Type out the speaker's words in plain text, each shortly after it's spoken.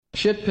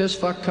Shit, piss,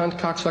 fuck, cunt,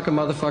 cocksucker,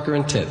 motherfucker,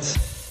 and tits.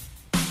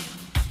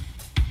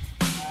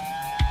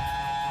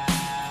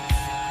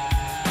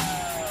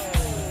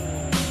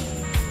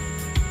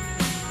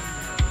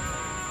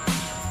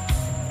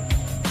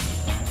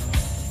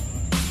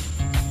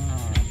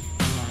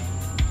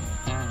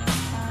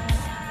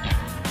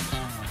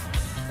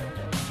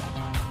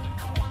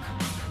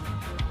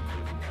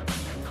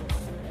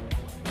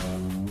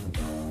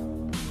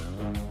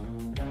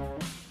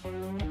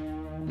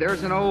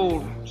 There's an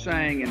old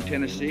saying in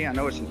Tennessee. I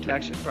know it's in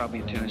Texas, probably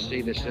in Tennessee.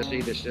 Is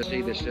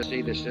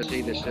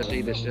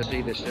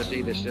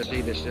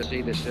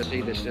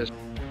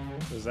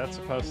that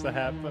supposed to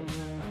happen?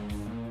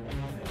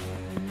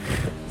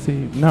 See,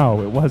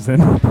 no, it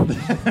wasn't.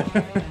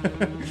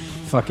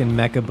 Fucking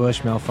Mecha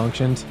Bush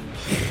malfunctioned.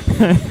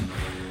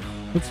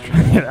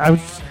 I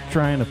was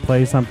trying to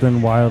play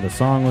something while the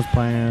song was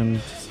playing.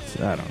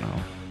 I don't know.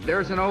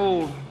 There's an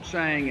old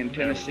saying in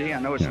Tennessee. I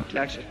know it's in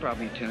Texas,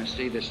 probably in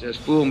Tennessee. That says,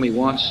 "Fool me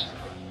once,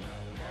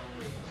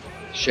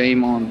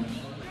 shame on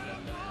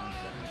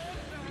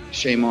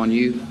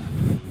you.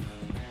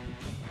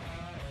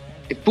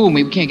 If fool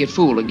me, we can't get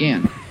fooled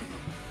again."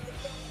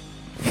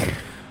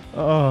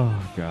 Oh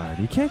God,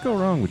 you can't go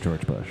wrong with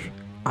George Bush.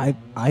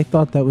 I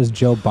thought that was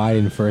Joe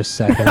Biden for a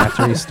second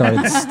after he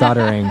started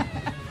stuttering.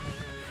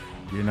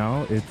 You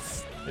know,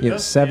 it's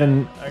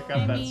seven. Yeah, I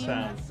got that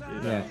sound.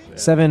 Yeah.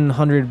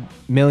 700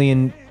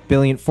 million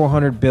billion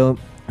 400 billion.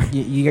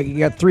 You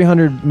got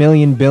 300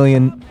 million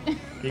billion.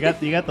 You got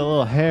the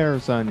little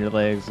hairs on your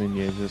legs, and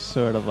you just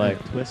sort of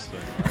like twist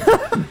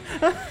them.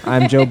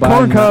 I'm Joe Biden.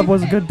 Corn Cob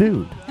was a good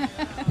dude.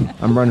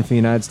 I'm running for the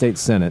United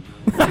States Senate.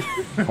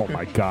 Oh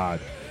my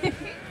God.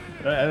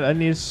 I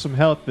need some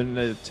help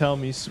and tell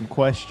me some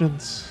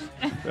questions.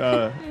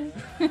 Oh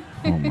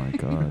my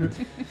God.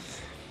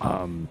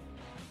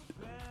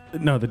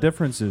 No, the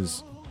difference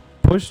is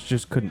Bush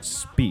just couldn't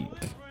speak.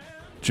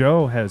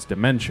 Joe has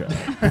dementia.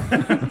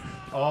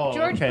 Oh,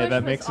 George okay, Bush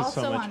that was makes it so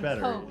also much on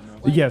better. coke,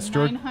 You know? Yes,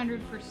 George. 900%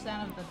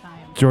 of the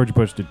time. George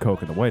Bush did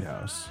coke in the White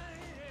House.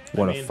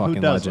 What I mean, a fucking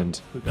who doesn't?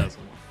 legend. Who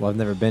doesn't? Well, I've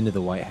never been to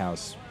the White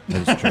House.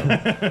 That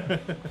is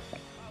true.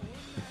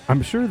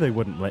 I'm sure they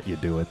wouldn't let you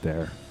do it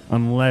there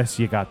unless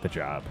you got the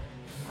job.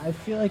 I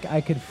feel like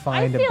I could I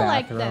find a feel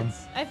like bathroom.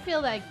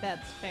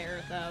 that's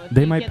fair though. If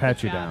They you might get pat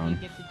the you job, down. You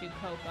get to do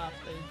coke off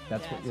the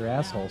That's what desk, your you know?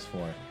 asshole's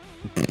for.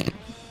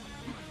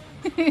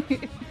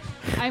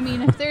 I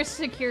mean, if their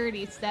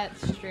security's that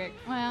strict,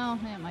 well,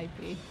 it might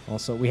be.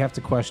 Also, we have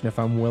to question if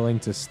I'm willing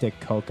to stick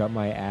coke up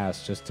my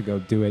ass just to go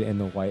do it in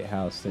the White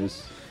House.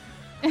 There's.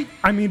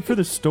 I mean, for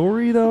the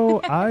story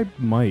though, I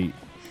might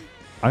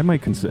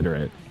consider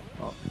it.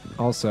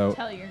 Also,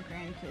 Tell your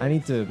grandkids. I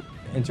need to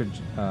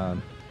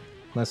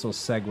nice little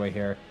segue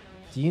here.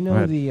 Do you Go know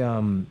ahead.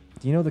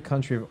 do you know the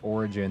country of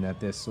origin that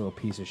this little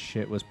piece of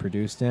shit was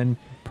produced in?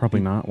 Probably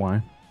not.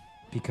 Why?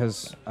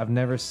 Because I've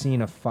never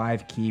seen a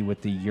 5 key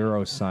with the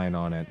euro sign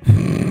on it.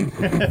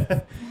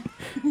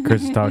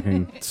 Chris is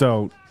talking.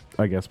 So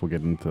I guess we'll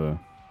get into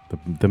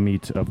the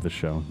meat of the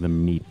show. The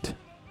meat.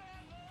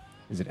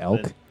 Is it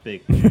elk?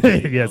 Big.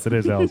 Yes, it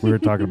is elk. We were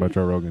talking about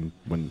Joe Rogan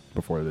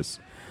before this.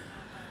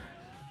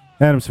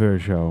 Adam's Fair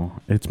show.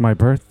 It's my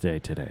birthday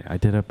today.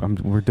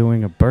 We're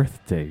doing a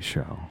birthday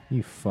show.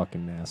 You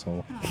fucking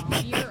asshole.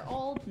 Oh, you're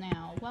old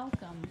now.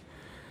 Welcome.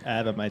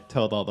 Adam, I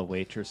told all the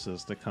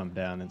waitresses to come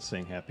down and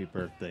sing happy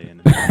birthday. And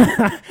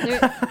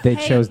They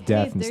chose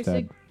death there's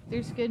instead.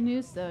 There's good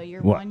news though.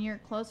 You're What? 1 year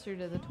closer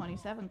to the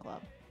 27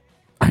 Club.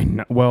 I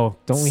know. Well,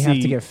 Don't we have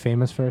to get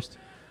famous first?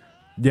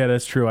 Yeah,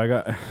 that's true. I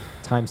got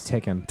Time's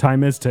ticking.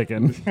 time is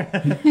ticking.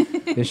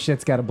 This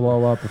shit's got to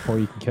blow up before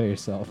you can kill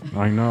yourself.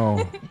 I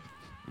know.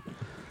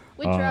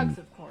 With drugs,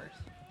 of course.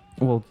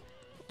 Well,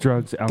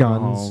 drugs,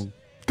 alcohol, No,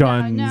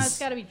 guns. no, it's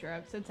got to be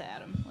drugs. It's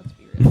Adam. Let's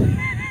be real.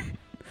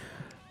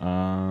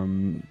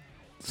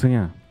 So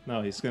yeah.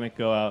 no, he's gonna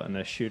go out in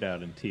a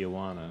shootout in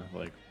Tijuana.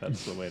 Like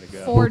that's the way to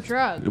go. For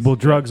drugs. Well,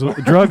 drugs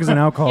and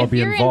alcohol If be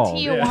you're involved.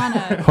 in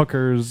Tijuana,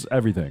 Hookers,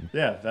 everything.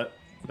 Yeah, that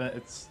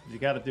it's you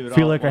got to do it. I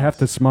feel all like at I have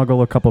to once.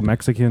 smuggle a couple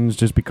Mexicans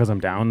just because I'm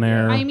down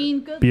there. I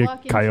mean, good Be a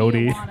luck in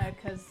coyote. Tijuana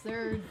because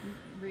they're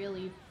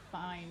really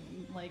fine,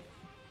 like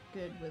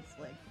good with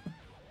like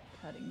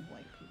cutting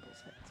white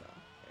people's heads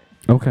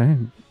off. Okay.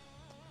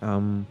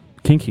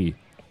 Kinky.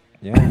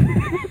 Yeah.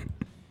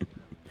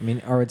 I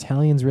mean, are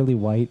Italians really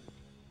white?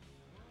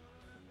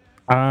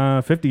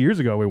 50 years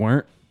ago we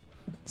weren't.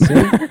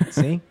 See?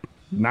 See?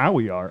 Now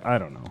we are. I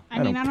don't know. I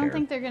mean, I don't care.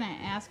 think they're gonna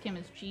ask him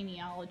his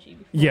genealogy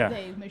before Yeah.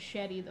 they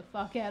machete the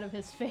fuck out of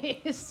his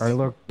face. I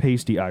look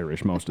pasty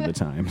Irish most of the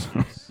time.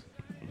 So.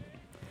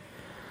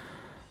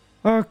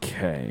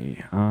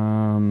 Okay.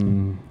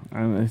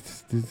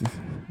 It's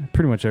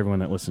pretty much everyone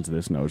that listens to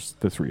this knows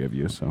the three of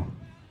you, so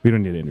we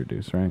don't need to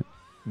introduce, right?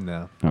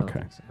 No. I don't Okay.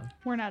 think so.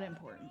 We're not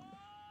important.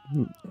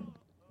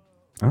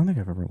 I don't think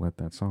I've ever let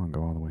that song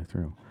go all the way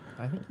through.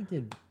 I think he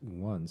did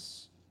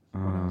once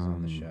when I was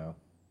on the show.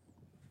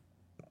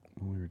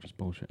 We were just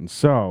bullshitting.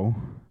 So,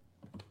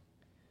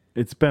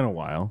 it's been a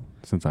while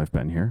since I've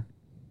been here.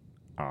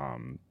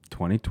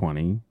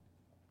 2020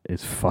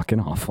 is fucking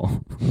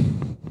awful.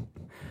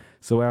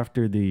 So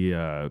after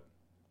the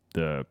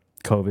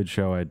COVID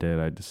show I did,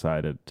 I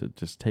decided to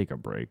just take a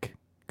break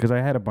because I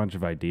had a bunch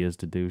of ideas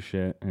to do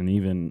shit, and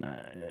even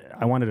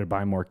I wanted to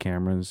buy more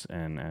cameras.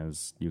 And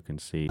as you can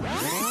see,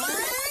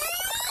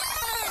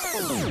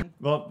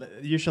 Well,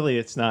 usually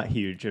it's not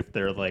huge if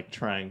they're like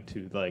trying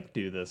to like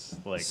do this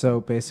like So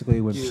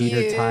basically, when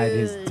Peter tied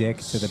his dick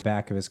to the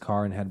back of his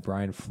car and had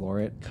Brian floor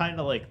it. kind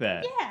of like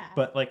that. Yeah.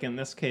 But like in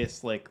this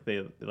case, like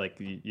they like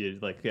you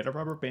like get a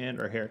rubber band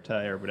or hair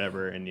tie or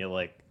whatever, and you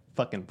like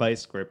fucking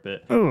vice grip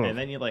it, and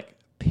then you like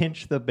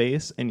pinch the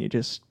base and you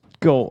just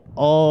go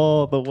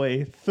all the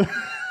way through.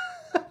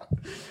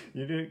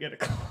 You didn't get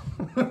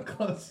a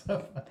close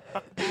up.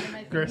 Adam, I think we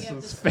have Chris's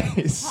to start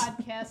this face.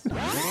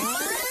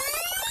 podcast.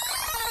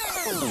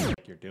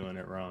 Like you're doing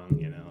it wrong,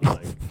 you know.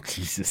 Like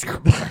Jesus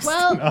Christ.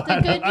 Well, the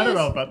good news, I don't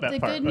know about that the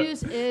part, good but-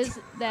 news is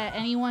that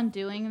anyone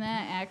doing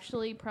that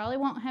actually probably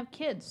won't have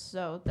kids,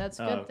 so that's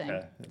a good Oh, thing.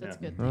 okay. That's a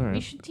Yeah. good thing. We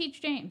should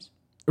teach James.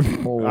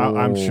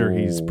 I'm sure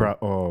he's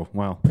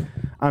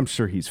I'm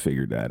sure he's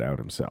figured that out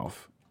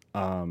himself.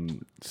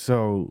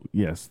 So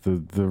yes,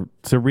 the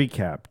to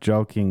recap,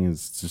 joking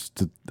is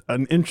just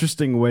an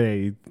interesting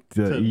way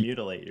to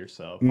mutilate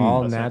yourself.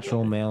 All essentially.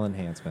 natural male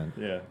enhancement.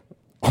 Yeah.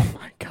 Oh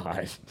my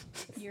god.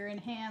 You're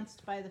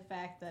enhanced by the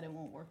fact that it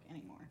won't work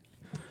anymore.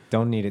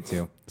 Don't need it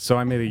to. So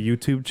I made a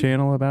YouTube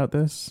channel about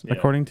this, Yeah.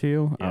 according to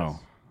you. Yes. Oh,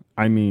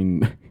 I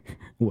mean,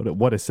 what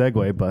a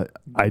segue! But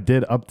I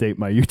did update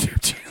my YouTube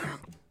channel.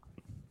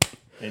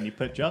 And you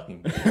put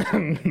joking.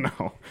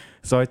 No.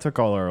 So I took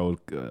all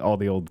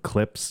the old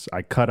clips.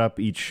 I cut up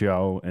each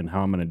show, and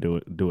how I'm gonna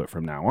do it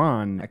from now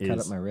on. I cut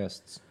up my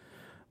wrists.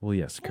 Well,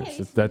 yes, Hey, I Chris.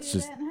 used to That's do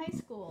just that in high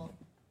school.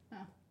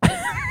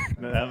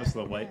 No, that was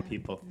the white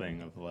people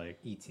thing of like,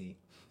 E.T.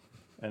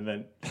 and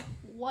then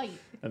White.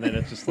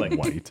 it's just like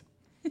white.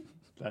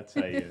 That's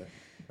how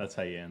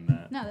you end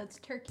that. No, that's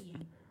turkey.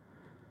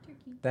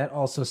 Turkey. That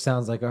also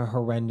sounds like a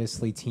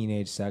horrendously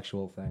teenage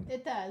sexual thing.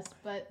 It does,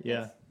 but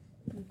Yeah.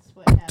 it's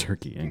what happens.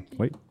 Turkey.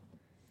 Wait.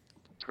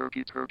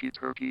 Turkey, turkey,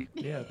 turkey.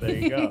 Yeah, there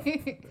you go.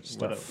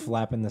 Start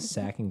flapping the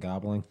sack and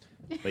gobbling.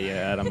 But yeah,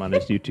 Adam on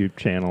his YouTube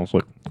channel is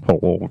like,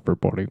 hello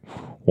everybody,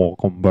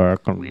 welcome back,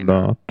 and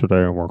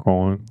today we're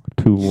going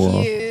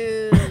to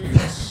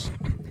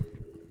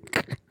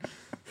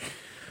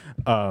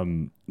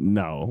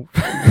No.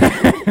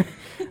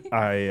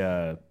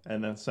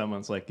 and then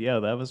someone's like, yeah,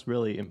 that was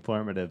really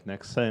informative.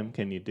 Next time,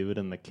 can you do it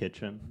in the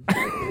kitchen?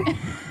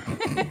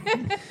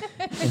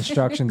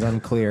 Instructions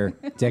unclear.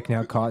 Dick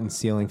now caught in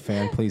ceiling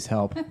fan. Please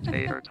help.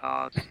 Tater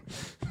tots.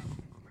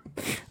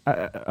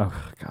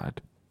 Oh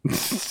God.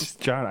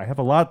 John, I have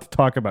a lot to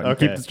talk about. You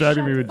Okay. keep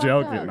distracting me Shut with the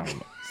fuck joking. up.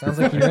 No. Sounds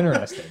like you're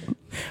interested.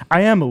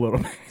 I am a little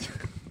bit.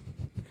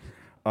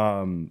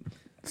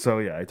 So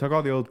yeah, I took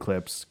all the old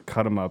clips,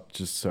 cut them up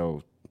just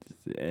so,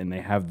 and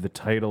they have the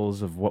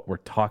titles of what we're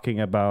talking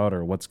about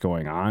or what's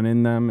going on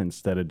in them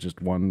instead of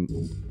just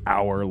 1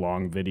 hour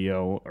long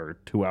video or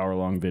 2 hour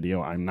long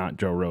video. I'm not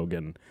Joe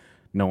Rogan.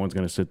 No one's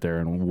gonna sit there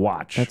and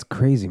watch. That's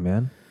crazy,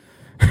 man.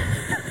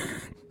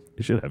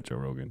 You should have Joe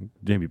Rogan.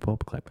 Jamie, pull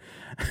up a clip.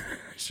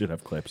 Should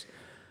have clips.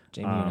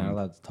 Jamie, you're not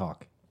allowed to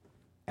talk.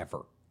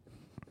 Ever.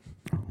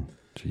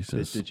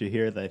 Jesus. Did you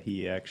hear that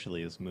he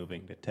actually is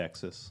moving to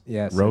Texas?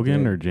 Yes.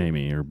 Rogan I or did.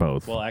 Jamie or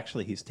both? Well,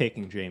 actually, he's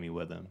taking Jamie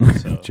with him.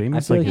 So I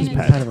Jamie's feel like like his he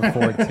can pet. kind of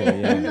afford to, In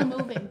yeah. the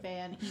moving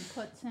van, he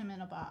puts him in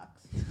a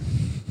box.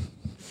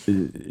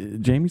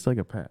 Jamie's like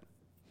a pet.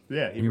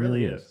 yeah, He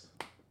really is.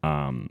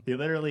 He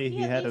literally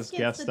he at had least his gets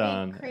guest the big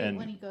on, crate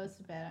when he goes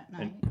to bed at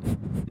night.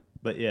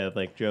 but yeah,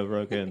 like Joe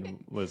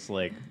Rogan was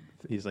like,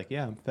 he's like,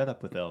 yeah, I'm fed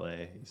up with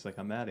LA. He's like,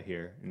 I'm out of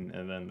here, and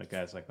then the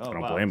guy's like, oh, I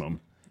don't wow. blame him.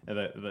 And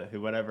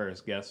whatever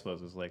his guest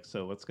was like,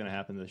 so what's gonna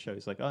happen to the show?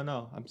 He's like, oh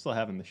no, I'm still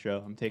having the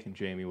show. I'm taking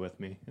Jamie with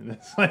me, and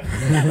it's like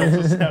that's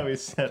just how he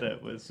said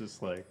it. Was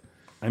just like,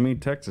 I mean,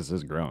 Texas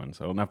is growing,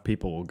 so enough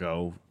people will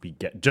go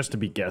just to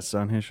be guests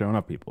on his show.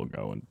 Enough people will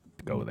go and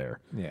go there.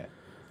 Yeah.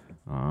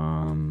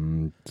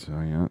 So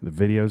yeah, the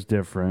video's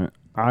different.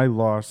 I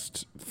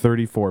lost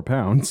 34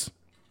 pounds.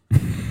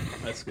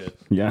 that's good.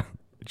 Yeah,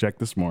 checked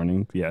this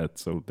morning. Yeah,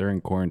 so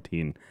during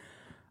quarantine,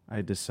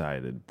 I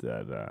decided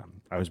that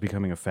I was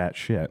becoming a fat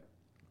shit.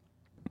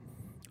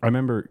 I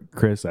remember,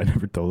 Chris, I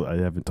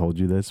haven't told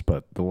you this,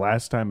 but the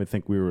last time I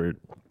think we were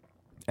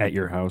at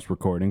your house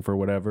recording for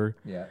whatever,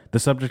 Yeah. the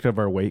subject of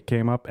our weight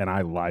came up, and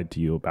I lied to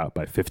you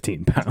by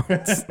 15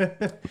 pounds.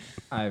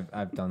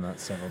 I've done that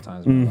several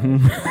times in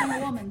my life. I'm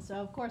a woman, so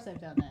of course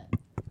I've done that.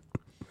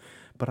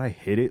 But I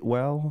hid it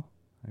well.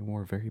 I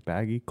wore very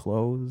baggy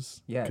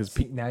clothes. Yeah. because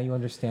See, now you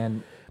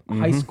understand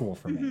high school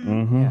for me.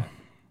 Yeah.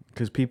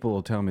 people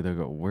will tell me, they'll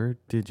go, "Where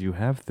did you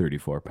have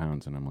 34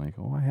 pounds?" And I'm like,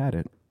 "Oh, I had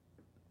it."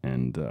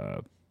 And I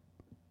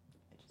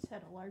just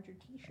had a larger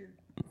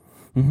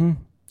T-shirt.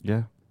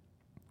 yeah,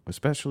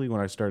 especially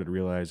when I started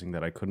realizing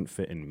that I couldn't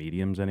fit in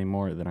mediums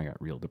anymore, then I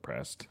got real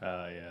depressed.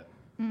 Yeah.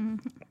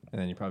 And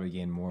then you probably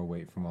gain more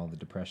weight from all the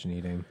depression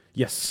eating.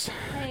 Yes.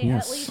 Hey,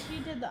 Yes. at least you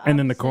did the opposite And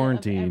then the of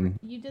quarantine.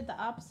 you did the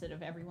opposite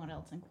of everyone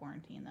else in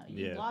quarantine, though.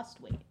 You Yeah. lost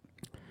weight.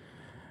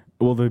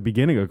 Well, the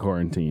beginning of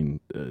quarantine,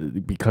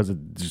 because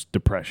of just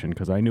depression,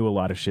 because I knew a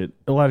lot of shit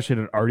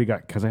had already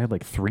got, because I had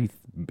like 3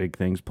 big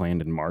things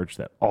planned in March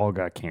that all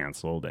got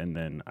canceled. And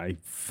then I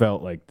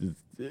felt like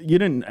you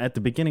didn't, at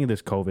the beginning of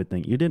this COVID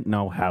thing, you didn't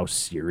know how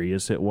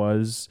serious it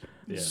was.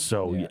 Yeah.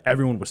 So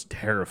everyone was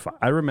terrified.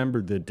 I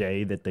remember the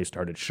day that they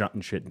started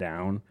shutting shit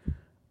down.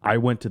 I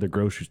went to the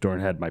grocery store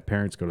and had my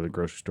parents go to the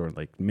grocery store and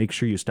like, make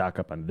sure you stock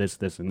up on this,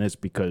 this, and this,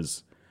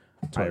 because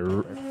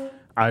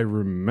I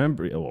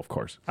remember, well, of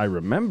course, I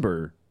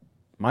remember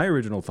my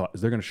original thought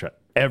is they're going to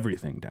shut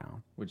everything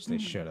down. Which they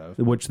should have.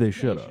 Which they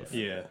should have.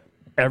 Yeah.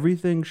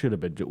 Everything should have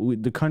been,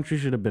 the country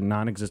should have been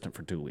non-existent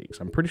for 2 weeks.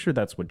 I'm pretty sure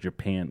that's what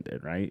Japan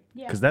did, right?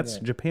 Yeah. Because that's,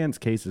 Japan's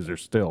cases are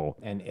still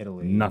And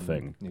Italy.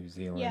 nothing. And New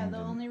Zealand. Yeah, the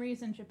and- only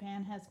reason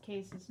Japan has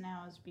cases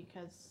now is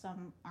because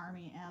some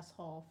army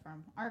asshole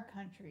from our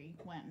country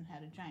went and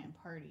had a giant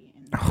party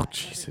and Oh, got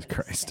Jesus everybody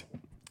Christ.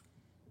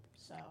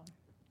 sick.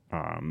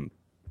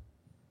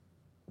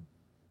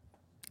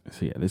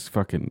 So yeah, this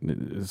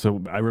fucking,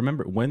 so I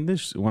remember when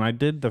I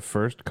did the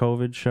first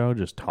COVID show,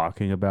 just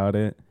talking about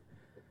it,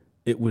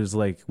 it was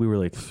like, we were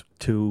like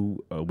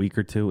a week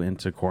or 2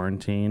 into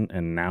quarantine,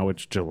 and now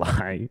it's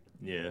July.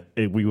 Yeah.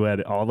 We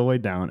went all the way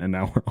down, and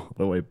now we're all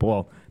the way,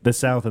 well, the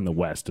South and the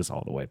West is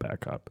all the way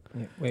back up.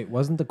 Yeah, wait,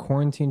 wasn't the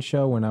quarantine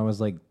show when I was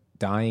like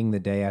dying the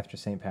day after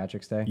St.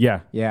 Patrick's Day?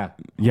 Yeah. Yeah.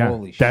 Yeah.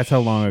 Holy That's how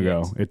long shit.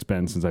 ago it's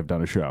been since I've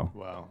done a show.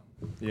 Wow.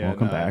 Yeah,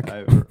 Welcome no, back.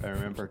 I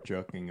remember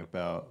joking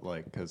about,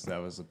 like, because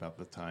that was about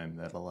the time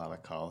that a lot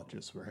of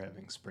colleges were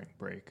having spring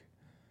break.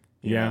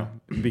 You Yeah,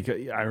 know?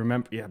 because I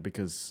remember. Yeah,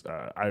 because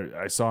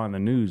I saw in the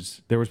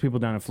news there was people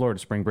down in Florida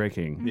spring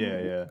breaking.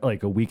 Yeah.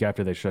 Like a week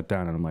after they shut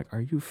down, and I'm like,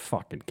 are you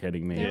fucking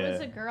kidding me? There Yeah.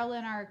 was a girl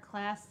in our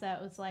class that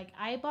was like,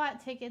 I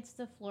bought tickets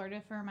to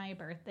Florida for my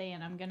birthday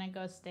and I'm going to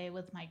go stay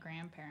with my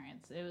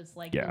grandparents. It was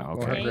like, Yeah, the okay.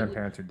 Well, her day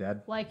grandparents are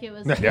dead. like it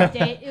was the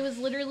day, it was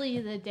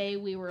literally the day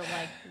we were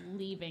like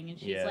leaving. And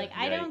she's Yeah, like,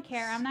 I don't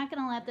care. yikes. I'm not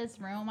going to let this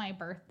ruin my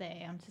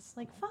birthday. I'm just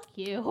like, fuck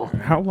you.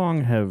 How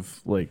long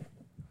have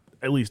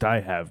at least I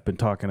have been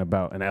talking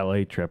about an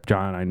LA trip,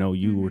 John? I know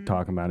you were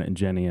talking about it, and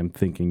Jenny, I'm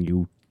thinking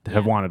you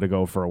have wanted to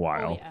go for a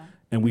while. yeah.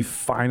 And we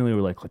finally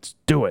were like, let's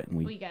do it.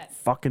 And we got-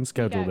 fucking We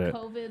scheduled got it.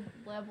 COVID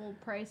level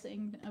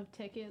pricing of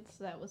tickets.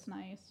 That was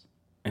nice.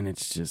 And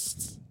it's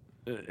just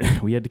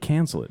we had to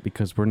cancel it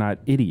because we're not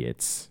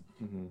idiots.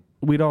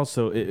 We'd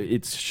also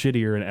it's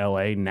shittier in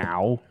LA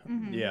now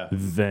Yeah.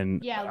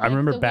 than Yeah, like I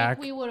remember the back.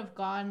 week we would have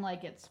gone,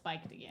 like it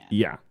spiked again.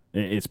 Yeah,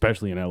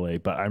 especially in LA.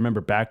 But I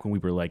remember back when we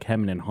were like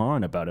hemming and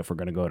hawing about if we're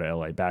going to go to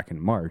LA back in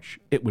March,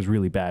 it was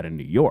really bad in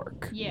New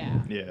York.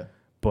 Yeah. Yeah.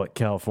 But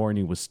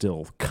California was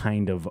still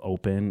kind of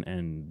open,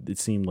 and it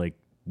seemed like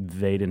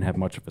they didn't have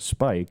much of a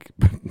spike.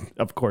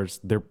 Of course,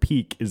 their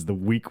peak is the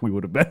week we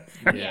would have been.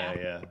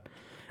 Yeah.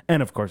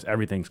 And of course,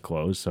 everything's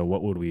closed. So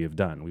what would we have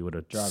done? We would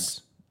have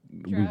Drugs.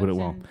 We would have.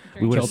 Well, and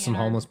we would Killed have. some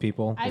homeless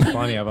people. I There's mean,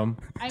 plenty we- of them.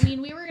 I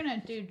mean, we were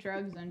gonna do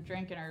drugs and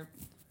drink in our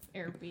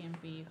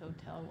Airbnb,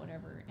 hotel,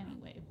 whatever.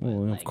 Anyway, but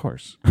Well, like, of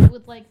course.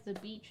 with like the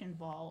beach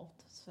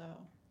involved, so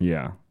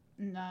Yeah.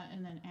 not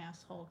in an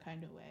asshole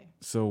kind of way.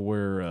 So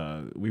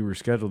we were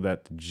scheduled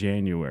that to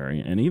January,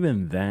 and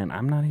even then,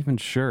 I'm not even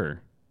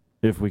sure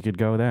if we could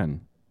go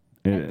then.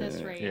 At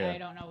this rate, yeah. I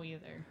don't know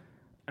either.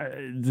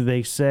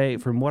 They say,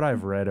 from what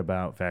I've read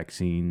about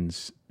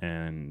vaccines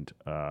and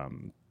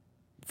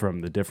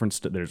from the different,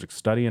 there's a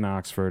study in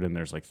Oxford, and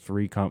there's like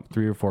three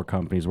or four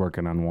companies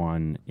working on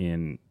one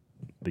in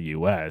the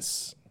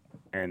U.S.,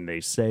 and they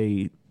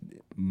say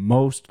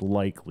most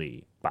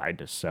likely by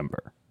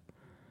December.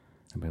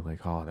 I'd be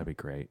like, oh, that'd be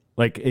great.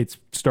 Like, it's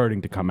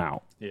starting to come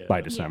out by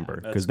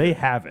December because they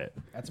have it.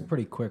 That's a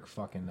pretty quick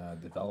fucking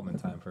development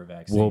time for a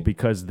vaccine. Well,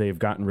 because they've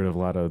gotten rid of a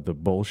lot of the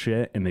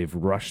bullshit and they've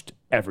rushed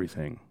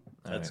everything.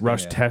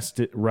 Rushed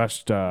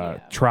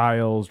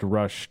trials,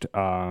 rushed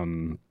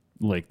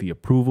like the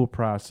approval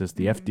process.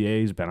 The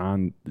FDA's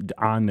been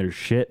on their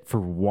shit for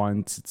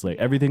once. It's like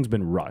everything's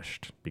been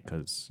rushed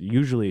because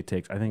usually it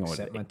takes, I think,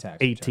 Except my tax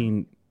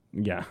 18.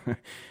 Yeah,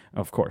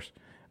 of course.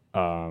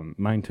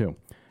 Mine too.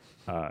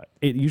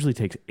 It usually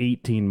takes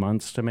 18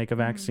 months to make a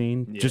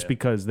vaccine just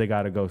because they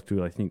got to go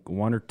through, I think,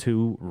 1 or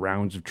 2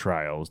 rounds of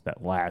trials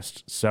that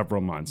last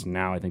several months.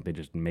 Now I think they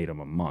just made them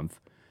a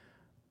month.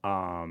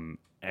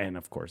 And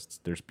of course,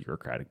 there's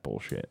bureaucratic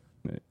bullshit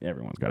that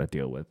everyone's got to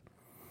deal with.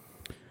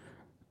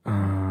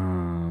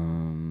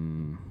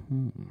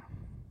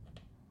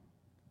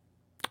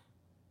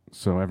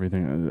 So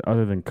everything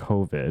other than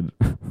COVID,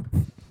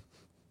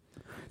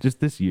 just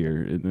this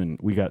year, and then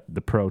we got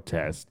the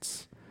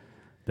protests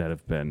that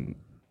have been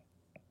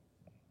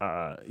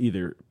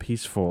either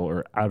peaceful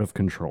or out of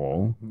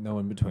control. no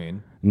in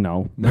between.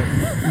 No.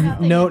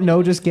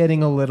 No, just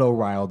getting a little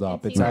riled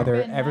up. It's either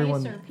been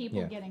everyone, nice or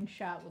people yeah. getting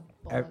shot with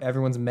bullets.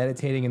 Everyone's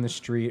meditating in the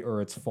street,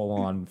 or it's full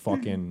on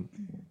fucking.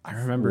 I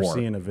remember war.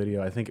 seeing a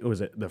video. I think it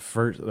was the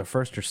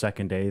first or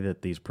second day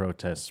that these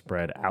protests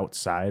spread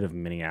outside of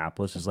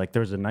Minneapolis. It's like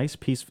there was a nice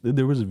piece.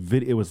 There was a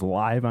video. It was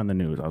live on the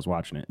news. I was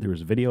watching it. There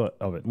was a video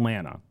of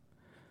Atlanta,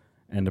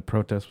 and the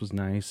protest was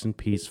nice and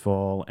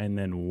peaceful. And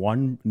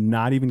then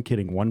not even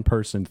kidding, one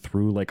person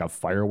threw like a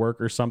firework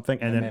or something,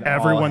 and then all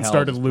everyone hell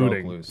started just broke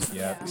looting. loose.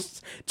 Yeah,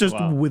 Just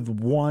with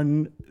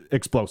one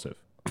explosive.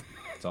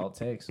 that's all it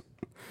takes.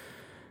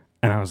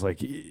 And I was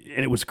like, and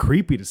it was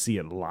creepy to see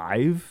it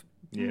live.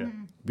 Yeah.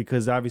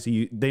 Because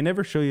obviously they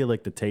never show you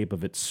like the tape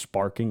of it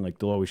sparking. Like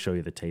they'll always show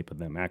you the tape of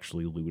them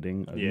actually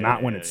looting.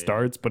 Not when it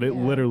starts, but it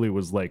literally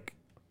was like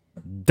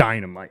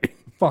dynamite.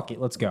 Fuck it,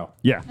 let's go.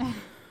 Yeah.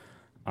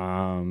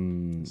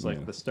 It's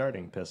like the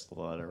starting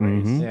pistol at a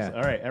race. Yeah.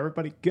 All right,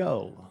 everybody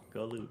go.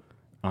 Go loot.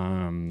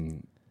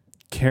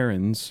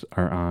 Karens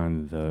are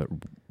on the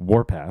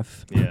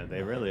warpath. Yeah,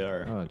 they really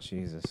are. Oh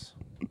Jesus.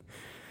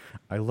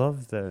 I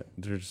love that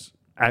there's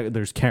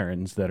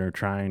Karens that are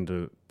trying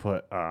to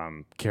put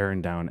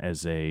Karen down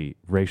as a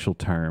racial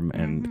term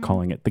and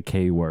calling it the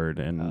K word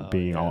and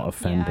being all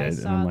offended. Yeah, I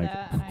saw and I'm like,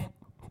 that, and I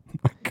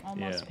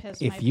almost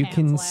pissed my If you pants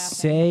can laughing.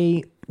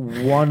 say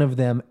one of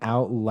them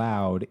out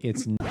loud,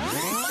 it's and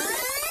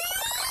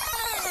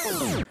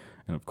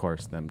of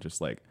course them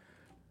just like,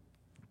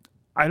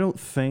 I don't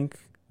think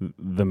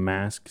the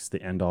mask's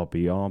the end all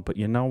be all, but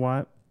you know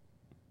what?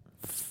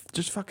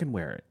 Just fucking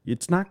wear it.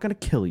 It's not gonna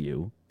kill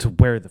you to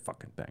wear the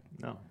fucking thing.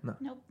 No.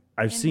 Nope.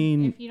 I've And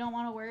seen If you don't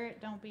want to wear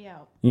it, don't be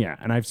out. Yeah,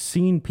 and I've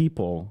seen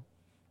people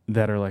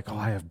that are like, "Oh,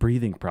 I have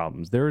breathing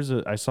problems."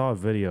 I saw a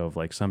video of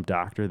like some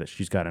doctor that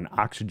she's got an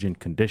oxygen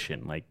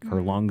condition, like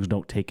her lungs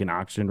don't take in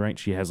oxygen right.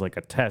 She has like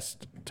a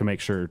test to make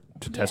sure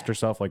to test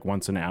herself like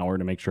once an hour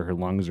to make sure her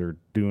lungs are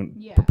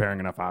preparing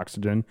enough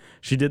oxygen.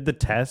 She did the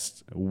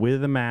test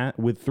with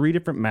with 3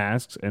 different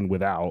masks and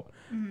without,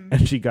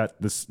 and she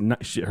got this.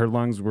 Her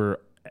lungs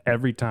were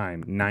every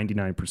time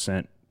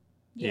 99%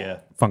 Yeah.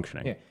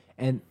 functioning. yeah.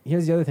 And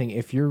here's the other thing: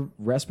 if your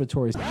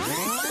respiratory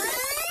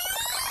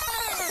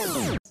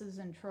Buses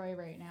in Troy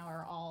right now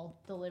are all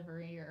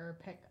delivery or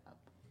pickup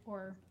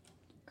or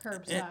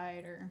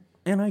curbside or.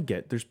 And I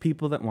get there's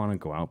people that want to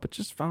go out, but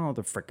just follow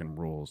the freaking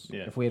rules.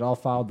 Yeah. if we had all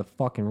followed the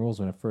fucking rules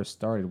when it first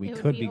started, we it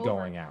would could be over.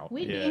 going out.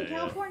 We'd be Yeah, in yeah.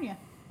 California.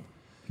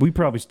 I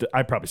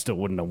probably still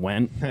wouldn't have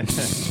went,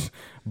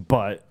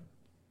 but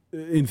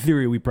in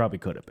theory, we probably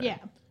could have been.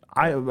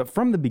 Yeah.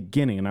 From the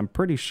beginning, and I'm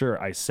pretty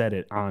sure I said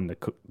it on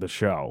the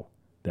show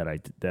that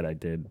I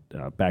did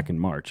back in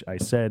March. I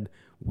said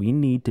we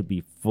need to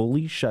be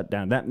fully shut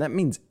down. That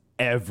means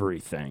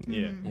everything.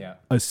 Yeah. Yeah.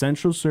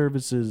 Essential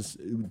services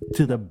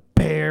to the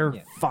bare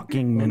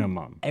fucking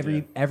minimum.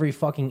 Every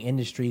fucking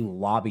industry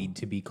lobbied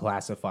to be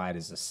classified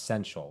as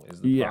essential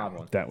is the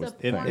problem. that was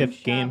The If, porn if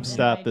shop in my GameStop is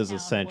town was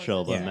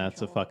essential, then essential.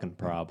 that's a fucking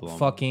problem.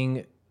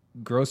 Fucking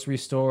grocery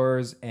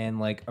stores and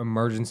like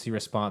emergency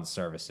response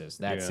services.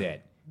 That's Yeah.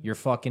 it. Your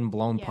fucking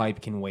blown Yeah.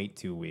 pipe can wait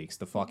 2 weeks.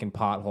 The fucking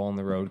pothole in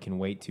the road can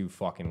wait 2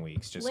 fucking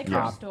weeks. Just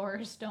Liquor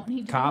stores don't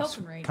need to be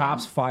open right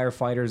cops, now.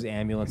 firefighters,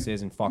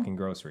 ambulances, and fucking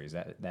groceries.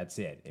 That's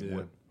it. It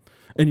would.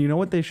 And you know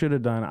what they should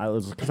have done? I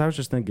was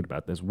just thinking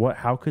about this.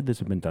 How could this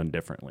have been done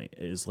differently?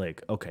 Is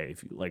like, okay,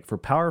 if you, like for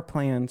power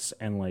plants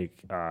and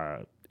like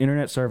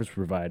internet service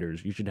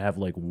providers, you should have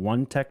like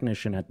one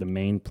technician at the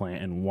main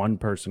plant and one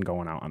person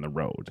going out on the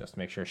road. Just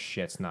make sure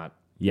shit's not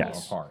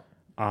Yes. falling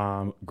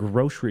apart.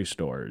 Grocery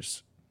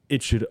stores,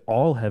 it should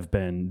all have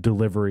been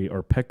delivery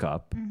or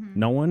pickup.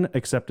 No one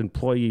except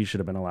employees should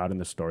have been allowed in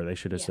the store. They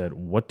should have said,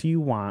 "What do you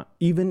want?"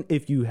 Even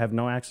if you have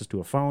no access to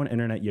a phone,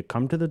 internet, you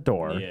come to the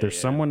door. Yeah, There's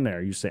yeah. someone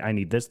there. You say, "I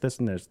need this, this,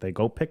 and this." They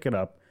go pick it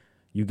up.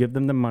 You give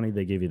them the money.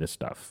 They give you the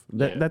stuff.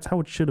 That's how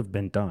it should have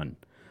been done.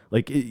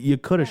 Like you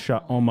could have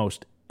shut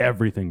almost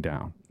everything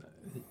down.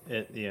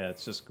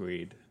 It's just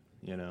greed.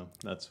 You know,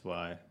 that's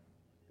why.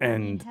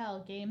 And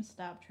Hell,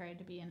 GameStop tried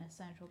to be an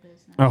essential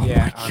business. oh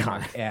Yeah, my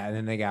god, yeah, and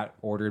then they got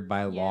ordered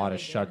by law to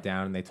they shut did.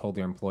 down, and they told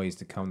their employees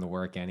to come to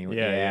work anyway.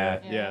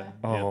 Yeah.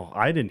 oh,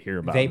 I didn't hear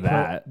about They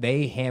that.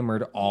 they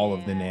hammered all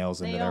of the Yeah,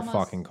 nails into they their almost-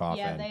 fucking coffin.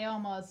 Yeah, they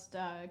almost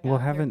got Well,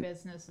 their haven't-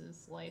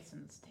 business's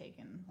license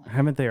taken. Like,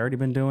 Haven't they already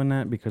been doing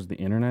that because the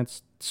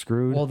internet's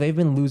screwed? Well, they've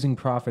been losing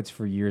profits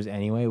for years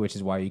anyway, which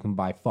is why you can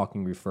buy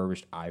fucking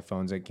refurbished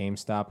iPhones at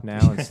GameStop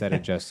now instead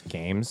of just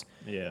games.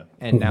 Yeah.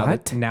 And now,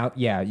 What?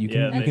 you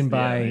can they,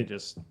 buy. they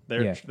just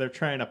they're Yeah. they're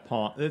trying to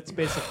pawn. It's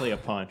basically a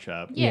pawn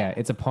shop. Yeah,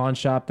 it's a pawn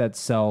shop that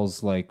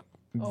sells like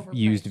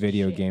used Overpriced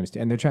video shit. games,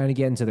 and they're trying to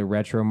get into the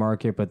retro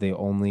market, but they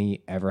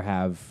only ever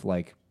have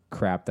like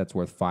crap that's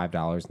worth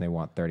 $5, and they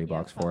want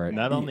 $30 for it.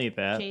 Not only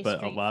that, J but a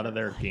Street lot of for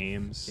their life.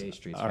 games J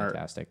Street's are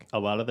fantastic. a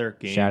lot of their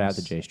games. Shout out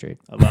to J Street.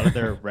 A lot of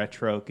their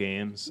retro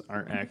games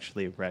aren't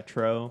actually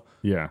retro.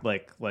 Yeah.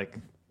 Like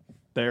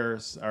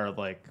theirs are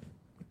like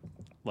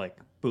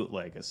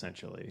bootleg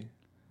essentially.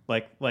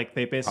 Like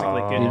they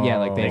basically get Yeah,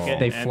 like get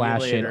they an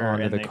flash it emulator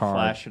onto and the they card.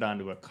 flash it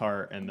onto a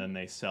cart and then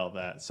they sell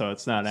that. So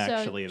it's not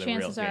actually so the real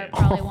chances are game. it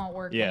probably won't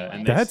work. Yeah, anyway.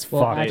 and they That's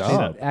Well, fucked actually,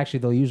 up. actually,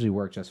 they'll usually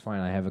work just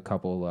fine. I have a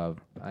couple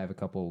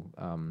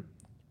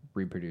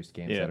reproduced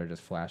games Yeah. that are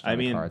just flashed I on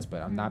the mean- cards,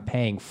 but I'm not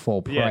paying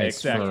full price Yeah,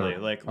 exactly. for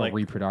Like a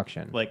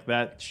reproduction. Like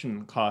that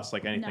shouldn't cost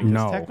like anything. 'Cause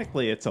No.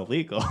 technically it's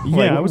illegal.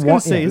 Yeah, I was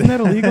gonna say, isn't that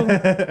illegal?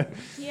 Yeah.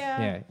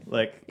 yeah.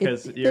 Like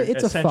because It- you're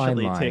it's a fine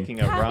essentially line. taking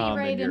a ROM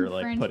Copyright and you're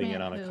like putting it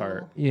infringement, on a who?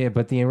 cart. Yeah,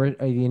 but the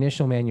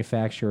initial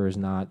manufacturer is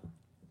not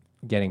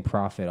getting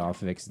profit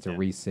off of it 'cause it's a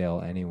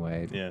resale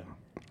anyway. Yeah.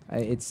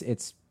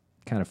 It's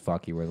kind of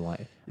fucky where the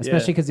line,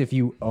 especially because if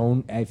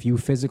you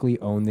physically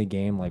own the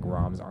game, like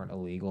ROMs aren't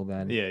illegal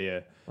then. Yeah, yeah.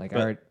 Like, But,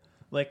 alright.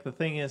 like the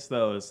thing is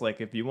though, is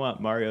like if you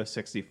want Mario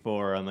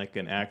 64 on like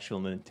an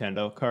actual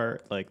Nintendo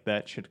cart, like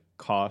that should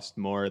cost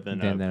more than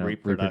Then a a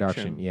reproduction.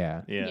 reproduction,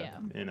 yeah. Yeah. Yeah.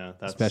 You know,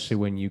 that's Especially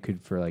when you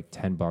could for like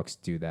 $10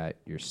 do that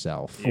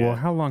yourself. Yeah. Well,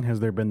 how long has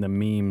there been the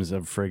memes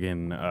of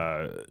friggin'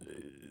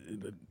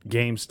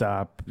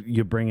 GameStop?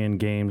 You bring in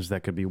games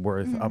that could be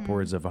worth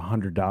upwards of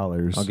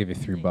 $100. I'll give you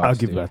 $3. I'll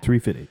give you dude. about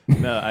 $3.50.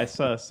 No, I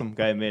saw some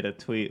guy made a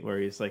tweet where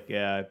he's like,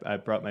 "Yeah, I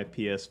brought my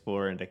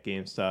PS4 into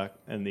GameStop,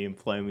 and the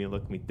employee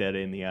looked me dead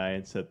in the eye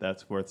and said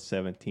that's worth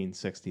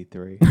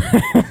 $17.63."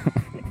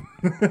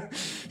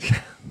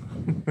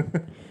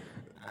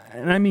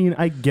 And I mean,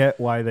 I get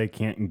why they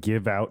can't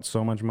give out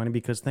so much money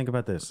because think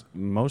about this.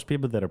 Most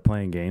people that are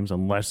playing games,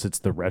 unless it's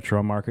the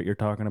retro market you're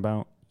talking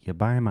about, you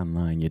buy them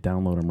online, you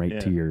download them right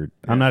to Yeah. your...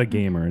 I'm not a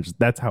gamer.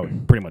 That's how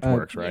it pretty much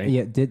works, right?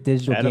 Yeah,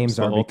 digital Adam's games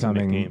the are ultimate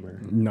becoming gamer.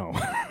 No.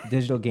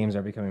 digital games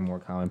are becoming more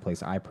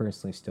commonplace. I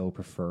personally still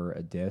prefer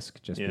a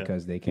disc just Yeah.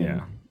 because they can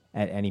Yeah.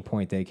 at any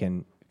point they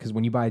can because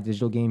when you buy a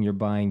digital game, you're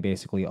buying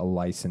basically a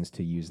license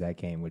to use that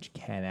game, which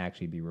can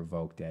actually be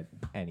revoked at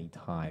any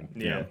time.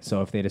 Yeah.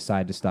 So if they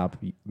decide to stop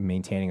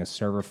maintaining a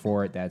server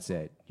for it, that's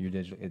it. Your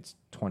digital, it's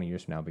 20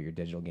 years from now, but your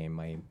digital game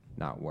might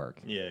not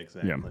work. Yeah,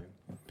 exactly.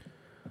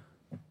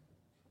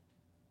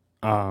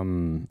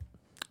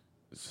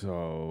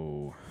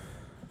 So...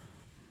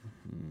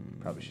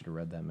 Probably should have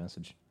read that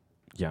message.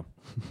 Yeah.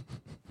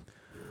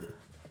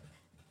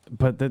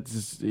 But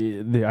that's...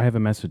 I have a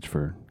message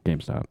for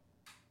GameStop.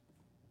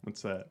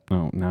 What's that?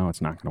 Oh, now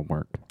it's not going to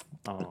work.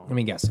 Oh. Let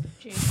me guess.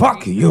 J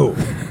Fuck Street. you.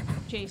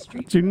 J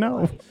Street. Did you for know?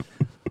 life.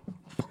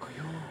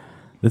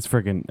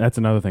 That's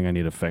another thing I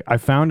need to fix. I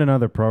found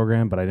another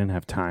program, but I didn't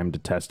have time to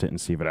test it and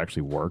see if it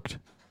actually worked.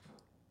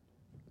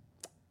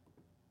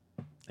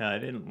 I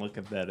didn't look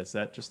at that. Is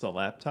that just a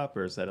laptop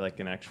or is that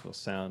like an actual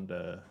sound?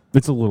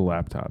 It's a little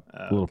laptop,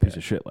 a little okay. piece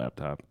of shit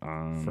laptop.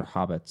 For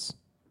hobbits.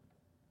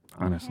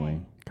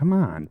 Honestly, come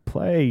on,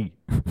 play.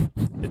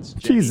 It's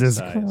Jesus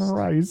Jenny-sized.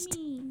 Christ,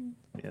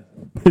 Yeah.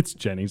 it's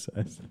Jenny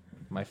size.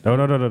 My No.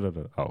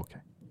 Oh, okay.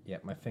 Yeah,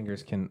 my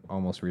fingers can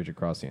almost reach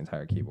across the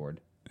entire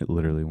keyboard. It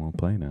literally won't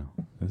play now.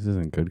 This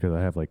isn't good because I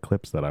have like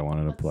clips that I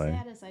wanted to What's play.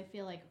 sad is I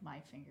feel like my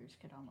fingers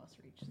could almost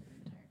reach the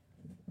entire.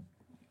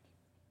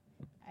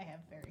 I have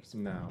very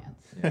small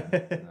hands. Yeah,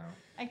 no.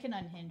 I can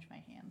unhinge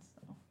my hands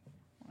though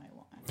when I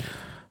want.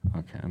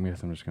 Okay, I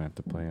guess I'm just gonna have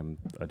to play them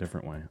a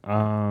different way.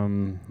 Let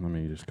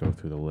me just go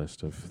through the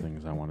list of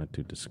things I wanted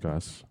to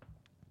discuss.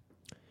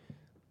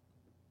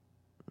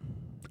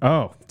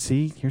 Oh,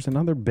 see, here's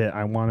another bit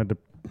I wanted to.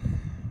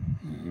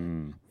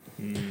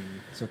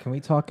 So can we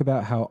talk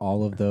about how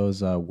all of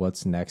those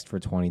what's next for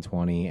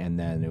 2020 and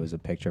then it was a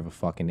picture of a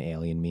fucking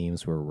alien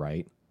memes were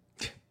right?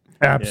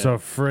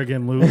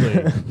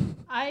 Abso-friggin-lutely.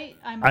 I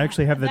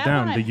actually have that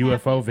down. one The I'm happy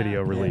UFO about.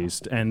 video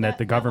released, and that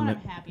the That one government,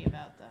 I'm happy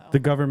about though. the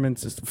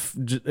government's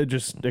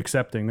just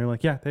accepting. They're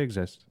like, yeah, they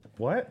exist.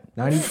 What?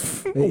 Not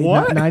even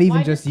What? Not even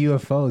Why just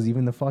UFOs.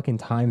 Even the fucking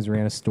Times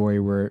ran a story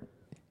where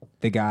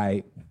the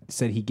guy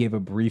said he gave a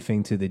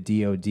briefing to the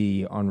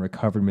DoD on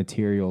recovered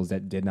materials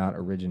that did not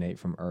originate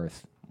from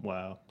Earth.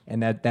 Wow.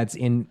 And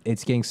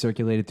it's getting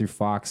circulated through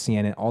Fox,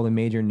 CNN, all the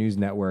major news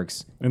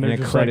networks. And And they're an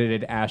just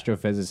accredited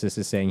astrophysicist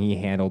is saying he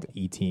handled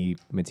ET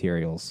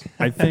materials.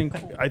 I think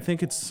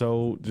it's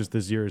so just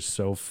this year is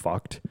so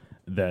fucked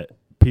that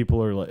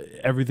people are like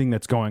everything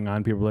that's going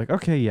on. People are like,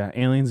 okay, yeah,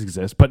 aliens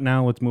exist, but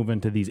now let's move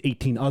into these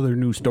 18 other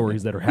news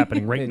stories that are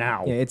happening right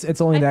now. Yeah,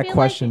 it's only I that feel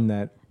question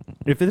like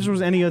that If this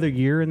was any other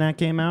year and that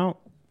came out,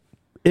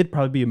 it'd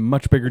probably be a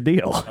much bigger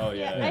deal. Oh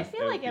Yeah, yeah. I feel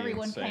That like would be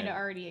everyone insane. kind of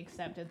already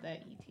accepted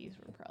that ETs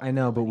were probably. I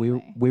know, but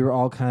anyway. we were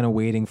all kind of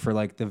waiting for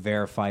like the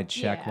verified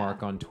check Yeah.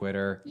 mark on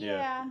Twitter.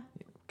 Yeah.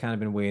 Kind of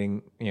been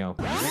waiting,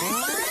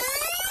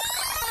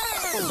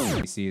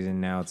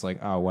 season now. It's like,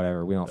 oh,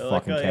 whatever. We don't They're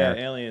like, fucking oh, care.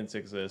 yeah, aliens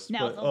exist.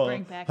 Now but, they'll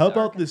bring back how the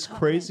about Ark of this Covenant.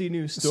 crazy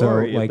new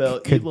story like,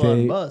 about could Elon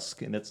they-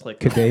 Musk? And it's like,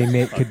 Could they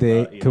make? fuck Could they?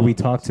 about Could we Elon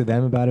talk Musk. to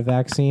them about a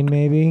vaccine?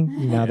 Maybe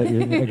now that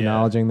you're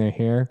acknowledging they're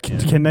here.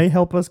 Can they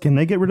help us? Can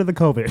they get rid of the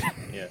COVID?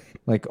 Yeah.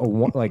 Like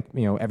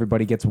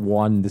everybody gets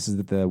one. This is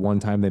the one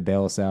time they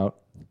bail us out.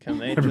 Can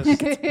they just?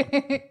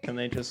 Can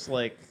they just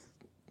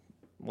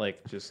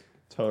just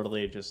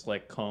totally just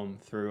like comb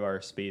through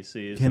our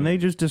species? Can and- they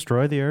just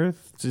destroy the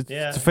Earth?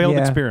 Yeah. It's a failed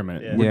Yeah.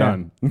 experiment. Yeah. We're Yeah.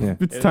 done. Yeah.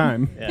 It's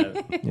time.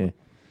 Yeah. Yeah.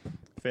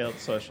 Failed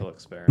social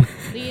experiment.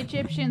 The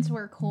Egyptians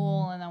were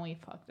cool, and then we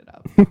fucked it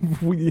up.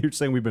 You're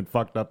saying we've been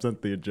fucked up since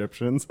the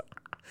Egyptians.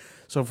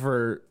 So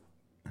for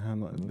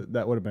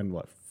That would have been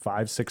what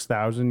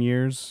 5,000-6,000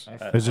 years.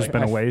 It's just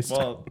been a waste.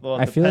 Well,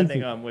 I feel like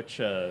depending on which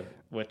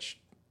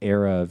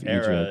Era of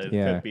era, Egypt. it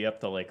Yeah. could be up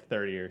to like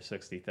 30 or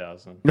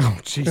 60,000. Oh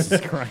Jesus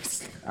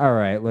Christ! All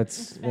right,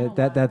 let's. been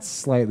a That's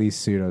slightly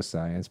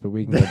pseudoscience, but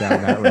we can go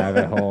down that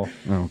rabbit hole.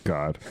 Oh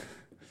God.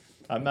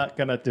 I'm not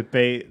gonna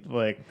debate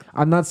like.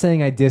 I'm not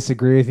saying I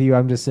disagree with you.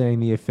 I'm just saying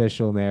the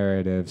official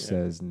narrative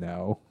says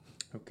no.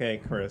 Okay,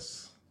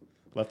 Chris,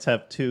 let's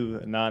have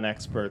two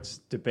non-experts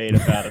debate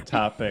about a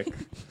topic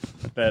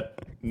that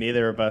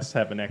neither of us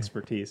have an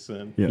expertise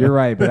in. Yeah. You're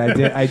right, but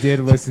I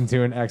did listen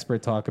to an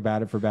expert talk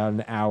about it for about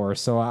an hour,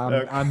 so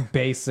I'm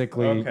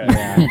basically Okay.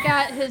 yeah. He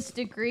got his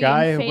degree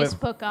Guy in with-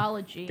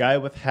 Facebookology. Guy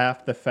with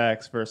half the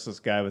facts versus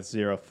guy with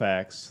zero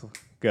facts.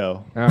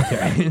 Go.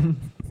 Okay.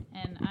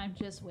 And I'm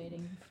just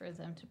waiting for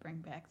them to bring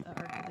back the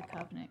Ark of the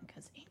Covenant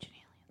because ancient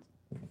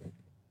aliens.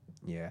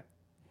 Yeah.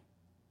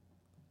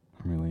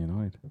 I'm really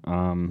annoyed.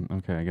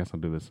 Okay, I guess I'll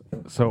do this.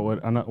 So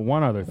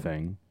one other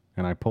thing,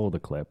 and I pulled a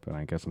clip, and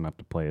I guess I'm gonna have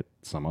to play it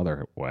some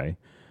other way.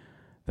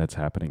 That's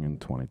happening in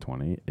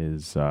 2020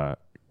 is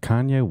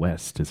Kanye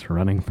West is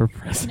running for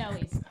president. No,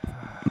 he's.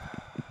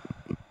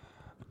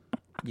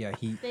 Yeah,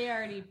 They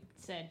already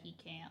said he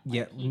can't.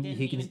 Yeah, Like, he didn't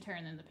he can- even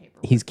turn in the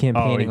paperwork. he's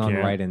campaigning on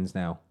can't. write-ins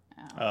now.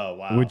 Oh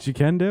wow. Which you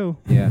can do.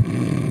 Yeah.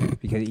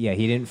 Because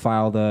he didn't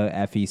file the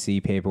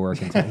FEC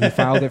paperwork until he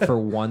filed it for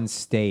one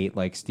state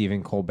like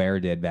Stephen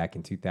Colbert did back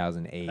in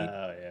 2008.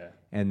 Oh yeah.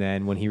 And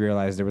then when he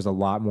realized there was a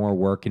lot more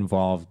work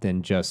involved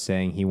than just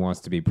saying he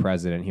wants to be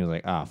president, he was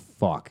like, "Ah,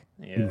 fuck."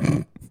 Yeah.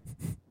 And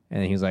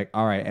then he was like,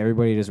 "All right,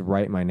 everybody just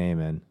write my name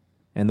in."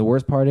 And the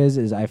worst part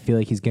is I feel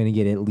like he's going to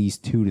get at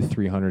least 200,000 to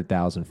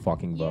 300,000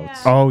 fucking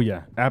votes. Yeah. Oh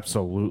yeah,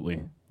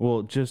 absolutely.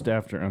 Well, just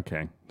after.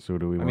 Okay, so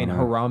do we? I mean,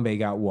 wanna- Harambe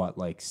got what,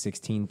 like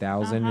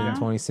 16,000 in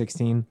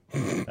 2016?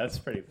 That's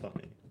pretty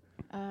funny.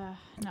 No,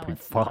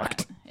 it's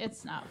fucked. not.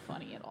 It's not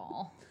funny at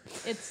all.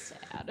 It's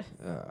sad.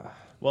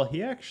 Well,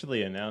 he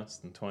actually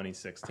announced in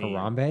 2016.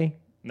 Harambe?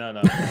 No,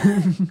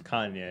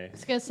 Kanye. I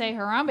was gonna say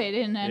Harambe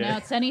didn't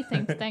announce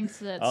anything thanks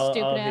to that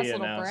stupid all ass he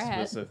little announced brat.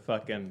 was a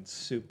fucking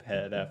soup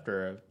head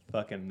after a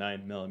fucking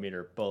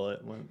 9mm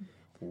bullet went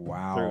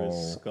Wow. through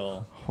his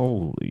skull.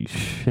 Holy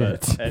shit!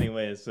 But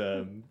anyways,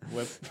 so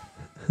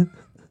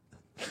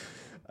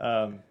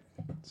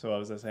what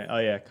was I saying? Oh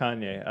yeah,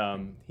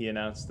 Kanye. He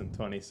announced in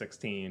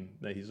 2016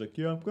 that he's like,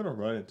 yeah, I'm gonna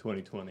run in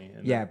 2020.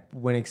 And Yeah,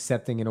 when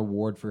accepting an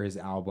award for his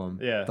album.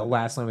 Yeah. The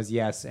last line was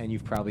yes, and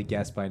you've probably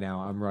guessed by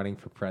now, I'm running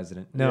for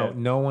president. No, Yeah.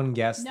 no one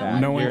guessed No that.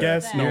 one No one You're-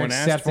 guessed. No You're one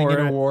asked accepting for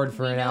an it. award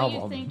for We an know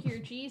album. you think you're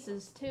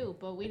Jesus too,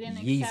 but we didn't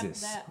Jesus.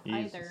 accept that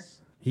either. Jesus.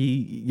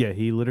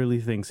 He literally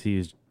thinks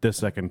he's the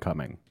second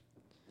coming.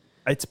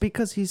 It's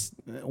because he's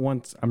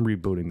once I'm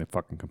rebooting the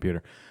fucking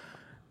computer.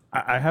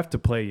 I have to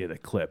play you the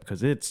clip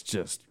because it's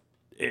just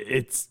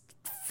it's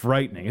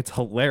frightening. It's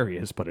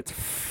hilarious, but it's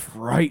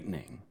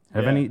frightening.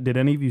 Yeah. Did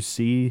any of you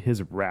see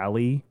his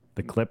rally?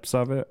 The clips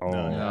of it? Oh,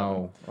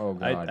 No. Oh,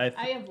 God.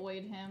 I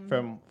avoid him.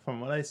 From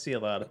what I see a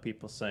lot of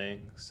people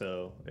saying,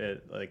 so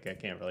it like I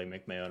can't really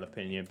make my own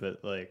opinion,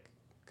 but like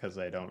because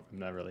I'm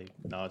not really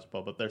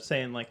knowledgeable, but they're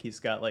saying like he's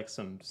got like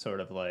some sort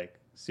of like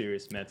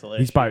serious mental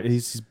issues.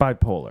 he's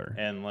bipolar.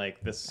 And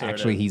like this sort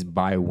Actually, of, he's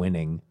by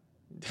winning.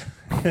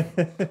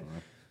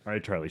 All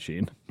right, Charlie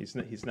Sheen.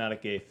 he's not a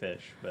gay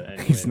fish, but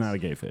anyways, He's not a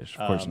gay fish.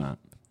 Of course not.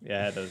 Yeah,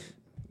 I had to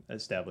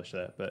establish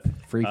that, but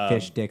Free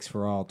fish dicks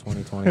for all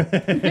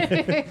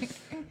 2020.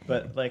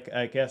 But like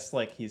I guess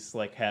like he's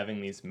like having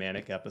these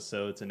manic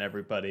episodes and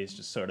everybody's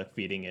just sort of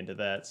feeding into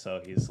that,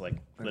 so he's like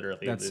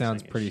literally that losing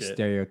sounds his pretty shit.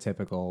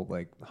 stereotypical,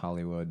 like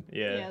Hollywood.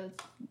 Yeah. yeah,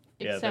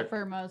 Yeah, except they're-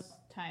 for most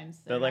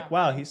times. They're like, not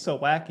wow, really he's so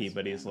wacky,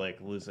 but he's like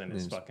losing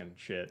his It's- fucking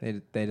shit.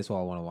 They just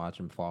all want to watch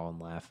him fall and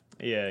laugh.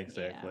 Yeah,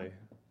 exactly.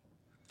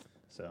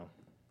 So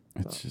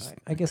It's just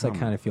I guess I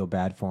kind of feel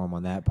bad for him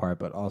on that part,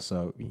 but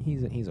also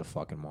he's a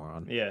fucking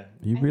moron. yeah.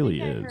 he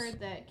really I is. heard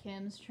that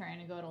Kim's trying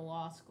to go to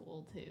law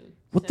school too,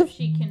 What so the-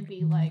 she can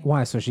be like.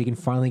 Why? So she can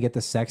finally get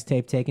the sex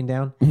tape taken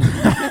down?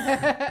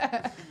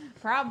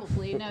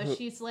 Probably no.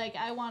 She's like,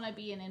 I want to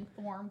be an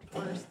informed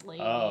first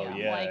lady. Oh, I'm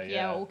yeah, like,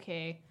 yeah.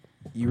 okay.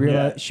 You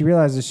realize Yeah. she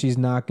realizes she's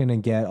not gonna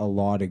get a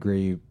law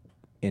degree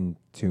in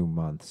 2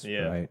 months,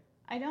 Yeah. right?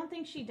 I don't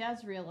think she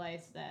does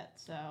realize that.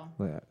 So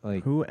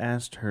Like Who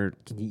asked her?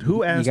 you-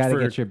 Who asked You gotta for?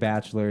 get your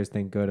bachelor's,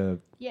 then go to.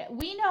 yeah,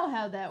 we know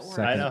how that works.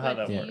 I know how but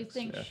that do you works,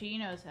 think yeah. she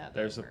knows how that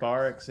There's a works?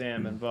 bar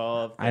exam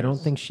involved. I don't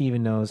there's- think she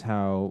even knows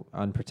how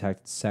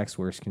unprotected sex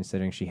works,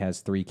 considering she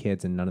has 3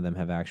 kids and none of them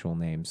have actual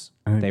names.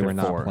 I think They they're were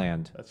not 4.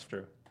 planned. that's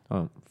true.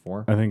 Oh,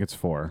 4? I think it's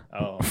 4.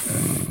 Oh,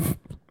 okay.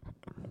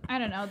 I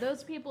don't know.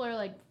 Those people are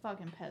like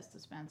fucking pest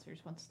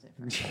dispensers. What's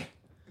different?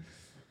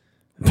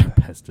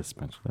 Pest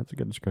dispenser. That's a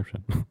good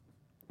description.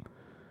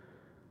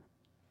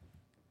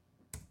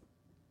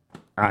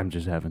 I'm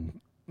just having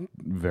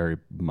very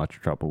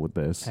much trouble with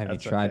this. Have you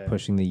That's tried okay.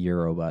 pushing the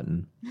Euro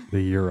button? The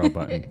Euro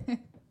button.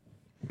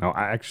 No,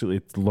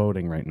 it's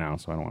loading right now,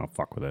 so I don't want to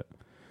fuck with it.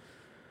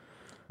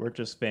 We're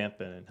just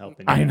vamping and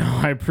helping. I you. know.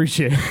 I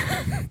appreciate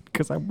it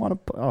because I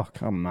want to. Oh,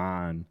 come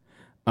on.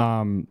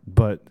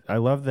 But I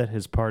love that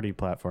his party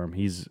platform.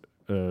 He was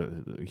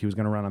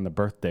gonna run on the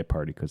birthday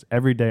party because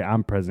every day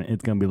I'm present,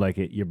 it's gonna be like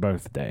your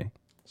birthday.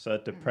 So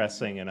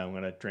depressing, and I'm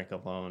gonna drink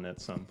alone at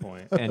some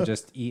point. And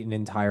just eat an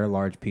entire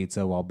large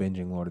pizza while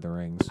binging Lord of the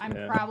Rings. I'm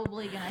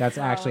probably gonna. That's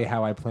throw actually up.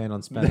 how I plan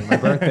on spending my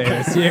birthday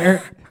this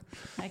year.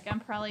 Like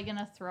I'm probably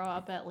gonna throw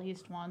up at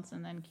least once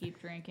and then keep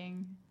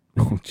drinking.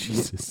 Oh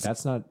Jesus!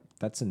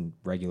 That's a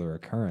regular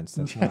occurrence.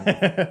 That's not.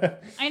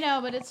 I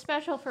know, but it's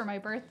special for my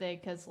birthday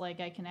because like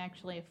I can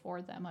actually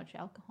afford that much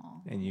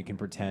alcohol. And you can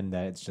pretend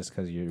that it's just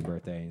because of your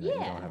birthday and that you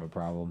Yeah. don't have a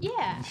problem.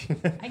 Yeah,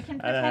 I can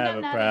pretend have I'm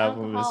a not an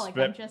problem with alcoholic.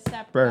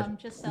 I'm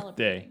just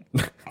celebrating.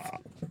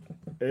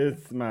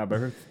 It's my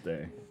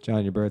birthday.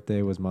 John, your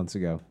birthday was months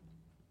ago.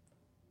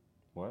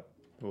 What?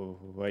 Ooh,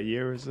 what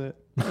year is it?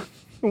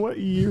 What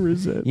year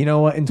is it? You know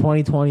what? In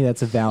 2020,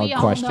 that's a valid We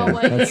all question. know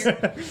what That's-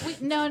 year.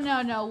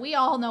 No. We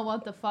all know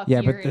what the fuck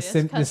yeah, year but it is,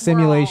 the 'cause we're all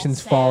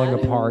simulation's falling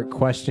sad. apart.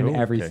 Question Okay.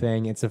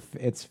 everything.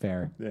 It's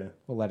fair. Yeah.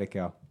 We'll let it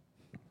go.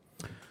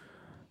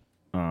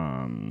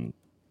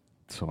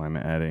 So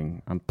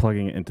I'm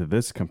plugging it into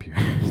this computer.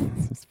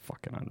 This is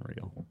fucking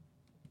unreal.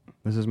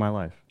 This is my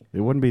life.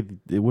 It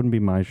wouldn't be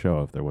my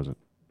show if there wasn't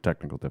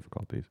technical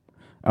difficulties.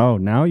 Oh,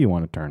 now you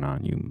want to turn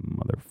on, you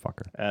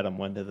motherfucker. Adam,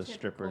 when do the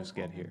strippers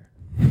get here?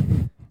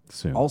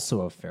 Soon.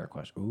 Also a fair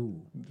question.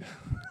 Ooh.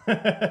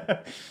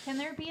 Can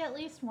there be at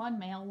least one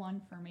male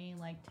one for me?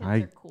 Like tits I-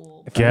 are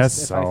cool. If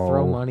Guess I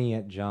throw so. money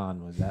at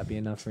John, would that be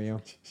enough for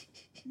you?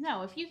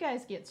 No, if you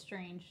guys get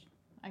strange,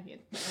 I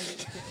get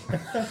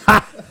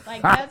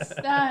like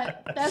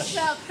that's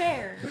not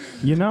fair.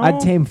 You know, I'd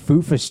tame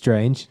Fufa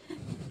Strange.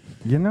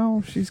 You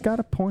know, she's got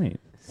a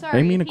point. Sorry,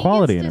 I mean if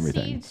equality he and gets to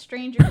everything. see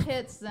stranger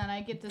tits, then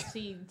I get to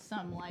see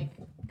some like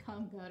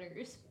cum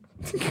gutters.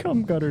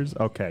 Cum gutters.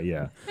 Okay,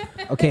 yeah,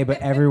 Okay, but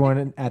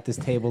everyone at this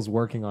table's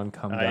working on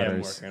cum I am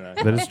gutters. working on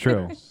that is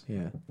true.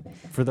 Yeah.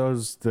 For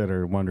those that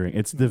are wondering,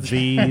 it's the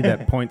V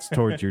that points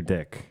towards your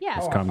dick. Yeah.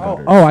 It's cum Oh,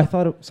 gutters. I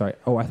thought it. Sorry.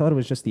 Oh, I thought it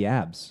was just the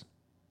abs.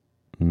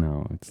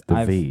 No, it's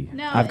the V.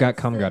 No, I've got it's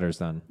cum the- gutters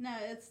done. No,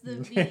 it's the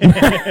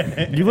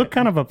V. You look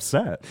kind of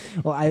upset.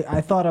 Well,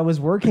 I thought I was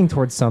working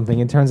towards something.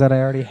 It turns out I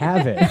already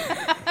have it.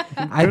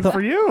 Good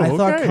for you. I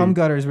thought Okay. cum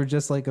gutters were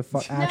just like a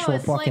No, actual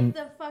it's fucking. like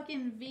the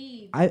fucking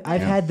V.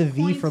 I've had the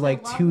V Points for a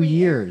like 2 lovely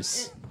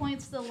years. It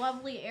points the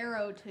lovely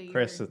arrow to you.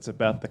 Chris, it's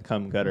about the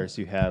cum gutters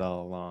you had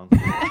all along.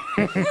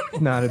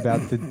 It's not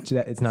about the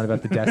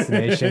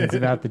destination. It's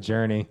about the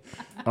journey.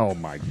 Oh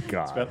my It's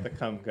god. about the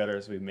cum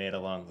gutters we made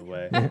along the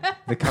way.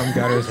 The cum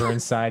gutters were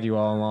inside you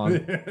all along.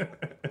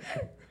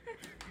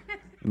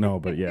 No,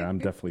 but yeah, I'm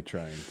definitely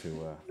trying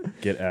to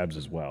get abs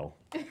as well.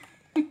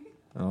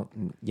 Oh,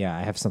 yeah,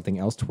 I have something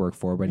else to work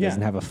for, but it Yeah.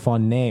 doesn't have a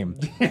fun name.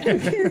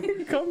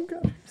 Cum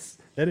gutters.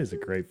 That is a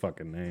great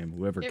fucking name.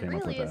 Whoever It came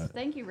up really with is. that.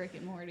 Thank you, Rick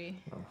and Morty.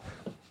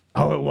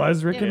 Oh, it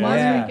was Rick It and was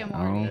Morty. Yeah. Rick and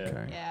Morty. Oh,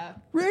 okay. Yeah.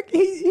 Rick,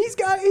 he's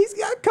got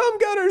cum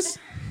gutters.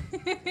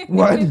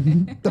 What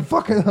the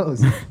fuck are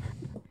those?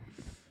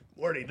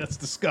 Morty, that's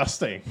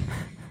disgusting.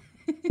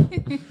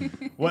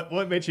 What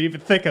made you even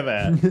think of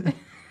that?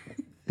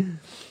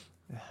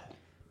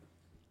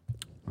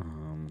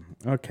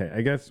 Okay,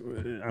 I guess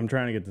I'm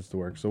trying to get this to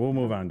work, so we'll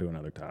move on to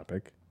another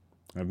topic.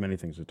 I have many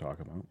things to talk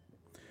about.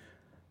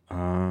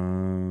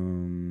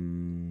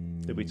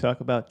 Did we talk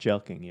about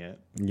jelking yet?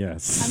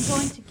 Yes. I'm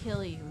going to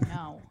kill you.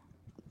 No.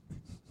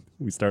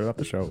 We started off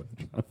the show with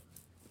John.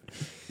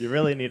 You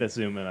really need to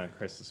zoom in on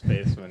Chris's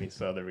face when he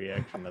saw the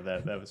reaction to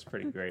that. That was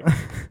pretty great.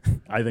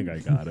 I think I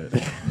got it.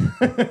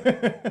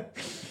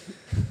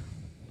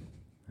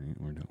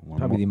 We're doing one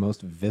Probably the more.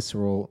 most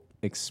visceral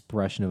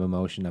expression of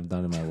emotion I've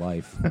done in my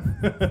life.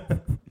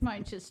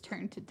 Mine just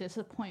turned to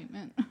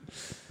disappointment.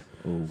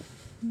 Ooh.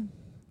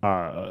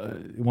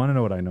 Want to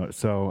know what I know?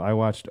 So I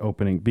watched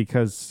opening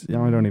because I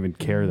don't even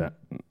care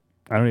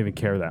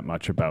that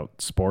much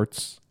about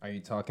sports Are you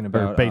talking or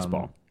about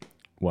baseball.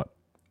 What?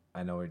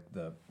 I know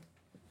the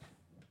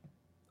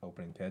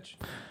opening pitch.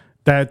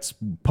 That's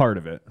part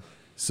of it.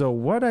 So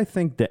what I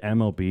think the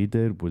MLB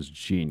did was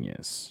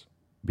genius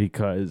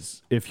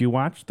because if you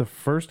watch the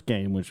first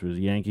game, which was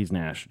Yankees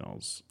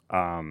Nationals,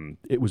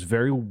 it was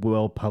very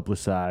well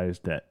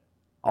publicized that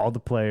all the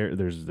players,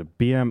 there's the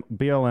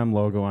BLM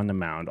logo on the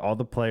mound. All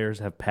the players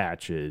have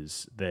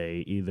patches.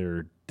 They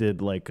either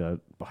did like a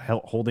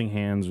holding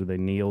hands or they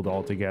kneeled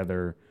all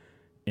together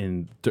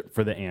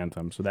for the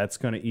anthem. So that's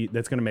gonna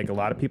make a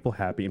lot of people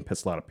happy and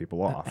piss a lot of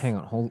people off. Hang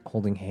on,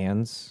 holding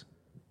hands.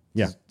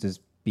 Yeah. Does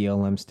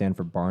BLM stand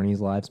for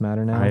Barney's Lives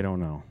Matter now? I don't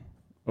know.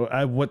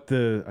 I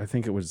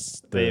think it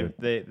was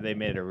They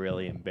made a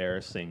really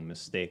embarrassing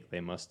mistake. They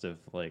must have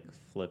like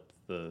flipped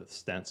the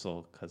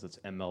stencil because it's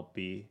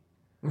MLB.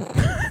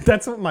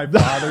 That's what my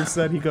father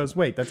said. He goes,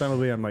 "Wait, that's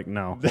MLB." I'm like,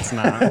 "No, it's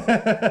not."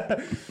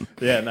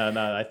 Yeah,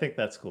 no. I think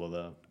that's cool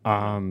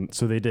though.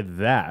 So they did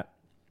that,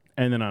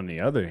 and then on the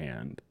other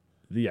hand,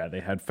 yeah, they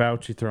had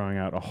Fauci throwing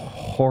out a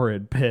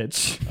horrid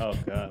pitch. Oh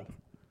god.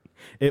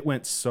 It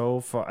went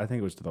so far. I think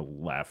it was to the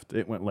left.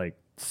 It went like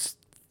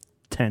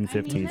 10,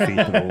 15 that feet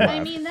to the mother- left. I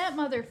mean, that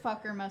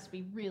motherfucker must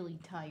be really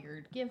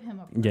tired. Give him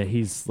a break. Yeah,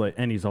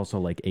 he's also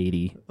like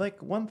 80.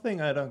 Like one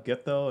thing I don't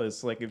get though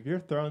is like if you're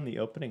throwing the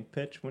opening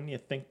pitch, wouldn't you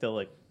think they'll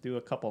like do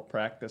a couple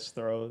practice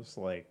throws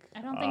like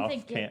I don't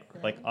think they get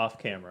them. like off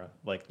camera,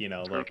 like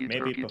like Turkey,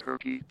 maybe turkey,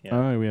 turkey. yeah,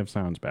 Oh, we have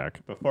sounds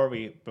back. before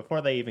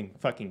they even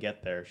fucking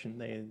get there, shouldn't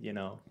they? Yeah,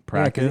 'cause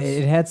Practice.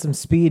 it had some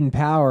speed and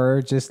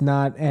power, just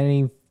not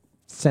any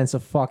sense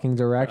of fucking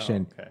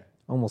direction. Okay.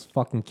 Almost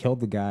fucking killed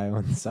the guy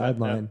on the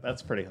sideline.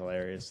 That's pretty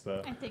hilarious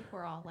though. I think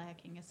we're all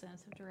lacking a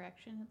sense of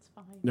direction. It's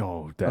fine.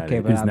 No, that Okay,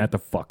 but isn't I'm- that the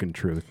fucking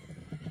truth?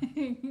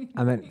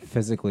 I meant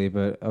physically,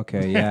 but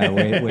okay, yeah.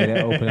 Way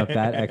to open up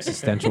that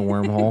existential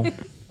wormhole.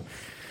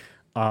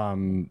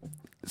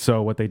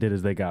 So what they did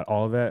is they got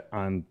all of that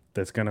on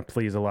that's gonna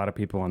please a lot of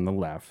people on the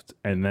left,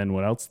 and then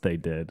what else they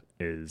did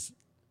is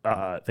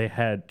they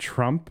had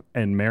Trump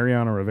and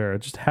Mariano Rivera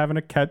just having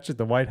a catch at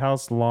the White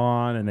House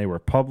lawn, and they were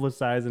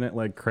publicizing it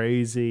like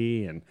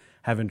crazy and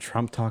having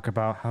Trump talk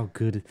about how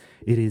good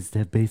it is to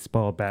have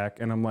baseball back.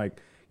 And I'm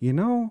like,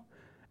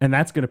 and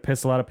that's going to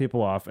piss a lot of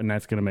people off, and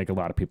that's going to make a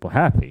lot of people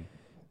happy.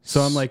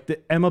 So I'm like, the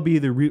MLB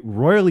either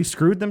royally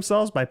screwed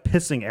themselves by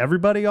pissing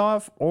everybody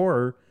off,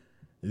 or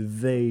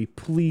they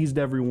pleased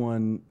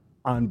everyone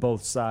on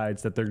both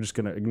sides that they're just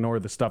going to ignore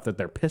the stuff that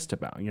they're pissed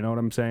about. You know what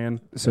I'm saying?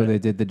 So they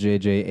did the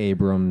J.J.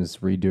 Abrams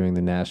redoing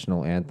the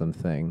national anthem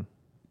thing.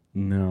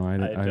 No, I I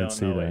didn't don't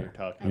see know what that. you're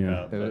talking Yeah.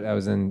 about. but- I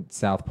was in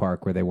South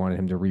Park where they wanted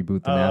him to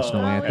reboot the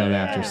national anthem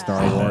after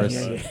Star Wars.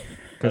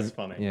 That's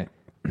funny. Yeah.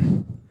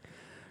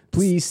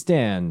 Please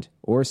stand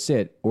or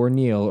sit or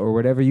kneel or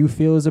whatever you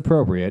feel is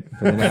appropriate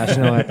for the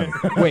national anthem.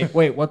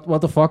 Wait,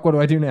 what the fuck? What do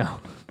I do now?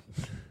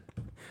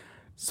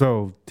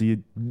 So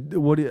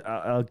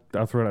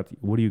I'll throw it out to you.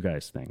 What do you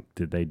guys think?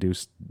 Do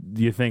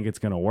you think it's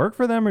going to work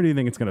for them, or do you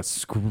think it's going to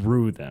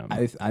screw them?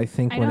 I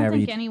think I don't whenever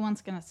think you,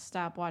 anyone's gonna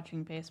stop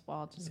watching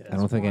baseball. Just I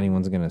don't think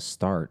anyone's gonna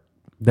start.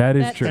 That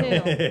is That true.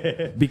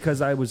 too.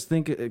 Because I was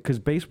thinking, because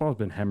baseball's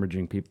been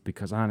hemorrhaging people.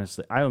 Because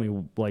honestly, I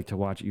only like to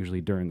watch it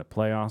usually during the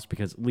playoffs,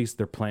 because at least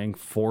they're playing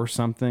for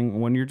something.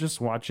 When you're just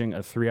watching a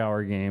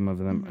 3-hour game of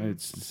them,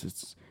 it's in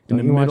Don't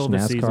the you watch middle of the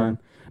NASCAR? season.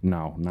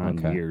 No, not in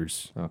Okay.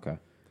 years. Okay.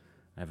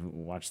 I haven't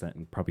watched that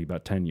in probably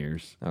about 10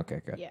 years.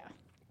 Okay, good. Yeah.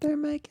 They're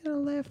making a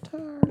left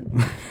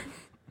turn.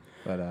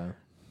 But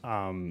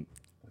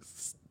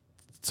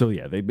So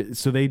yeah,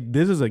 this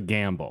is a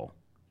gamble.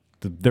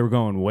 They're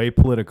going way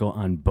political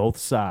on both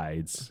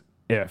sides.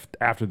 If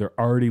after they're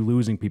already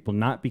losing people,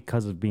 not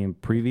because of being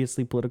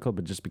previously political,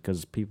 but just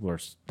because people are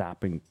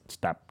stop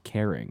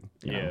caring.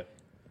 you know? Yeah.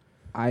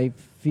 I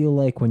feel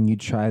like when you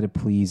try to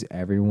please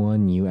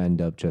everyone, you end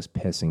up just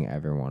pissing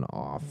everyone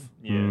off.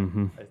 Yeah.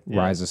 Yeah.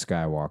 Rise of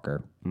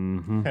Skywalker.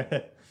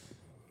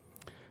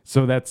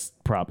 So that's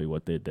probably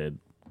what they did.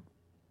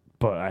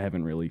 But I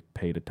haven't really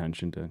paid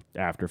attention to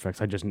After Effects.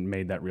 I just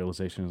made that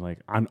realization. Like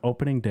on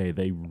opening day,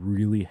 they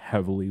really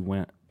heavily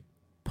went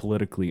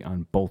politically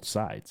on both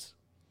sides.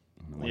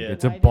 Like, Yeah.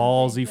 it's a Why didn't they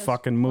ballsy just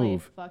fucking play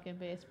move. Fucking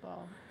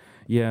baseball.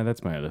 Yeah,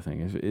 that's my other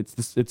thing.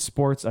 It's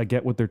sports. I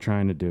get what they're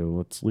trying to do.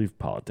 Let's leave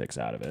politics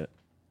out of it.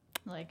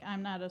 Like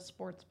I'm not a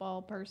sports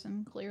ball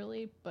person,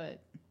 clearly,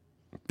 but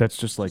That's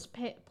just like just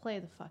play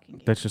the fucking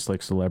game. that's just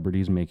like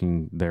celebrities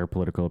making their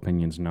political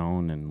opinions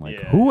known, and like,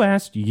 Yeah. who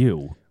asked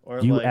you? Or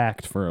You like-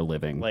 act for a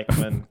living. Like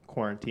when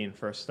quarantine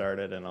first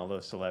started and all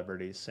those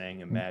celebrities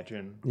saying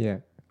 "Imagine." Yeah.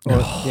 Or,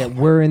 yeah,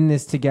 we're in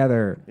this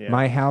together. Yeah.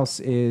 My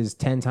house is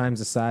 10 times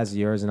the size of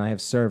yours, and I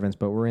have servants,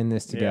 but we're in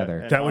this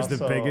together. and That was the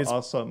also- biggest-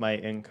 Also, my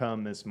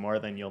income is more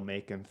than you'll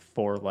make in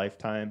 4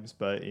 lifetimes,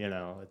 but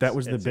That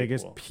was the it's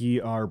biggest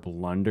equal. PR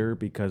blunder,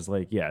 because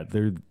like, yeah,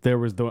 there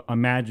was the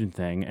Imagine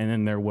thing, and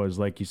then there was,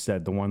 like you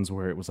said, the ones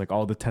where it was like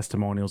all the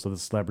testimonials of the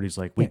celebrities,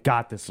 like, we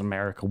got this,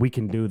 America, we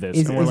can do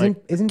this. And we're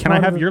like, isn't can I part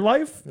of have the- your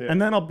life? And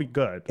then I'll be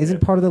good.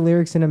 Isn't part of the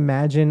lyrics in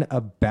Imagine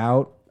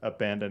about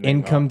Abandoning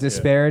income all-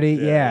 disparity?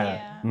 Yeah.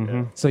 yeah.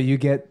 Mm-hmm. So you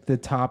get the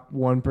top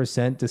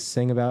 1% to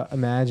sing about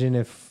Imagine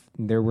if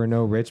there were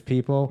no rich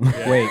people.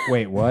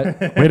 Wait, what?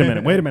 Wait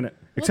a minute.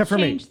 Except for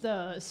we'll me. change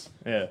those.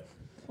 Yeah.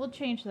 We'll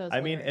change those.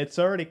 I mean, lyrics. it's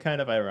already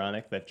kind of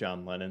ironic that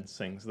John Lennon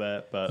sings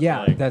that, but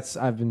Yeah, like,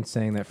 I've been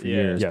saying that for yeah,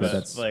 years, Yes. but but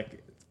that's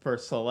like for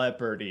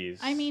celebrities.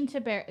 I mean,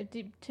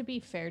 to be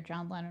fair,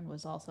 John Lennon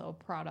was also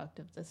a product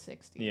of the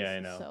 '60s. Yeah, I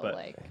know, So but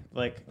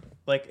like,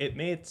 like it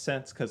made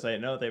sense because I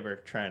know they were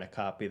trying to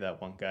copy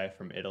that one guy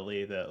from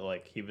Italy that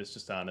like he was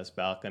just on his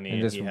balcony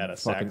and just he had a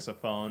fucking-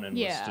 saxophone and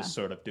Yeah. was just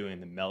sort of doing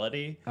the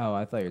melody. Oh,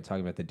 I thought you were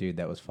talking about the dude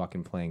that was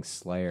fucking playing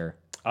Slayer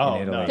Oh,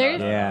 in Italy. no,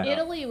 there's yeah.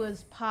 Italy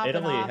was popping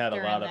Italy off had a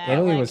during lot of that.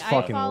 Italy Like, was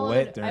fucking I followed,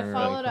 lit I during,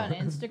 followed like- on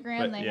Instagram.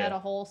 But, They yeah. had a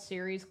whole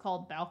series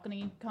called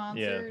balcony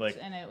concerts, like-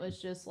 and it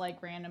was just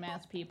like random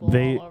ass people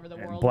They- all over the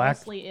world, Black-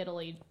 mostly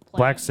Italy. playing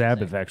Black music.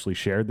 Sabbath actually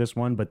shared this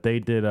one, but they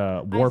did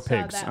War saw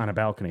Pigs that. on a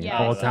balcony Yeah,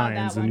 all I saw that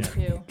times, one and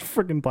too.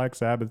 freaking Black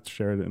Sabbath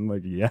shared it, and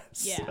like, yes,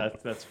 Yeah.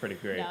 That's pretty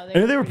great. No,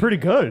 and they were pretty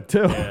good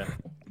too. Yeah.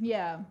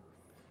 Yeah.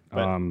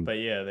 But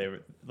yeah, they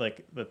were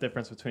like the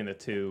difference between the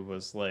two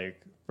was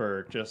like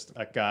for just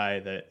a guy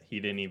that he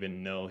didn't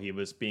even know he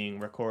was being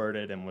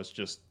recorded and was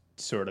just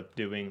sort of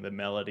doing the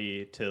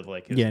melody to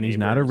like his and he's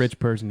not a neighbors. rich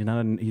person. He's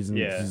not. He's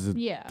a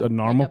Yeah,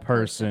 normal like a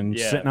person. person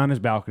Yeah. sitting on his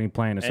balcony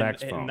playing a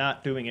saxophone. and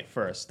not doing it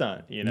for a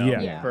stunt, you know,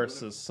 Yeah.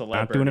 versus Not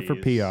celebrities. doing it for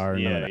PR,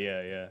 none Yeah, of that.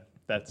 yeah.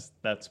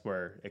 That's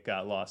where it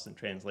got lost in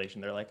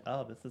translation. They're like,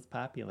 oh, this is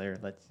popular.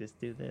 Let's just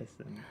do this,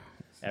 and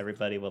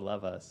everybody will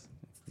love us.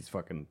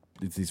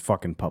 It's these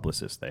fucking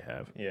publicists they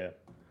have. Yeah.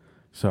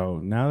 So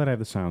now that I have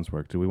the sounds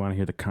work, do we want to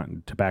hear the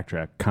to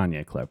backtrack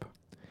Kanye clip?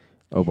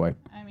 Oh boy.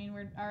 I mean,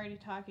 we're already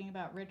talking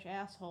about rich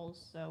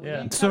assholes, so we Yeah.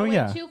 didn't cut So, away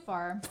yeah. too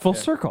far. Full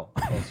circle.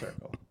 Full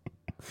circle.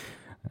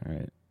 All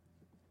right.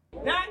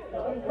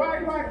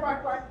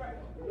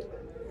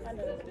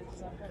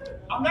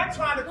 I'm not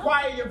trying to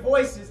quiet your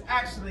voices,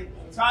 actually.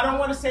 So I don't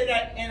want to say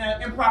that in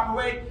an improper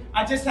way.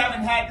 I just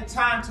haven't had the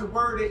time to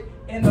word it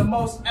in the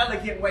most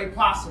elegant way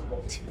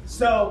possible.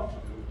 So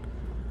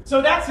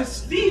that's a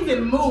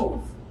Stephen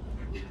move.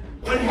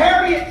 When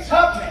Harriet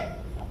Tubman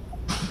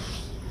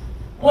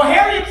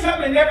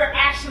never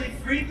actually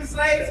freed the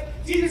slaves.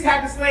 She just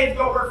had the slaves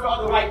go work for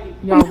other white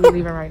people. Y'all, we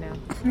leaving right now.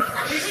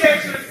 She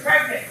said she was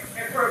pregnant,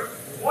 and for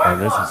 1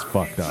 this month, is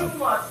fucked and up. 2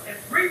 months, and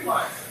 3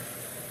 months,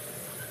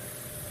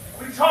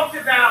 we talked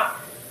about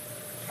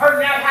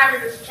her not having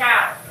this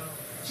child.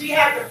 She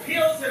had the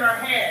pills in her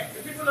hand.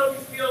 Do people know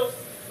these pills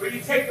where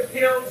you take the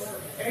pills,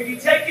 and if you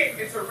take it,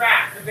 it's a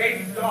wrap. The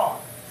baby's gone.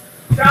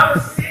 So I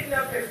was sitting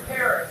up in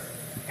Paris,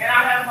 and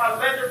I had my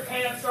leather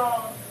pants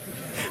on.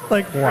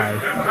 Like why?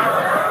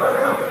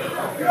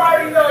 You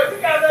already know, if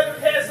you got leather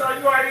pants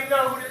on, you already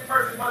know who this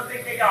person must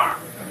think they are.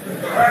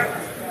 Right?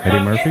 Eddie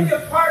I'm Murphy? in the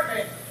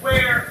apartment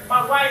where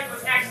my wife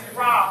was actually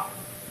robbed,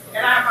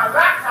 and I have my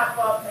laptop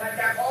up, and I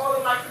got all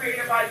of my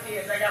creative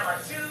ideas. I got my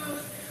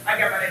shoes, I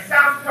got my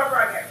sound cover,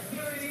 I got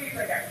communities,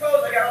 I got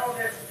clothes, I got all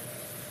this.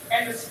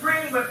 And the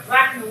screen went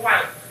black and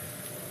white.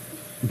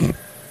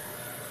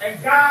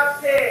 And God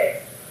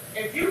said,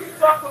 if you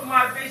fuck with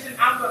my vision,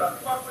 I'm gonna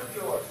fuck with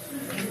yours.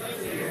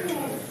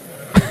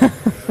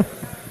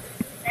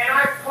 And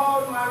I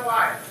called my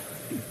wife.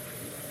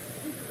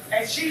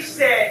 And she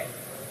said,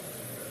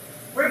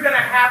 we're gonna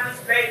have this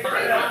baby.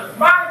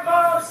 My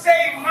mom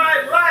saved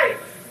my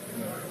life.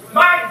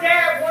 My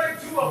dad wanted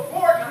to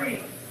abort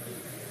me.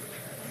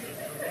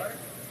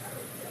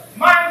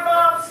 My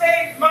mom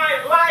saved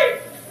my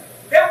life.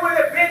 There would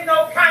have been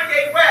no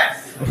Kanye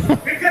West.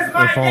 Because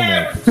my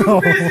dad was too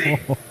busy.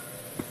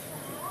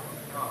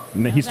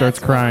 And then he starts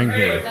crying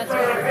here. That's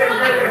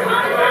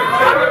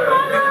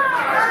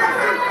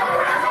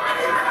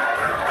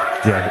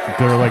Yeah,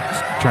 they're like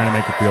trying to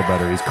make it feel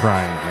better. He's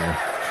crying here,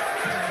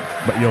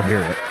 but you'll hear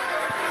it.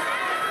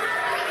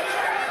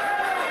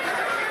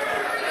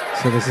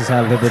 So this is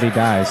how liberty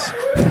dies.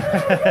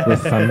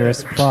 With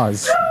thunderous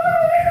applause.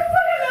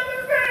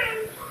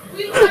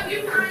 We love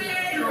you,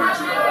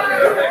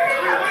 Kanye.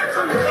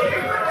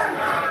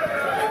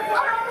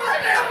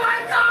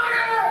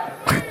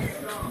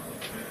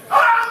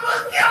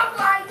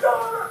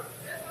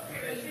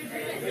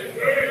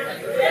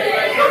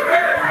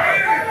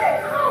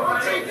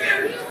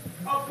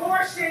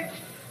 Abortion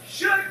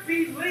should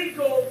be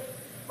legal,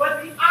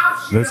 but the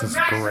option This is of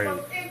maximum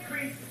great.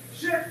 increase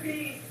should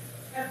be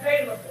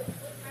available.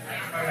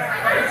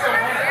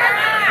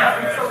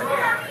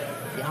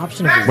 The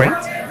option of Wait.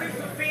 Maximum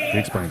increase would be He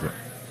explains it.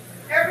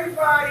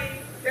 everybody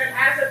that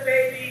has a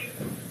baby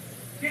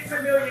gets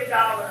 $1 million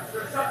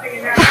or something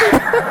in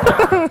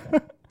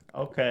that.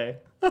 Okay.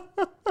 all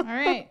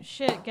right.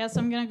 Shit. Guess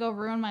I'm gonna go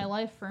ruin my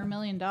life for $1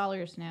 million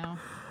now.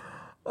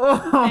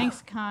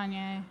 Thanks,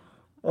 Kanye.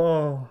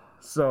 Oh,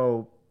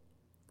 so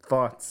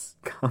thoughts,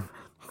 comments.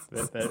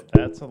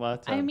 That's a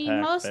lot to I mean,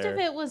 unpack most there. of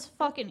it was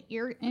fucking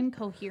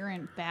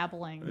incoherent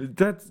babbling.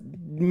 That's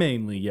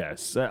mainly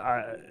yes.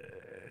 I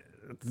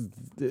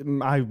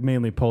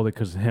mainly pulled it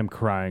because him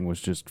crying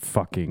was just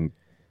fucking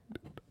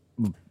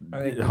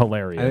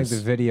hilarious. I think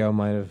the video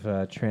might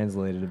have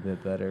translated a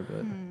bit better,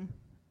 but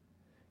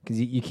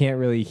because you can't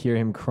really hear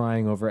him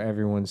crying over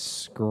everyone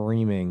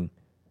screaming.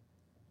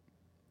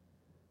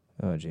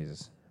 Oh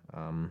Jesus!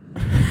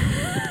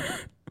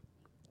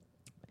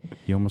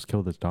 He almost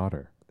killed his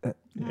daughter.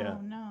 Yeah.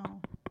 Oh no.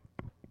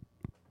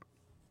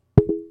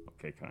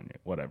 Okay, Kanye,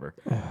 whatever.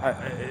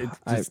 It's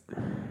I- just,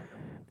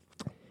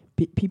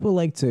 People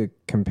like to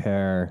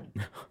compare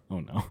oh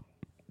no.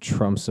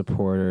 Trump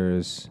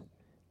supporters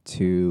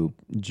to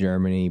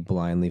Germany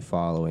blindly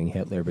following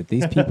Hitler, but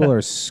these people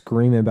are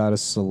screaming about a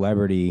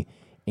celebrity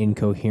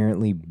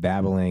incoherently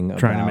babbling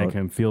Trying about to make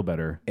him feel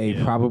better.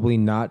 a probably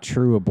not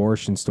true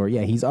abortion story.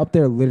 Yeah, he's up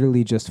there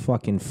literally just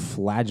fucking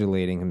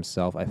flagellating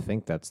himself. I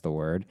think that's the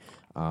word.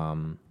 I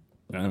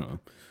don't know.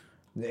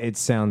 It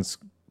sounds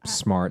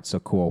smart, so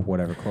cool.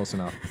 Whatever, close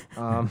enough.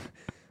 I'm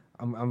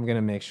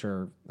gonna make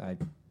sure I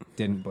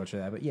didn't butcher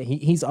that, but yeah,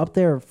 he's up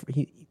there.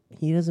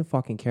 He doesn't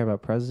fucking care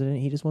about president.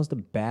 He just wants to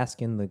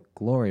bask in the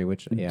glory,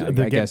 which yeah,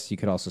 I guess you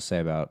could also say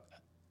about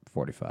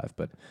 45.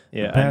 But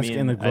Yeah, Bask I mean,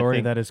 in the glory I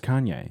think, that is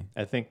Kanye.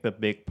 I think the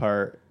big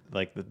part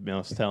like the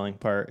most telling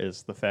part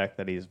is the fact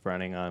that he's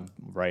running on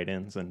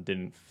write-ins and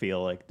didn't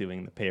feel like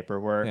doing the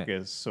paperwork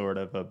is sort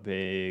of a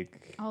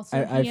big.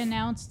 Also, he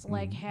announced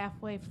like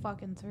halfway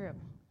fucking through.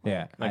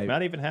 Yeah, Like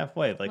not even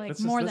halfway. Like this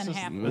more is than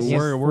half.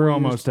 We're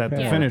almost at the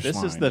finish line.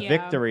 This is the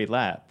victory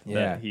lap Yeah.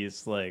 that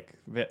he's like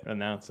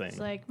announcing. It's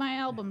like, my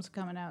album's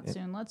coming out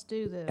soon. Let's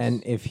do this.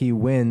 And if he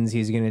wins,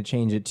 he's going to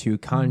change it to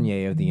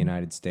Kanye of the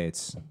United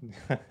States.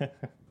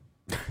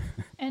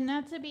 And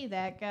not to be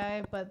that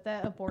guy, but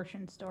that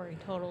abortion story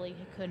totally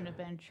couldn't have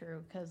been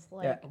true. Because,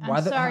 like,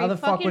 I'm sorry, how the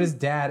fuck fucking- would his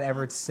dad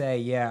ever say,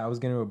 yeah, I was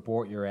going to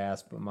abort your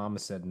ass, but mama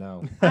said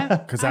no?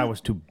 Because I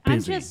was too busy.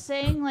 I'm just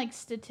saying, like,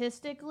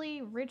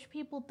 statistically, rich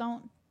people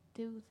don't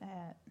do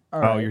that.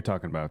 Oh, you're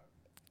talking about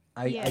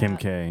Yeah, Kim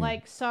K.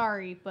 Like,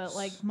 sorry, but,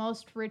 like,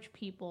 most rich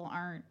people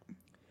aren't.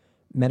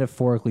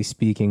 Metaphorically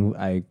speaking,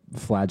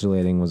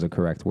 flagellating was a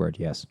correct word,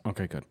 yes.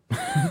 Okay, good.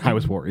 I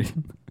was worried.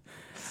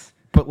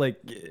 But, like,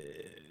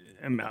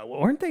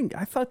 weren't they?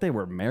 I thought they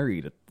were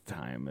married at the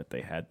time that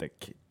they had the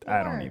kid.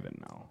 I don't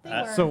even know.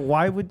 They So were.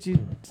 why would you?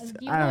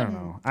 You I don't wouldn't.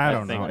 know. I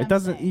don't That's know. what It I'm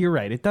doesn't. saying. You're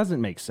right. It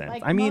doesn't make sense.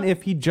 Like, I mean, mo-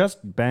 if he just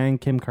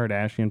banged Kim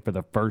Kardashian for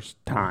the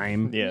first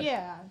time,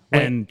 Yeah.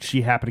 and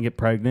she happened to get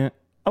pregnant,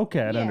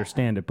 okay, I'd Yeah.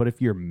 understand it. But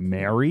if you're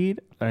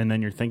married and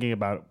then you're thinking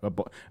about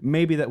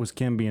maybe that was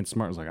Kim being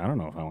smart. It was like, I don't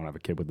know if I want to have a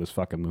kid with this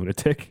fucking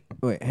lunatic.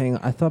 Wait, hang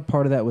on. I thought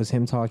part of that was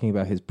him talking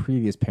about his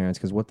previous parents,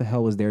 because what the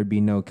hell was there'd be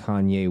no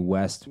Kanye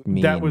West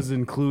meme? That was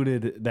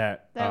included.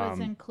 That was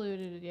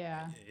included,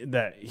 yeah.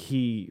 That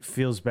he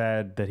feels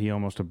bad that he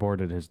almost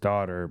aborted his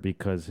daughter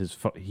because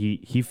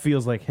he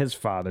feels like his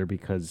father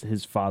because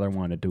his father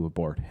wanted to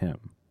abort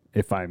him.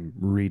 If I'm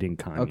reading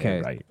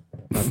Kanye right.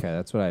 Okay,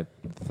 that's what I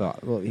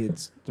thought. Well,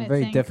 it's I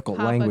very think difficult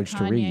Papa language to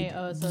Kanye read.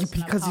 owes us an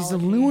Because he's a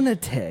apology.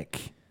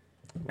 lunatic.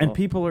 And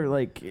people are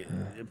like,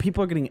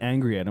 people are getting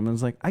angry at him. And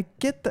it's like, I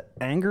get the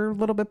anger a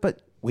little bit,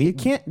 but you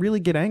can't really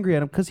get angry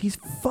at him because he's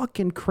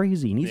fucking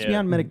crazy. He needs to be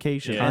on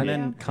medication. Yeah. And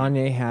then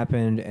Kanye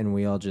happened, and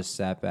we all just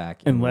sat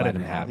back and let it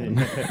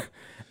happen.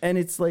 And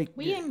it's like,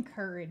 We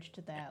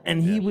encouraged that.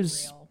 and let's he be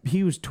was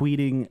real.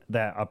 tweeting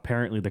that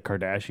apparently the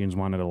Kardashians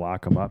wanted to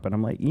lock him up, and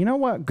I'm like, you know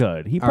what?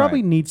 Good. He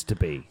probably needs to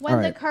be. When All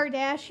the right.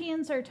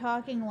 Kardashians are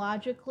talking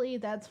logically,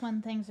 that's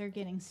when things are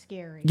getting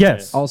scary.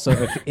 Yes.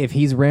 Also, if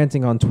he's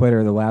ranting on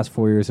Twitter, the last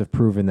 4 years have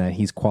proven that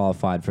he's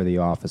qualified for the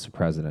office of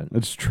president.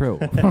 It's true.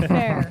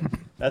 Fair.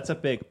 That's a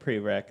big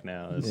prereq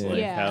now. Is like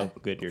Yeah. how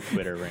good your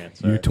Twitter rants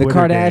Your are. The Twitter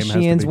game has to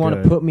Kardashians be want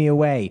to good. put me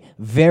away.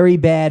 Very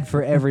bad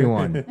for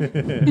everyone.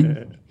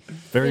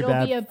 Very It'll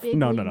bad. be a big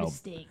no.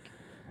 mistake.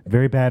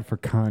 Very bad for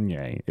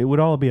Kanye. It would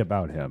all be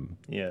about him.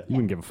 Yeah, You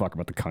wouldn't give a fuck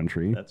about the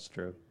country. that's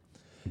true.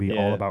 It'd be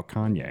Yeah. all about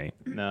Kanye.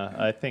 No,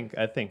 I think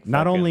Not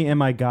fucking- only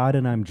am I God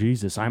and I'm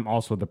Jesus, I'm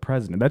also the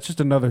president. That's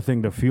just another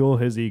thing to fuel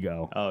his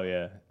ego. Oh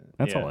yeah.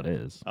 That's Yeah. all it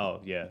is.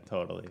 Oh yeah,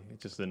 totally.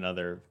 It's just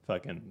another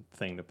fucking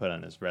thing to put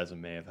on his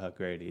resume of how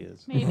great he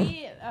is.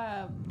 Maybe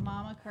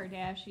Mama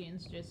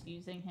Kardashian's just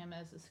using him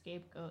as a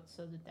scapegoat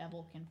so the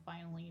devil can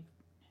finally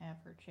have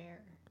her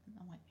chair in the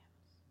White House.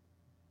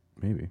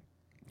 Maybe.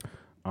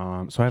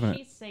 So I haven't.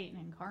 She's Satan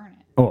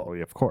incarnate. Oh,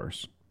 yeah, of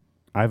course.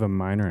 I have a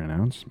minor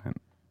announcement.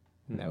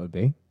 That would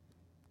be.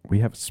 We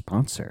have a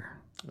sponsor.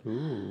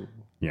 Ooh.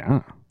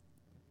 Yeah.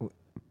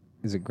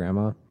 Is it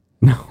Grandma?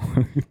 No,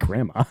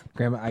 Grandma.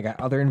 Grandma, I got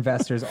other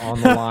investors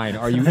on the line.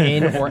 Are you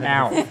in or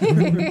out?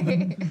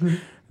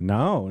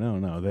 No.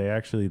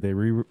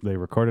 They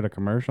recorded a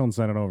commercial and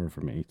sent it over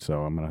for me.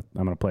 So I'm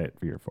gonna play it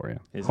for you.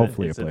 Is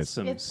Hopefully it, it plays.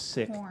 some It's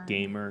sick porn.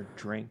 gamer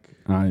drink?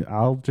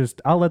 I'll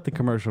let the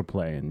commercial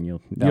play and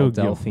you'll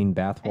Delphine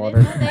I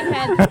bathwater. didn't know they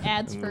had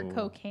ads for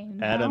cocaine.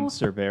 Adam now.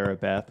 Cervera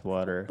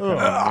bathwater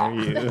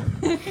coming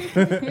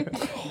near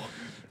you.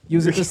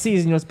 Use it to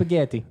season your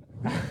spaghetti.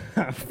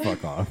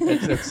 fuck off.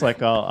 It's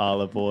like all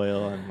olive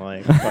oil and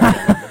like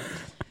fucking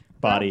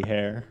body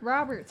hair.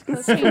 Robert's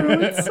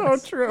cocaine. It's so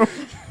true.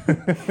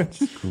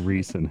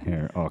 Grease and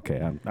hair. Okay,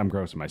 I'm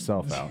grossing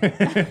myself out.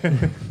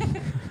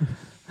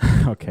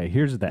 Okay,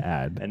 here's the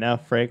ad. And now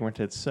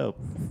fragmented soap,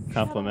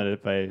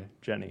 complimented by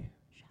Jenny.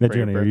 Now, for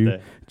your Jenny, are you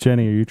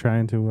birthday.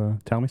 trying to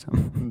tell me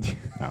something?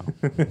 No.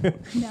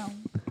 No.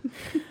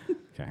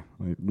 Okay.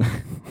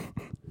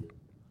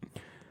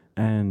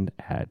 And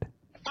ad.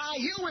 Are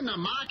you in the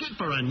market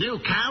for a new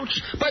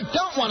couch, but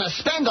don't want to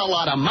spend a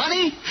lot of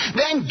money?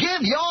 Then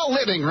give your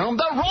living room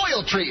the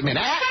royal treatment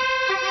at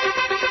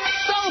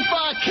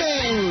Sofa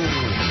King.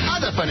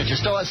 Other furniture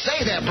stores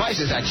say their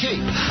prices are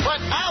cheap, but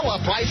our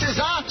prices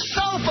are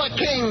Sofa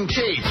King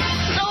cheap.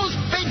 Those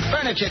big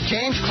furniture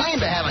chains claim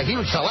to have a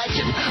huge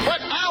selection,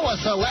 but our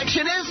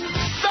selection is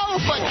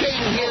Sofa King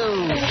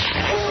huge.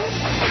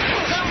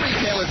 Some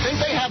retailers think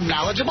they have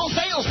knowledgeable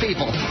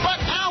salespeople, but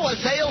our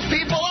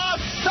salespeople are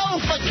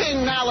Sofa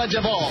King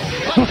knowledgeable.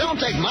 But don't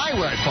take my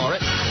word for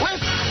it.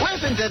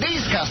 Listen to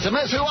these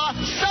customers who are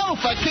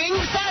Sofa King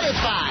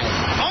satisfied.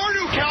 Our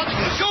new couch,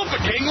 the Sofa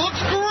King,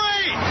 looks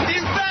great.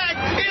 In fact,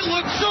 it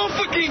looks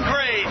Sofa King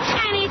great.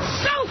 And it's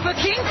Sofa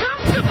King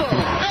comfortable.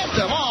 Best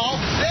of all,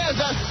 there's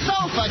a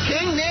Sofa Sofa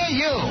King near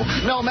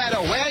you. No matter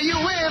where you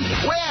live,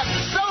 we're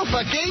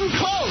Sofa King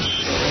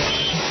close.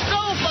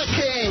 Sofa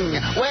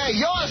King, where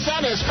your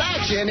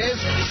satisfaction is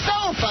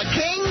Sofa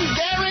King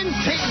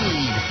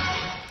guaranteed.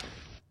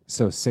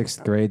 So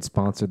 6th grade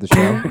sponsored the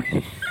show.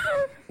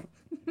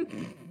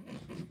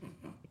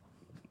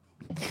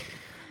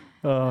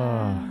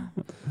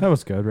 That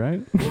was good,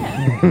 right? You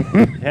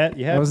had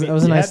That was a you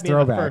nice had me in the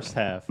throwback. first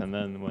half, and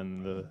then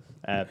when the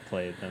ad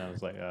played, then I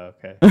was like, oh,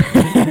 okay.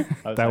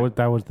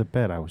 That was the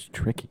bit. I was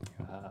tricking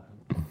you.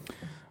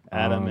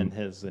 Adam and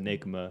his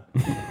enigma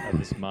of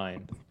his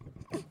mind.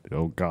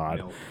 Oh God.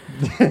 Milk.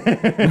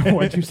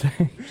 What'd you say?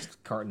 Just a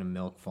carton of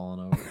milk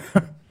falling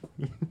over.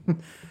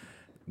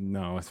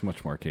 No, it's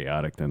much more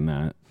chaotic than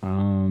that.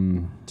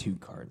 2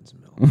 cartons of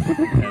milk.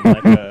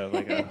 And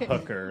like a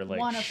hooker One like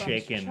of them's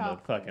shaking the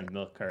chocolate. fucking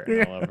milk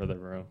carton all over the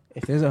room.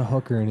 If there's a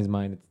hooker in his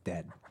mind, it's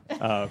dead.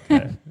 Oh,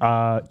 okay.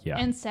 Yeah.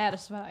 And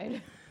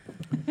satisfied.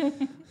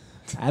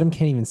 Adam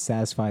can't even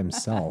satisfy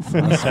himself.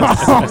 Not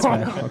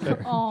satisfy a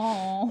hooker.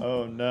 Oh.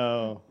 Oh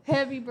no.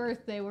 Happy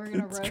birthday. We're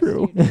going to roast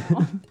true. you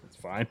now. It's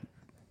fine.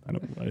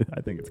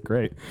 I think it's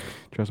great.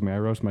 Trust me, I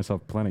roast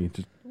myself plenty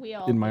just We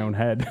all in my do. own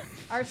head.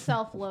 Our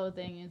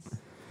self-loathing is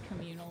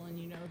communal, and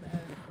you know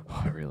that.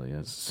 Oh, it really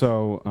is.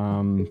 So,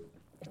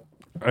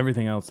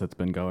 everything else that's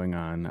been going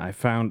on, I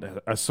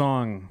found a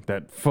song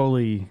that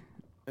fully,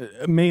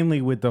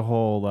 mainly with the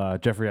whole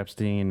Jeffrey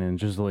Epstein and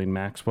Ghislaine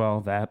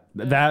Maxwell.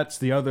 That's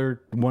the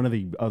other one of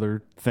the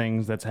other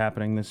things that's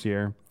happening this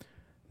year.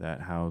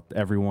 That how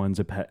everyone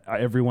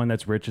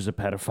that's rich is a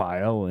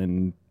pedophile,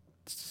 and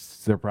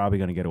they're probably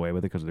going to get away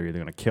with it because they're either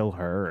going to kill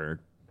her or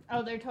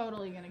Oh, they're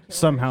totally going to kill her.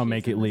 Somehow She's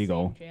make it in the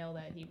legal. same jail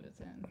that he was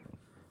in.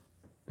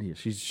 Yeah,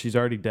 she's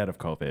already dead of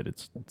COVID.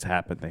 It's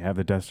happened. They have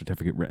the death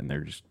certificate written.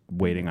 They're just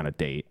waiting on a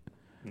date.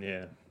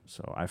 Yeah.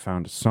 So I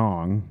found a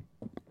song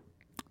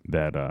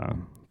that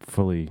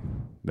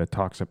that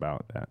talks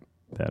about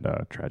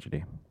that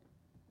tragedy.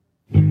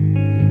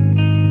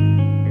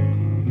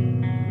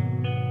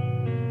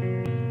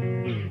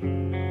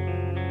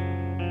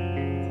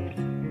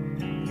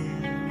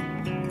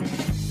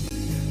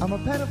 I'm a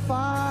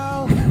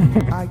pedophile.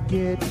 I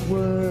get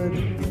wood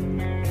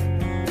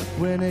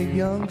when a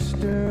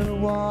youngster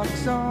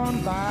walks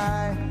on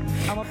by.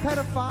 I'm a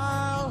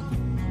pedophile.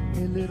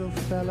 Hey, little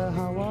fella,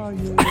 how are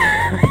you?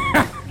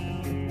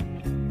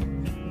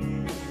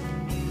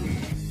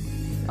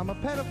 I'm a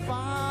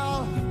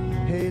pedophile.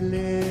 Hey,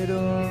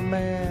 little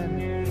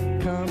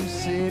man, come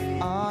sit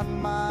on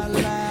my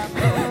lap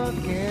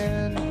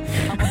again.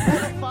 I'm a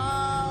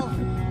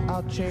pedophile.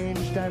 I'll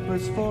change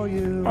diapers for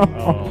you.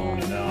 Oh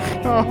no.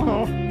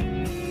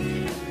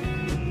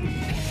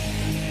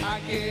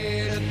 I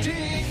get a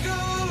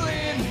tingle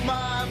in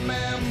my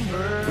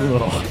member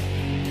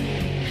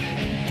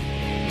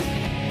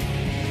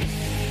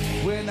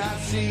when I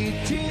see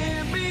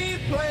Timmy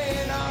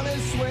playing on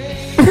his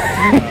swing.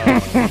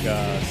 Oh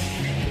god.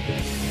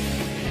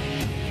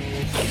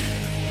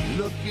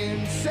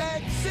 Looking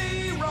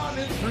sexy,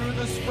 running through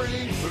the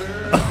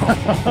sprinkler.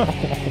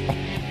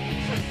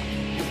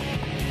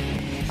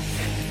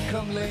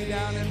 Come lay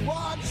down and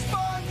watch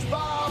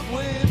SpongeBob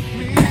with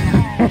me.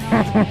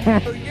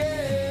 Oh, yeah.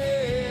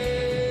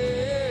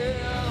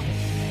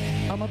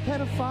 I'm a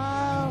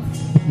pedophile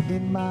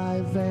in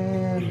my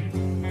van.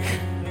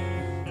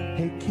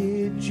 Hey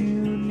kid,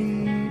 you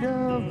need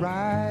a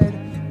ride.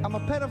 I'm a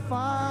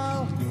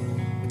pedophile.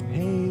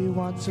 Hey,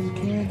 want some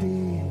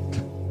candy?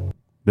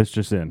 This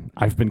just in.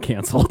 I've been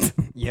canceled.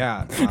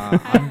 Yeah,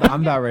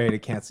 I'm about ready to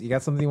cancel. You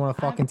got something you want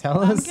to fucking tell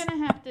us? I'm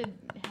gonna have to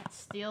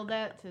steal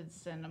that to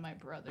send to my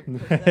brother.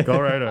 Go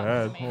right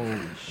ahead.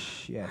 Holy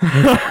shit.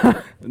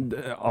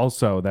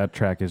 Also, that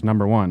track is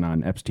 #1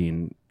 on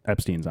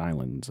Epstein's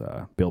Island's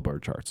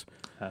Billboard charts.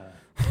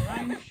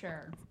 I'm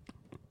sure.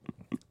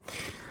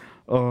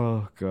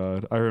 Oh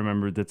God, I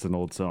remembered it's an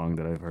old song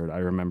that I've heard. I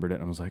remembered it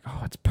and I was like,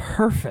 oh, it's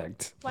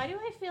perfect. Why do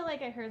I feel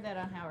like I heard that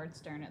on Howard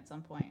Stern at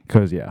some point?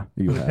 Because yeah,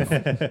 you have.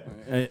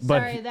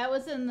 Sorry, that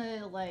was in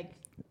the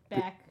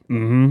back.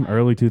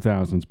 Early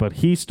 2000s, but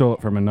he stole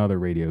it from another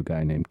radio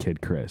guy named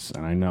Kid Chris,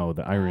 and I know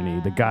the irony.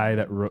 The guy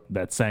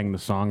that sang the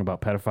song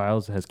about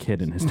pedophiles has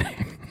Kid in his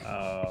name.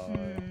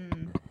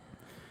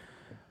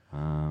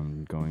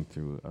 Going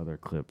through other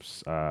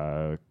clips,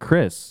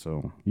 Chris.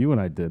 So you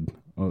and I did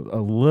a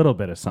little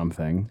bit of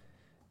something.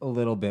 A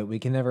little bit. We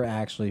can never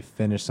actually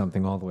finish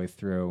something all the way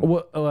through.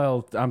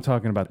 Well, I'm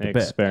talking about the bit.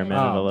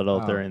 Experimented a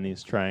little during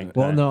these trying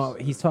Well, times. no,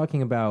 he's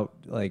talking about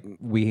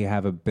we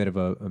have a bit of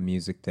a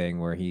music thing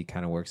where he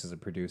kind of works as a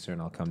producer,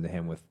 and I'll come to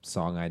him with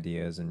song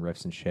ideas and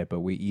riffs and shit. But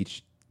we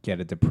each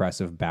get a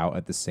depressive bout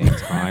at the same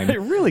time.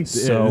 It really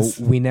so is.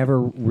 we never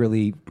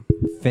really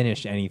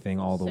finish anything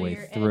all the way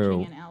you're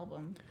through. edging an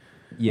album.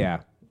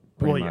 Yeah,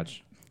 pretty Well, yeah.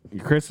 much.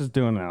 Chris is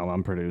doing an album.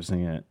 I'm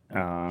producing it.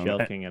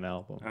 Jelking an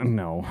album.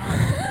 No.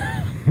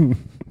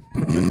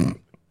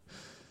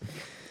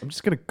 I'm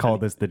just going to call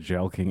this the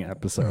jelking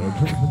episode.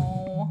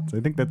 So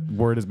I think that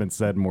word has been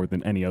said more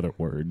than any other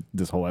word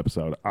this whole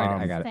episode.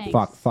 I got it. Thanks.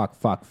 Fuck,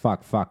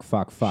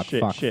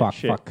 Shit,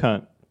 cunt.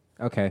 cunt.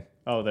 Okay.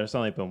 Oh, there's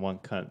only been one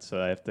cunt,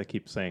 so I have to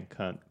keep saying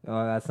cunt.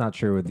 That's not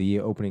true. The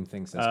opening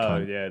thing says Oh,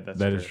 cunt. yeah, that's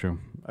That true. is true.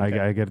 Okay.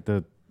 I get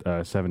the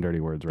 7 dirty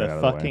words right The out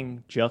of the way.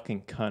 fucking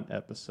Jelking cunt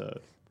episode.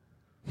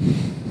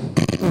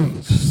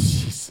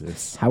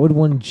 Jesus. How would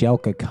one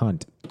jelk a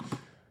cunt?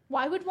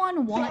 Why would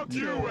one want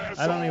to?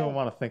 I don't even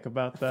want to think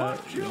about that.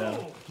 You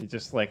know, you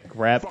just like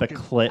grab the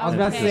clit. I was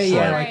and about to just, say,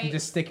 yeah, Alright. like you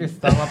just stick your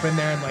thumb up in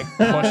there and like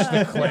push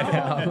the clit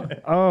out.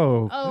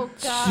 Oh, Oh,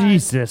 God.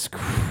 Jesus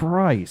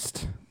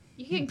Christ.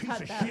 You can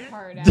cut that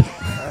part out.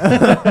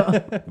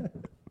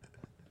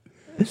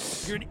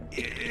 You're an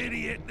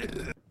idiot.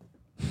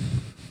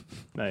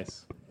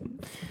 Nice.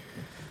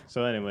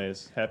 So,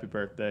 anyways, happy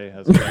birthday.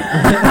 How's it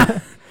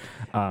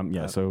going?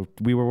 Yeah, so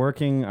we were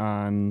working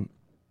on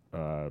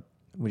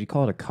Would you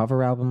call it a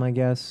cover album, I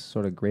guess?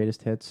 Sort of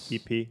greatest hits?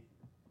 EP.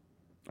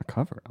 a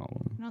cover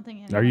album. I don't think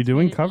Are you anyone's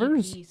doing made an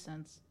covers? EP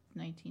since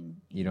 19.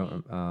 You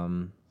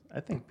don't, I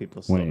think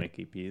people still Wait. make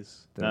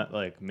EPs. Not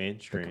like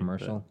mainstream. the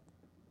commercial?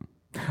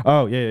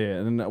 Oh, yeah.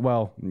 And,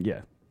 well,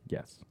 yeah.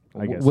 Yes.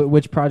 I guess.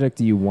 Which project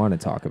do you want to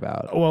talk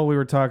about? Well, we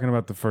were talking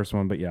about the first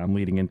one, but yeah, I'm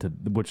leading into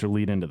which will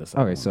lead into the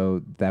second. Okay,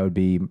 so that would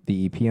be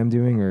the EP I'm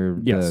doing, or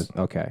Yes.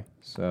 Okay,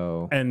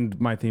 so And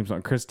my theme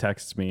song. Chris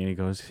texts me and he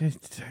goes, hey,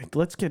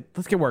 "Let's get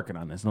working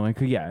on this." And I'm like,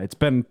 "Yeah, it's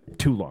been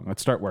too long.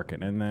 Let's start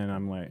working." And then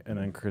I'm like, and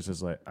then Chris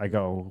is like, I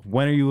go,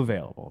 "When are you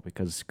available?"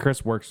 Because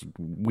Chris works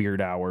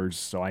weird hours,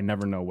 so I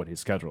never know what his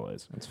schedule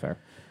is. that's fair.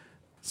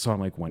 So I'm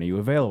like, "When are you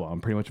available?"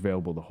 I'm pretty much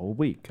available the whole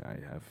week. I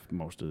have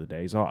most of the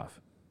days off.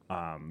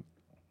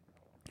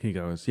 He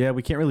goes, "Yeah,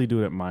 we can't really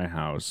do it at my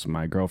house.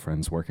 My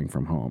girlfriend's working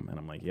from home." And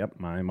I'm like, "Yep,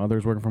 my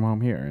mother's working from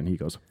home here." And he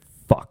goes,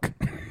 "Fuck."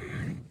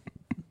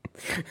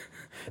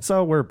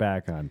 So we're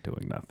back on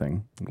doing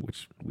nothing,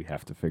 which we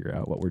have to figure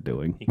out what we're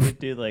doing. You could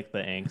do like the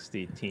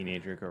angsty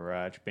teenager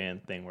garage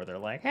band thing where they're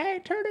like, "Hey,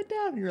 turn it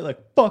down," and you're like,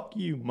 "Fuck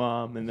you,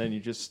 mom," and then you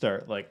just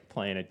start like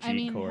playing a G I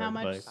mean, chord. how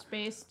much like,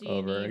 space do you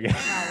over need again. for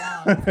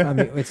how long? I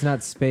mean, it's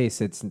not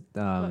space; it's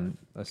a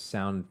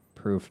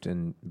soundproofed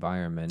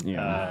environment.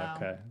 Yeah.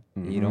 Okay.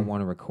 You don't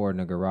want to record in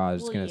a garage.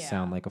 It's Well, gonna yeah.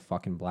 sound like a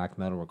fucking black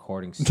metal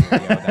recording studio.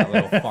 That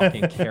little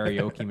fucking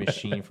karaoke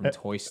machine from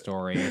Toy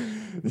Story.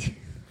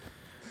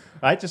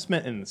 I just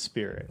meant in the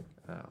spirit.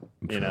 Oh.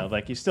 You know,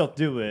 like you still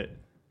do it,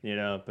 you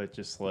know, but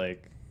just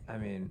like I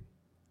mean,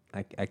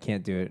 I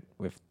can't do it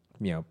with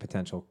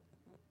potential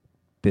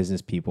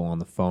business people on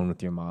the phone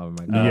with your mom and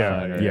my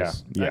girlfriend.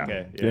 Yeah.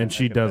 Okay, yeah, And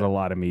she I can does bet. a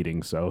lot of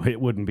meetings, so it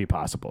wouldn't be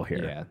possible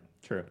here. Yeah.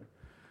 True.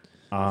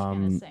 I was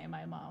gonna say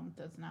my mom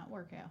does not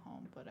work at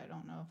home, but I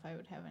don't know if I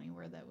would have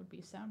anywhere that would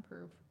be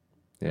soundproof.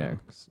 Yeah,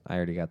 'cause I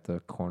already got the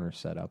corner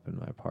set up in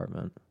my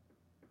apartment.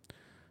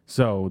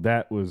 So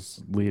that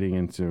was leading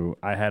into,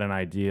 I had an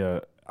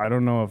idea. I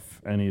don't know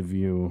if any of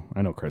you,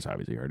 I know Chris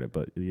obviously heard it,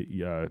 but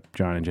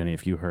John and Jenny,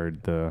 if you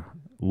heard the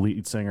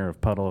lead singer of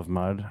Puddle of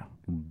Mud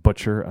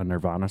butcher a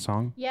Nirvana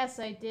song. Yes,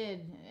 I did,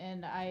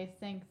 and I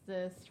think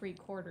the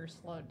 3/4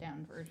 slowed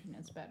down version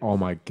is better. Oh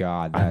my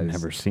God, I've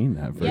never seen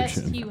that Yes,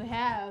 version. you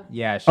have.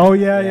 Yeah. Oh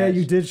yeah,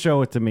 you did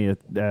show it to me at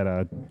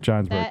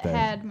John's That birthday.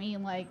 had me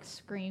like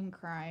scream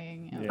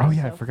crying. It Oh was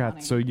yeah, I so forgot.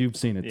 funny. So you've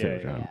seen it too, Yeah,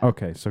 John. yeah.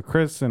 Okay, so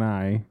Chris and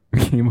I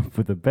came up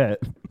with a bet.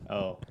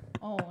 Oh.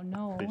 Oh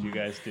no. Did you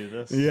guys do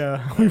this?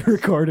 Yeah, we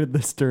recorded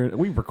this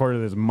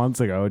months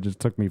ago. It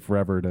just took me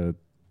forever to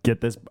get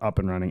this up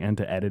and running and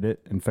to edit it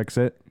and fix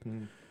it.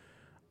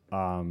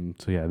 So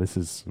yeah, this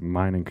is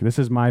mine. And this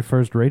is my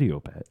first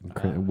radio bet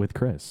with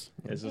Chris.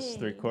 Is this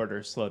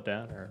 3/4 slowed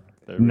down or?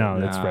 No,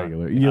 that's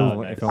regular.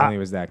 If only it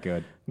was that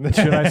good.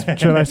 Should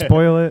I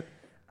spoil it?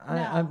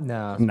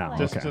 No. No.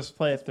 Just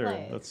play it through.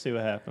 Play it. Let's see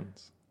what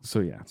happens. So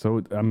yeah, so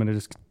I'm gonna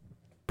just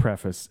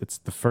preface. It's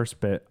the first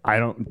bit.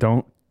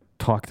 Don't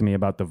talk to me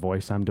about the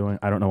voice I'm doing.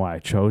 I don't know why I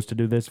chose to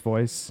do this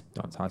voice.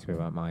 Don't talk to me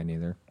about mine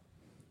either.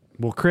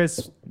 Well,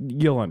 Chris,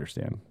 you'll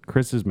understand.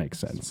 Chris's makes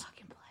sense.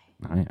 Fucking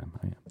play. I am.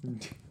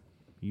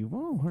 You've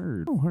all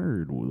heard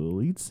the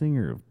lead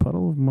singer of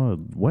Puddle of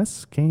Mud,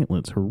 Wes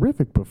Scantlin's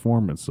horrific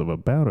performance of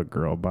About a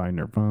Girl by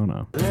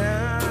Nirvana.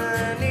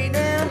 I need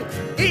an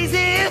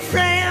easy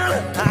friend.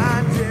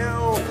 I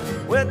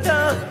do. With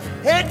the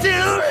head to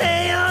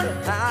hand.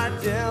 I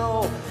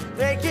do.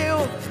 Make you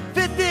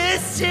fit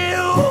this shoe.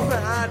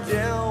 I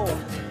do.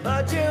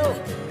 But you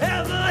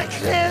have a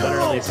clue.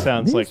 Literally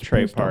sounds like This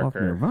Trey pissed off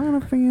Parker. Nirvana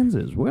fans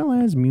as well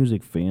as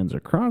music fans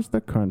across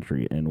the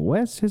country, and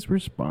Wes is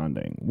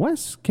responding.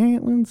 Wes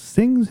Scantlin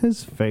sings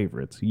his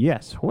favorites.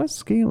 Yes,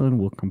 Wes Scantlin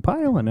will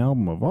compile an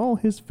album of all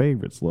his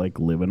favorites, like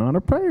Living on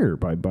a Prayer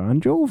by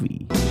Bon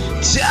Jovi.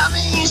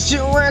 Tommy used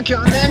to work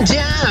on the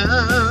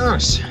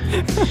docks.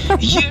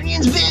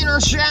 Union's been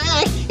on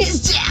strike.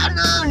 He's down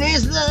on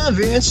his love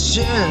and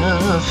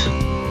stuff.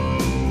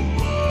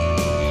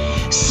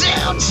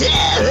 So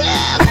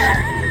tough.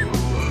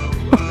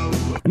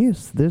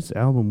 Yes, this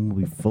album will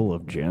be full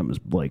of gems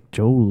like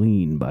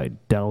Jolene by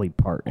Dolly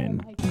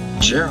Parton.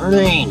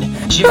 Jolene.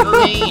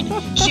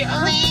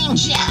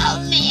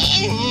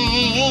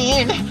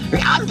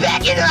 I'm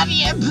backing up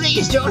you.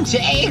 Please don't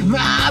take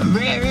my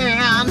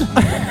man.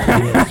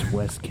 Yes,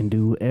 West can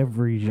do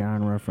every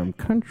genre from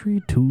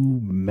country to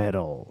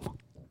metal.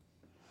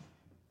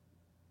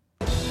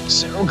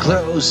 So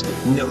close,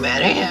 no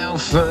matter how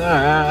far.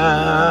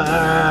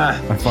 I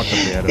fucked up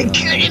the edit. It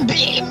couldn't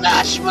be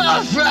much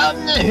more from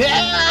the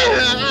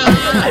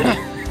heart.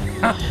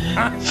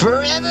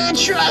 Forever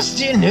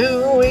trusting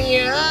who we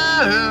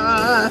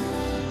are.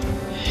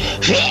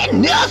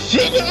 And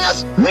nothing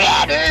else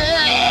matters.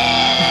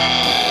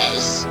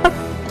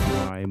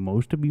 Why,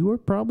 most of you are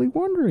probably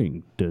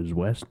wondering, does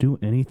West do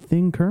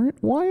anything current?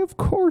 Why, of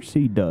course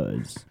he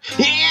does.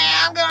 Yeah,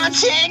 I'm gonna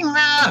take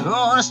my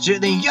horse to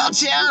the old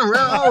town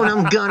road.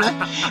 I'm gonna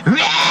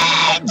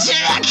ride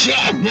till I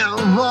can't no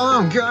more.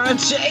 I'm gonna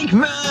take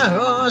my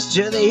horse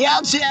to the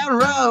old town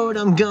road.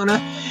 I'm gonna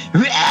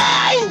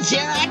ride till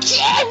I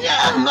can't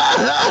no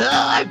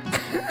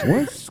more.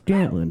 Wes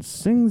Scantlin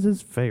sings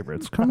his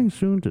favorites, coming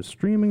soon to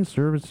streaming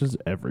services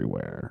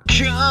everywhere.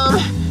 Come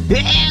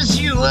as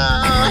you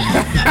are,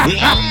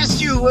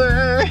 as you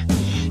were,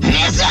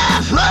 as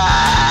I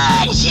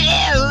want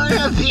you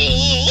to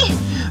be,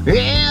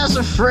 as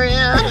a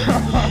friend,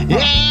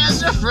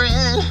 as a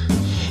friend,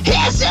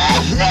 as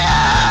a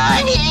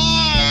flawed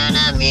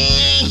enemy.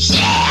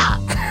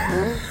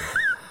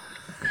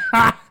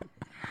 Yeah.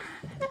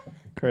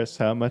 Chris,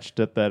 how much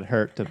did that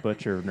hurt to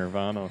butcher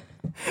Nirvana?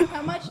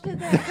 How much did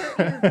that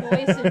hurt your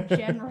voice in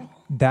general?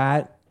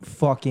 That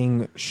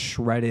fucking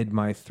shredded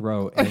my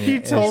throat. And He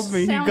told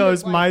me, he sounded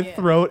goes, like my it.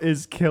 throat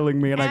is killing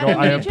me. And I Adam, go,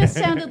 I you am. just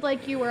sounded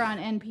like you were on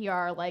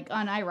NPR. Like,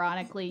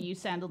 unironically, you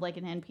sounded like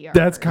an NPR.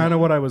 That's person. kind of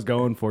what I was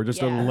going for,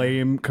 just Yeah. a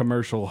lame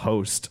commercial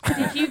host.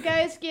 Did you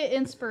guys get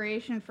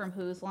inspiration from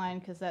Who's Line?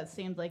 Because that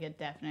seemed like a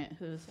definite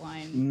Who's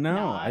Line. No,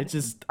 nod.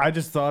 I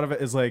just thought of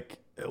it as like,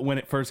 when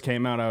it first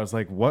came out, I was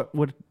like, what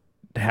would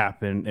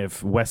happen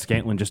if Wes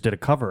Scantlin just did a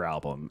cover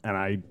album? And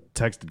I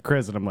texted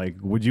Chris and I'm like,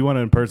 would you want to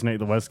impersonate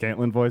the Wes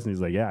Scantlin voice? And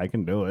he's like, yeah, I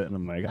can do it. And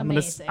I'm like,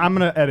 Amazing. I'm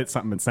gonna edit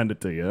something and send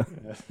it to you.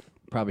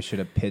 Probably should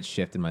have pitch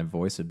shifted my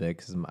voice a bit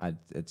because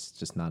it's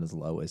just not as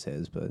low as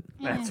his. But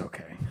That's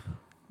okay.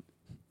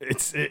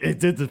 It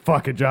did the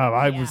fucking job.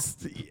 I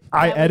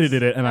That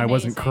edited was it and I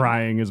wasn't amazing.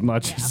 crying as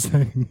much as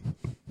saying.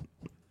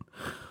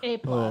 A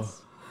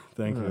plus.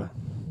 Thank you.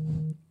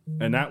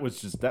 And that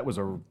was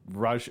a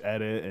rush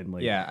edit and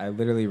like yeah, I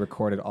literally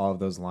recorded all of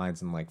those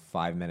lines in like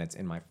 5 minutes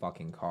in my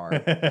fucking car.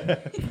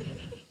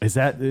 Is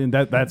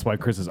that's why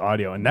Chris's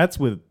audio, and that's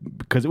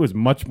because it was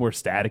much more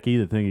staticky,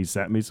 the thing he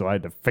sent me, so I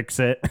had to fix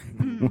it.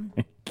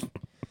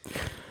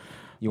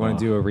 You want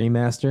to do a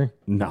remaster?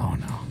 No.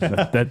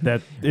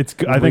 That it's.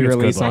 I think it's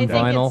Re-release good on like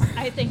that. vinyl.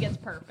 I think it's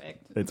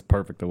perfect. It's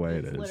perfect the way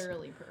it It's is.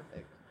 literally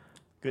perfect.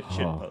 Good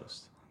shit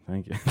post.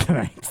 Thank you.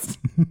 Thanks.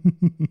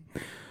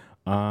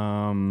 We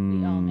all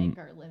make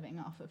our living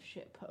off of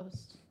shit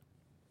posts.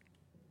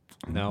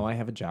 No, I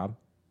have a job.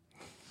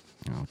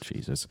 Oh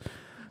Jesus.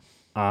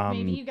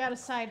 Maybe you got a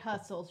side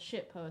hustle,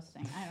 shit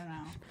posting. I don't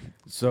know.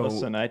 So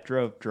Listen, I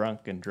drove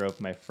drunk and drove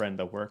my friend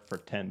to work for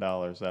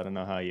 $10. I don't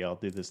know how y'all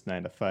do this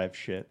 9 to 5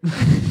 shit.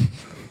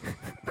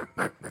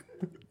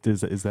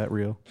 is that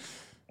real?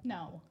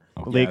 No.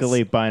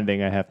 Legally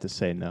binding, I have to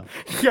say no.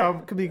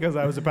 Yeah, because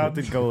I was about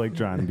to go like,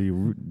 John, do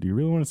you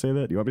really want to say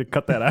that? Do you want me to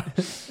cut that out?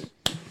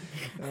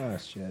 Oh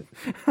shit.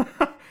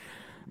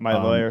 My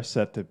lawyer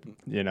said to,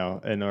 in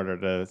order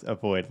to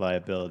avoid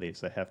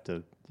liabilities, I have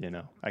to,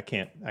 I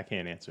can't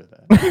answer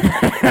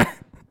that.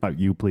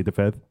 You plead the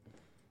fifth?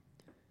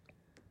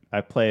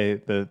 I play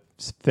the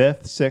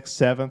 5th,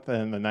 6th, 7th,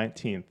 and the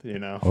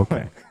 19th,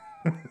 Okay.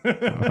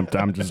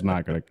 I'm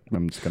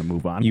just gonna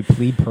move on. You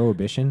plead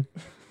prohibition?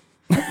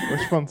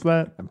 Which one's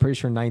that? I'm pretty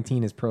sure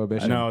 19 is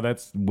prohibition. No,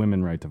 that's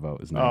women right to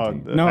vote is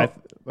 19. Oh, no,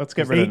 let's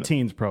get rid of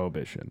 18's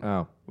prohibition.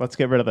 Oh. Let's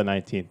get rid of the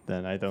 19th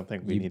then. I don't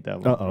think we need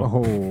that one.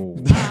 Uh-oh.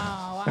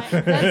 Oh,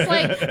 that's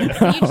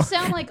like, you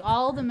sound like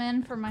all the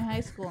men from my high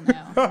school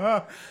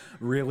now.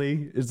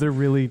 Really? Is there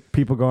really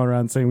people going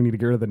around saying we need to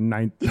get rid of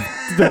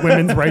the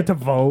women's right to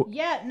vote?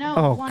 Yeah, no.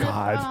 Oh, one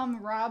God.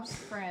 of Rob's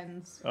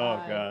friends. Oh,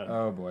 God.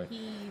 Oh, boy.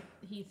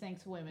 He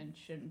thinks women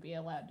shouldn't be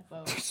allowed to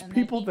vote. And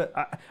People that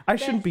I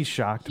shouldn't be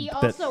shocked. He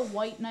that, also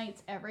white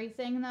knights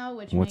everything though,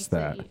 which What's makes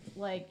that? it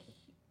like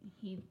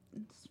he's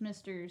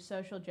Mr.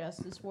 Social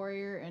Justice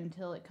Warrior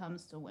until it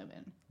comes to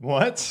women.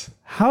 What?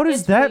 How does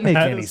It's that weird. make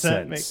How any does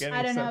that sense? make any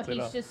I don't know. sense at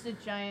He's all? just a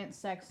giant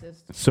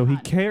sexist. So he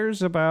cunt.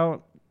 cares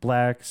about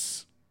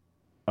blacks,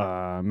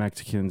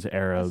 Mexicans,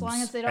 Arabs,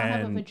 long as they don't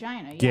have a and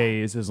vagina, yeah.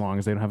 gays, as long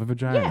as they don't have a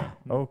vagina.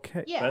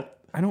 Okay. Yeah.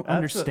 I don't That's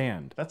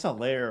understand. That's a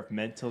layer of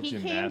mental He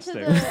came to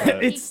gymnastics. the-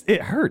 that-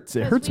 It hurts.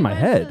 It 'Cause hurts we my went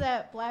head. to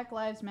that Black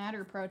Lives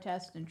Matter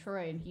protest in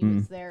Troy, and he Mm.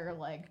 was there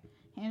like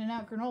handing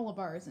out granola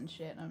bars and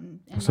shit. And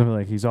So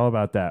like he's all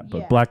about that, but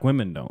Yeah. black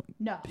women don't.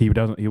 No. He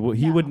doesn't. He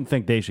No. wouldn't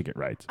think they should get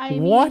rights. I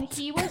mean, what?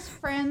 he was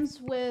friends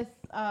with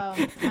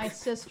my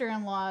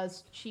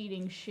sister-in-law's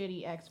cheating,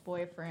 shitty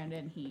ex-boyfriend,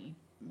 and he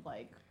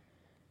like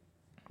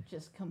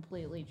just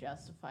completely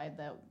justified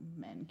that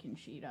men can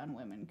cheat on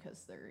women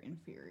because they're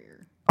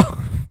inferior.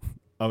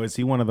 Oh, is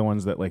he one of the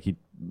ones that like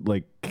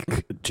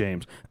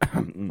James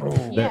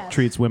that Yes.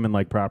 treats women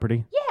like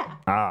property? Yeah.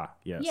 Ah,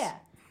 yes. Yeah.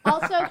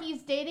 Also,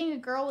 he's dating a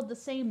girl with the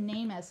same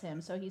name as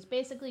him, so he's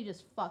basically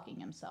just fucking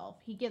himself.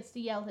 He gets to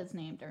yell his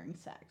name during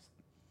sex.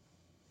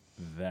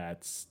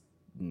 That's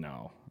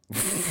no.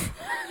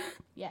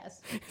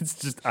 Yes. It's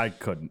just I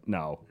couldn't.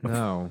 No.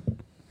 No.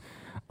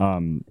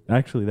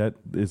 Actually, that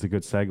is a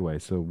good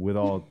segue. So with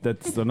all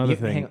that's another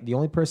thing. Hang on, the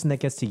only person that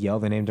gets to yell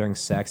the name during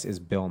sex is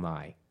Bill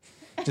Nye.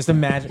 Just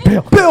imagine.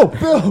 Bill.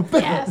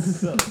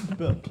 Yes.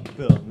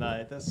 Bill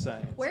Nye, the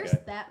science Where's guy.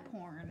 that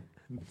porn?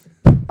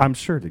 I'm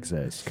sure it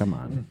exists. Come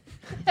on.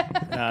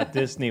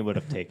 Disney would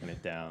have taken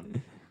it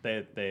down.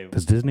 They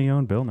Does Disney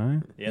own Bill Nye?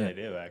 Yeah, they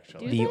do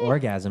actually. The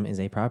orgasm is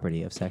a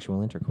property of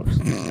sexual intercourse.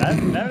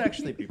 That would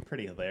actually be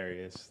pretty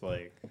hilarious.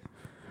 Like,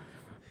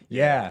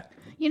 yeah.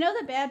 You know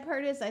the bad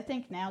part is I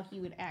think now he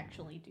would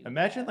actually do.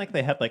 Imagine like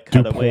they had like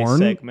Do cutaway porn?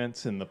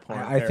 segments in the porn.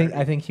 I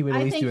think he would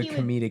at I least think do a he would-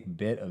 comedic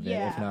bit of it,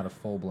 Yeah. if not a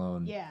full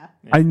blown. Yeah.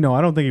 I know.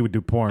 I don't think he would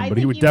do porn, I but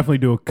he think would definitely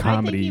do a I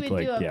comedy. think he would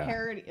like, do a yeah.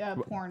 parody,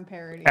 porn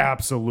parody.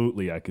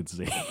 Absolutely, I could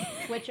see.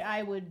 Which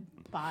I would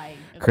buy.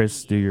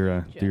 Chris, do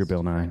your just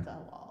Bill Nye. for the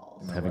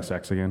walls. Having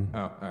sex again? Oh,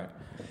 all right.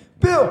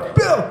 Bill.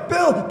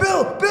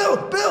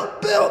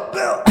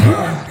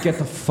 Get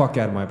the fuck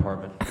out of my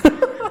apartment.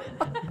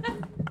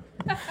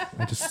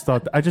 I just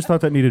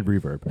thought that needed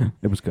reverb.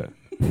 It was good.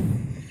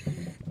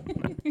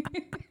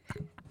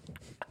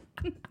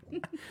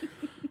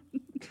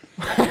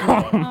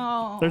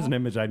 Oh. There's an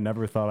image I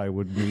never thought I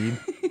would need.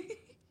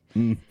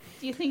 Do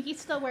you think he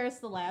still wears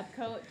the lab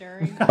coat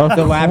during?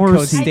 The lab coat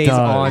course he stays does.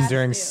 on Has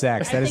during to.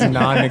 sex. I That is think-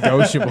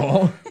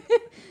 non-negotiable.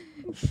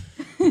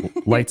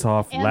 Lights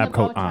off, And lab the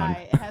bow coat on.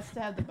 tie. It has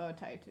to have the bow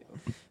tie too.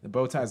 The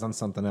bow tie's on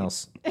something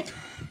else.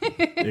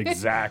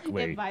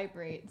 Exactly. It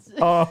vibrates.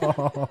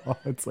 Oh,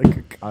 it's like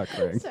a cock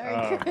ring. Sorry,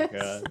 Oh my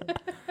Chris.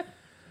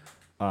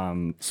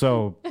 god.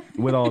 So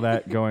with all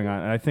that going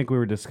on, and I think we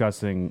were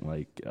discussing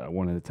like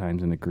one of the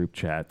times in the group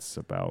chats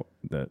about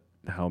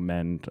how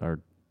men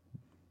are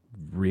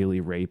really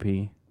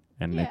rapey,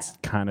 and Yeah. it's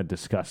kind of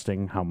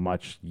disgusting how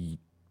much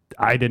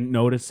I didn't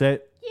notice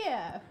it,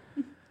 Yeah.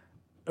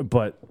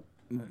 but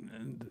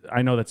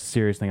I know that's a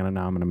serious thing, and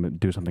now I'm going to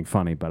do something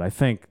funny, but I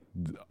think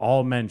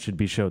all men should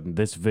be showed in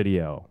this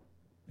video.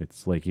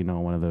 It's like,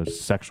 one of those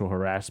sexual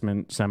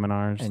harassment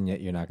seminars. And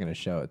yet you're not going to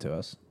show it to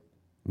us.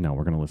 No,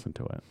 we're going to listen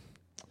to it.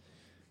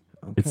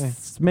 Okay.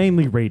 It's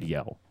mainly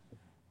radio.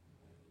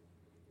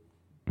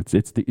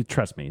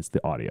 Trust me, it's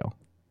the audio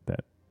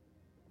that.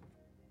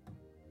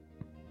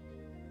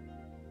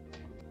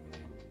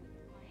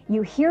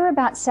 You hear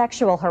about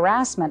sexual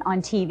harassment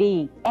on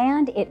TV,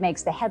 and it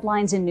makes the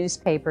headlines in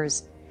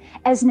newspapers.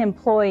 As an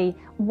employee,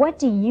 what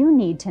do you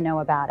need to know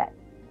about it?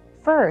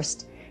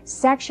 First,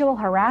 sexual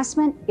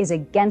harassment is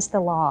against the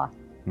law,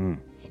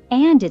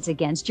 and it's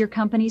against your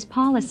company's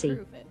policy.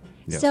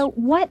 Yes. So,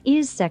 what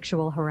is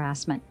sexual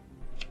harassment?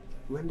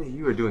 Linda,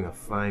 you are doing a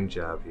fine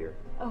job here.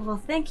 Oh,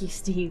 well, thank you,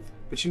 Steve.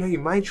 But you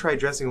might try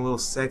dressing a little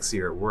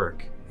sexier at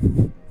work.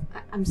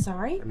 I'm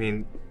sorry? I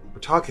mean, we're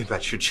talking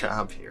about your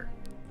job here.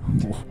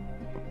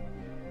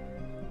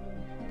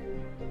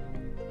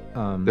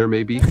 There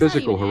may be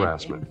physical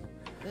harassment.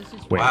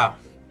 Wow.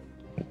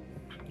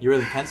 You're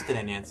really tense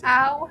today, Nancy.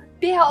 Ow,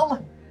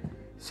 Bill!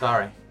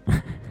 Sorry.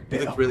 You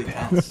look really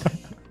tense.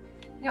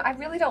 I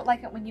really don't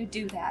like it when you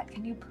do that.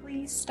 Can you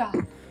please stop?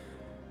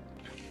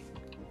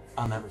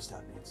 I'll never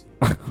stop, Nancy.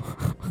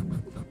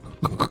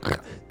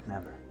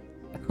 Never.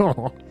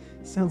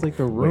 Sounds like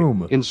The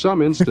Room. In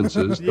some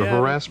instances, the Yeah,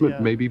 harassment yeah.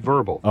 may be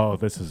verbal. Oh,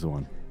 this is the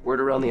one. Word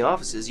around the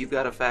office is you've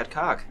got a fat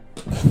cock.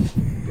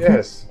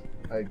 Yes,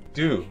 I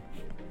do.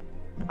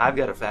 I've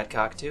got a fat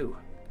cock too.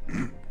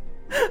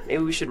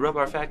 Maybe we should rub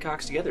our fat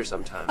cocks together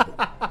sometime.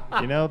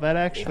 That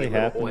actually Maybe a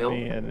little happened oil. to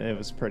me, and it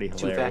was pretty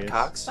Two hilarious. fat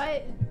cocks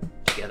But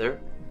together.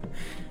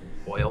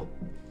 Oil.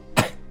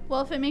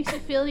 well, if it makes you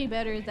feel any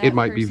better, that It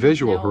might be person's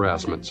visual now a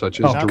harassment, woman. such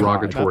as Oh,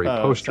 derogatory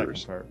God.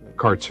 posters, Second part.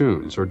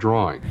 cartoons, or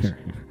drawings.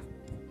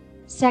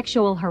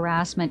 Sexual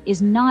harassment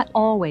is not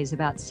always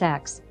about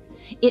sex.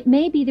 It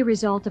may be the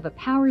result of a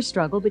power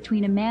struggle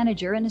between a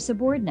manager and a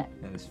subordinate.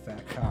 And his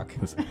fat cock.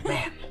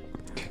 Man,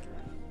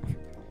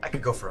 I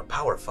could go for a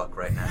power fuck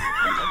right now.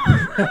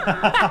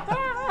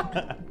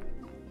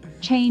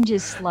 Change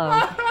is slow,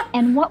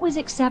 and what was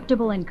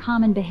acceptable in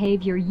common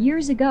behavior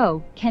years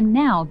ago can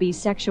now be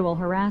sexual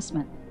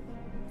harassment.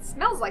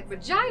 Smells like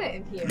vagina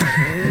in here.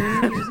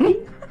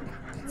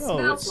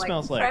 Oh, it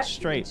smells like fresh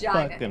straight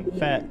vagina. fucking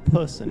fat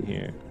puss in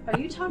here. Are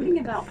you talking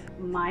about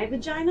my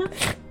vagina?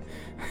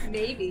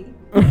 Maybe.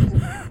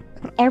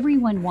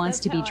 Everyone wants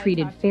to be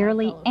treated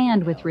fairly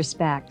and with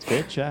respect.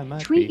 Bitch, I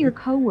might Treat be. your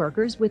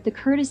coworkers with the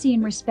courtesy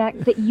and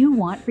respect that you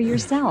want for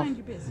yourself.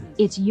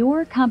 It's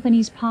your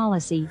company's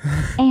policy,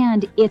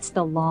 and it's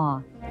the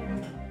law.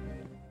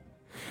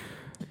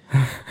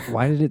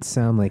 Why did it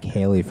sound like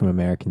Haley from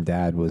American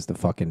Dad was the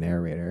fucking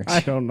narrator? I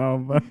don't know,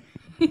 but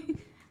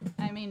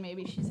I mean,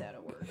 maybe she's out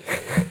of work.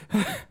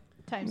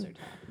 Times are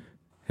tough.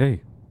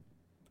 hey,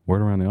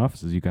 word around the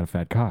office is you got a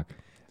fat cock.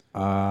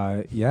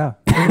 Yeah.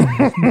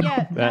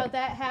 Yeah, no,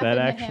 that happened. That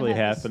to actually him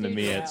at the happened to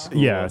me at studio.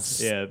 school.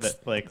 Yes. Yeah,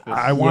 that like this,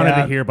 I wanted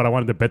to hear, but I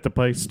wanted the bit to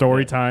play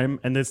story time,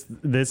 and this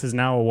is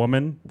now a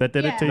woman that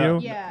did it to you.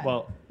 Yeah.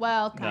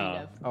 Well,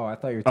 kind of. Oh, I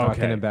thought you were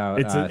talking about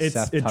Seth it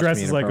touched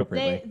dresses me like a.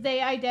 inappropriately. They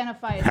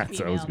identify as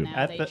That's always female good.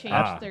 now. At They the,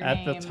 changed their at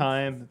name. the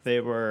time, they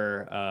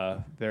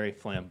were very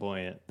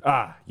flamboyant.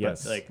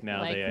 Yes. But, like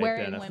now Like they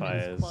wearing identify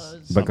women's as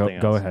clothes. But something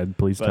go else. ahead,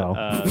 please But, tell.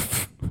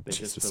 They just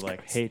Jesus were like,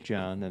 Christ. "Hey,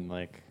 John," and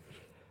like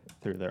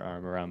threw their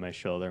arm around my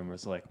shoulder and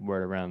was like,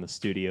 "Word around the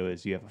studio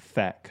is you have a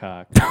fat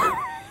cock,"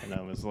 and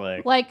I was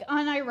like, Like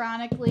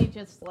unironically,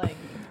 just like.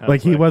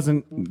 Like he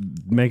wasn't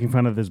making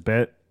fun of this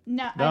bit.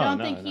 No, No, I don't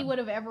no, think he no. would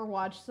have ever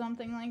watched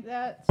something like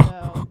that.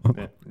 So.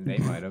 They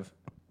might have.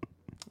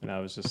 And I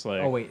was just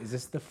like, Oh wait, is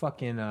this the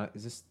fucking?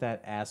 Is this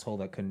that asshole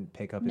that couldn't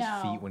pick up his No,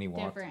 feet when he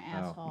walked? different Oh.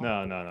 asshole.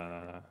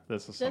 No.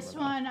 This is This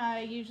someone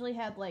else. one usually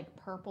had like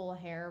purple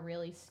hair,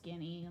 really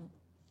skinny.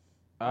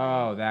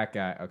 Oh, that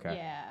guy. Okay.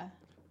 Yeah.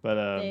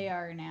 But they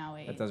are now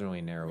a. That doesn't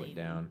really narrow it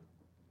down.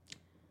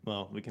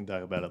 Well, we can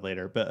talk about it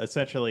later. But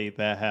essentially,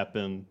 that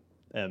happened,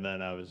 and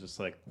then I was just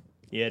like,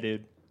 "Yeah,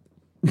 dude,"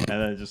 and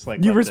then just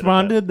like You left it at that.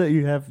 responded that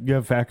you have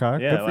fat cock.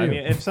 Good Yeah, for I you.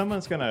 mean, if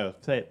someone's gonna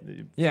say,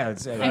 Yeah,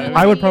 it's,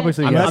 I would probably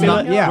say I'm, yes. I'm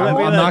not, yeah, I'd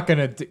be I'm like- not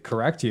gonna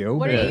correct you.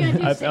 What are you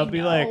gonna do? I'll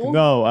be like,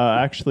 no,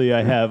 actually,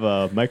 I have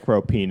a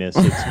micro penis.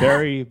 It's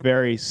very,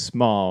 very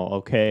small.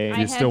 Okay. I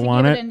had to give it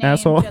a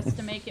name just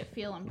to make it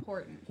feel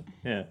important.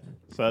 Yeah.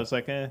 So I was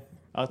like,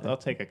 I'll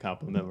take a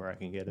compliment where I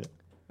can get it.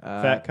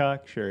 Uh, Fat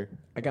cock, sure.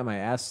 I got my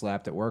ass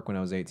slapped at work when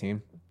I was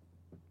 18.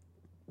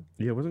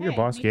 Yeah, wasn't your Hey,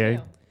 boss me gay?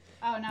 too.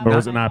 Oh, no, Or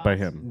was not it my not by boss.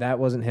 him? That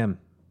wasn't him.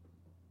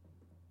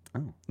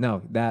 Oh.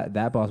 No,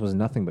 that boss was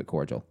nothing but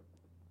cordial.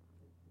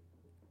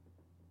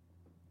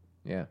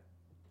 Yeah.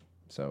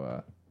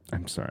 So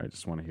I'm sorry. I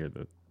just want to hear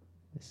the.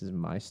 this is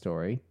my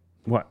story.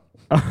 What?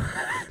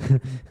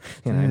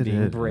 And I'm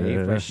being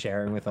brave by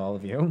sharing with all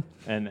of you.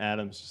 And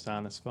Adam's just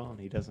on his phone.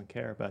 He doesn't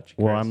care about you.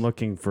 Well, Chris. I'm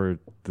looking for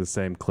the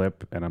same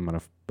clip, and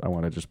I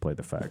want to just play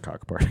the fat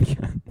cock part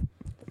again.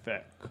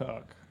 Fat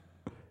cock.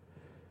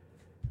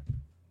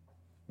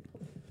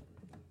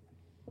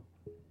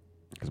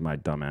 Because my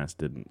dumbass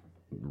didn't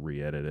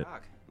re-edit it.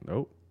 Cock.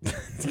 Nope.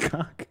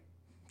 Cock.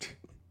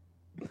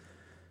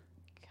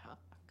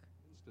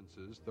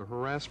 Instances, the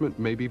harassment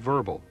may be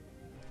verbal.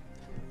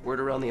 Word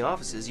around the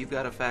office is you've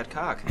got a fat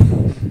cock.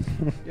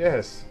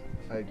 Yes,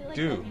 I feel like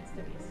do. that needs to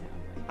be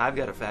sound. I've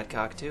got a fat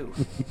cock too.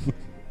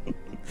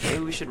 Maybe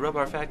we should rub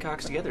our fat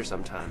cocks together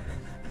sometime.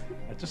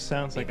 That just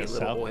sounds like Maybe a a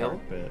little South oil.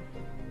 Park bit.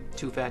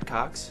 Two fat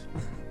cocks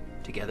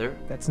together.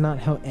 That's not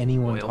how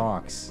anyone Oil.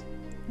 talks.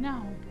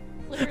 No,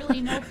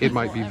 clearly no. It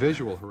might be people ever-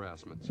 visual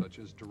harassment, such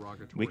as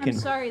derogatory. I'm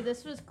sorry,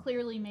 this was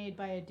clearly made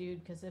by a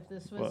dude. Because if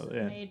this was Well,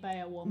 yeah. made by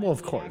a woman, Well,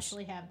 of we'd course.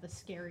 actually have the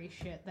scary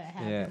shit that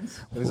Yeah.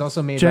 happens. It was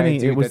also made Jenny, by it a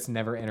dude was- that's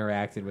never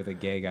interacted with a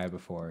gay guy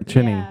before.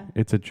 Jenny, Yeah.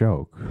 it's a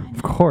joke.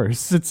 Of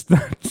course, it's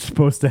not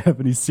supposed to have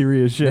any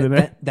serious shit in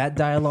it. That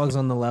dialogue's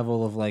on the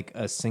level of like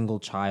a single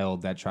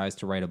child that tries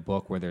to write a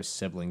book where there's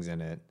siblings in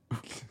it.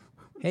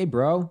 Hey,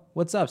 bro,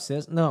 what's up,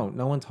 sis? No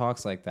one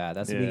talks like that.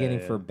 That's the Yeah, beginning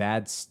yeah. for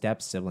bad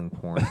step sibling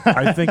porn.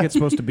 I think it's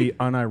supposed to be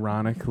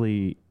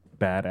unironically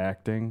bad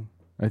acting.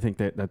 I think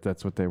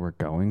that's what they were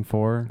going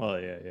for. Well,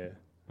 yeah.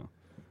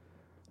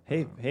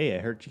 Hey, I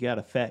heard you got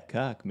a fat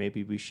cock.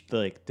 Maybe we should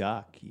like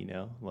dock. You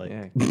know, like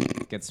Yeah,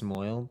 get some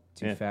oil,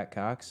 two Yeah. fat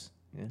cocks.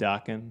 Yeah,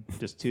 docking.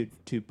 Just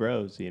two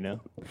bros. You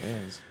know. yeah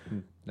there's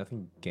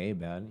nothing gay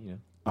about it, you know.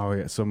 Oh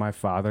yeah, so my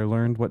father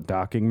learned what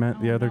docking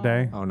meant the other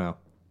day, Oh no.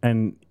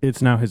 and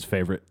it's now his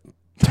favorite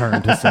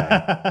term to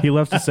say. He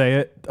loves to say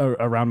it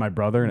around my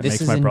brother, and it This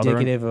makes is my brother.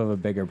 indicative of a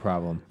bigger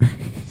problem.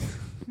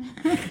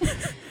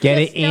 Get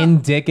it Just don't-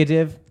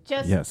 indicative?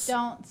 Just Yes.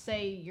 don't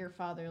say your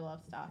father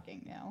loves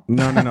docking.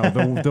 No. No,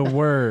 the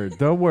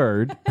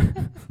word,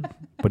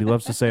 But he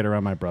loves to say it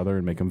around my brother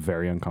and make him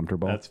very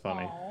uncomfortable. That's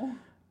funny.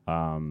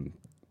 Aw.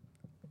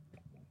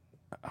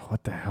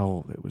 What the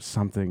hell? It was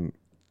something.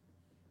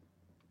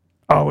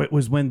 Oh, it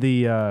was when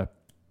the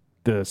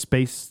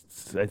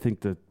space. I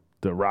think the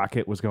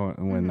rocket was going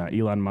when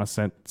Elon Musk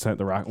sent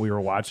the rocket. We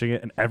were watching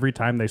it, and every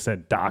time they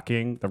said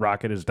docking, the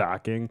rocket is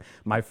docking.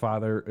 My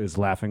father is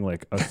laughing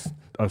like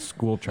a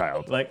school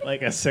child. Like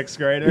a sixth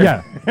grader.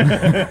 Yeah.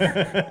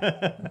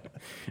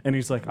 And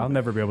he's like, I'll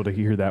never be able to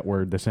hear that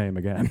word the same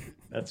again.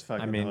 That's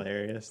fucking mean-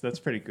 hilarious. That's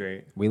pretty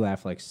great. We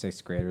laugh like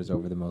sixth graders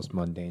over the most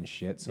mundane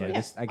shit. So Yeah. I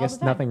guess all the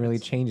time. nothing really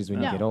changes when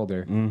you No. get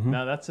older.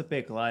 No, that's a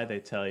big lie they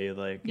tell you.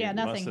 Like, Yeah,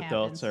 most nothing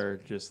adults happens. are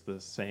just the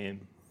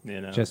same. You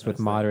know, Just with as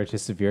they- moderate to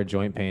severe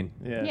joint pain.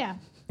 Yeah. Yeah.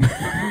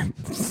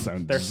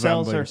 Their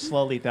cells Somebody- are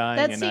slowly dying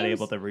That and not seems-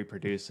 able to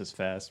reproduce as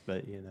fast,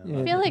 but you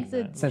know. I feel like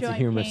the Sense of joint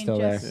humor pain still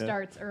just there.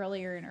 starts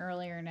earlier and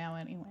earlier now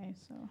anyway.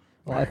 So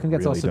Well, I think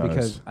that's really also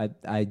does. because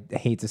I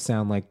hate to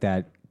sound like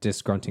that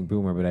disgrunting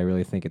boomer, but I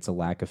really think it's a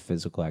lack of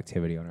physical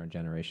activity on our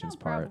generation's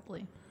part.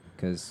 probably.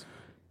 Because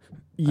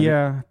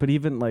Yeah, but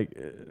even like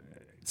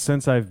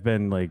since I've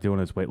been like doing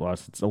this weight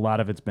loss, a lot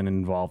of it's been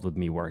involved with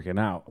me working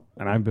out,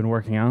 and I've been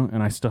working out,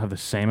 and I still have the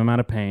same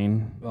amount of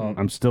pain. Well-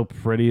 I'm still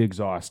pretty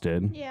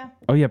exhausted. Yeah.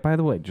 Oh yeah. By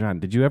the way, John,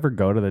 did you ever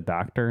go to the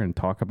doctor and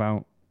talk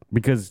about,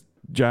 because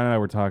John and I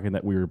were talking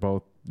that we were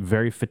both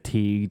very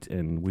fatigued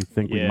and we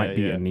think we might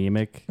be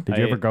anemic. Did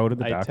you ever go to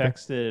the doctor? I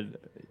texted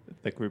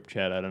the group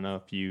chat. I don't know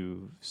if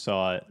you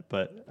saw it,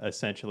 but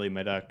essentially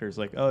my doctor's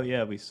like, "Oh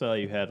yeah, we saw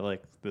you had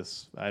like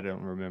this. I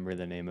don't remember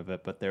the name of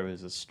it, but there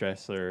was a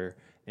stressor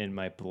in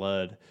my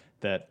blood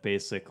that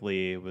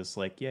basically was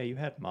like, yeah, you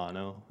had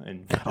mono."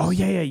 And Oh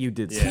yeah, you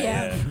did. say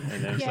yeah. that.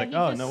 And then it's Yeah, like, he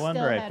oh, just no still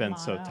wonder I've had been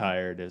so mono.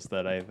 tired. Is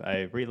that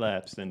I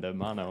relapsed into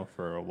mono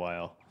for a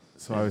while.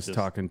 So I was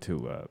talking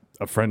to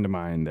a friend of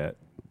mine that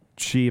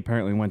she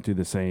apparently went through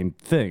the same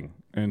thing,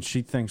 and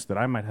she thinks that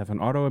I might have an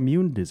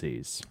autoimmune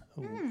disease.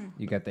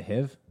 You got the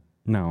HIV?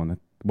 No,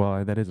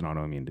 well, that is an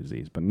autoimmune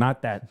disease, but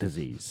not that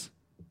disease.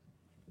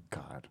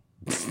 God,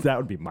 that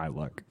would be my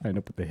luck. I end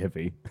up with the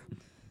HIV.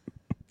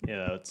 Yeah,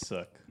 that would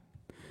suck.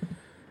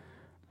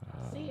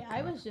 See,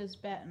 I was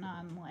just betting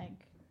on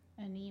like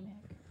anemic.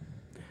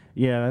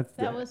 Yeah,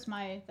 That was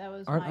my.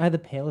 Aren't I the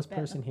palest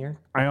person here?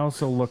 I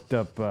also looked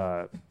up.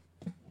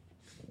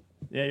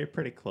 Yeah, you're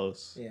pretty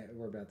close. Yeah,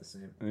 we're about the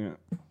same. Yeah,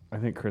 I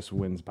think Chris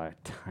wins by a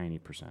tiny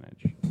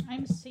percentage.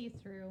 I'm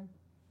see-through.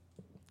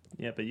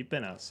 Yeah, but you've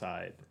been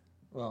outside.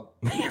 Well,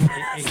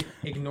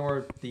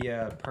 ignore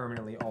the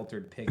permanently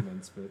altered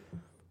pigments, but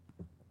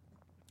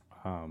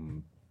What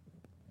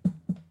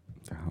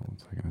the hell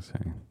was I gonna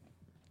say?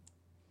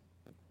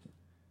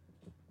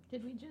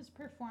 Did we just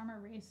perform a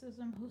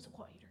racism? Who's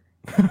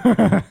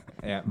whiter?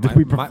 yeah. Did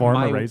we perform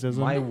a racism?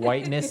 My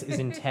whiteness is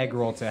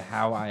integral to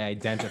how I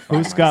identify.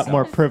 Who's got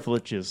more myself.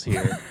 privileges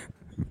here?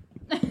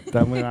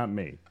 Definitely not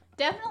me.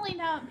 Definitely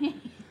not me.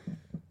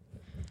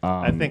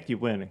 I think you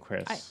win,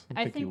 Chris.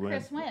 I think you win.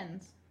 Chris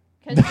wins.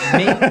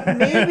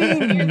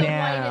 Maybe You're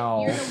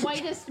now. you're the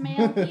whitest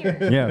man here.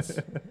 Yes,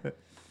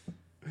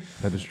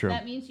 that is true.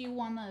 That means you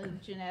won the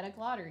genetic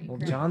lottery. Well,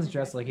 Chris. John's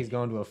dressed like he's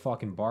going to a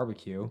fucking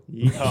barbecue.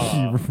 He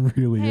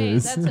really Hey,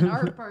 is. that's an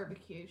art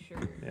barbecue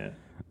shirt. Yeah.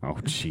 Oh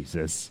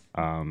Jesus.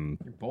 You're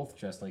both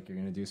dressed like you're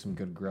gonna do some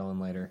good grilling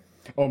later.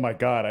 Oh my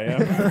God, I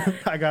am.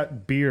 I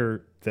got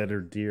beer that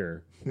are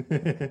deer.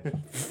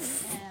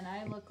 And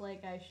I look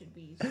like I should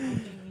be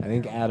smoking. I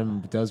think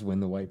Adam does win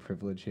the white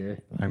privilege here.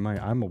 I'm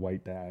a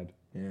white dad.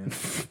 Yeah.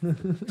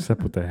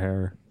 Except with the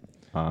hair.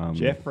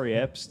 Jeffrey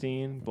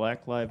Epstein,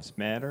 Black Lives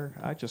Matter.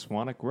 I just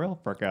want to grill,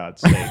 for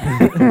God's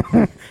sake.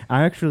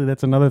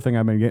 That's another thing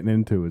I've been getting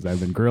into is I've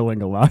been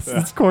grilling a lot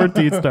since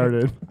quarantine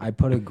started. I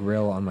put a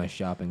grill on my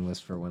shopping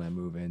list for when I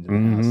move into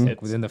the house.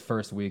 Like, within the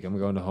first week, I'm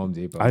going to Home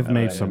Depot. I've and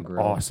made get a some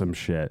grill. awesome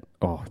shit.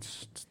 Oh,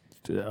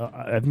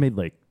 I've made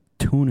like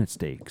tuna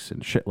steaks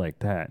and shit like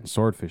that, and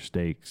swordfish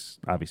steaks.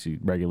 Obviously,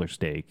 regular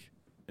steak.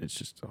 It's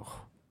just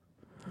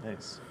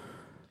Nice.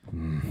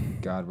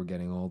 God, we're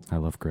getting old. I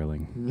love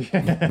grilling.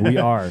 We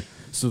are.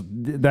 So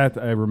that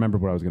I remember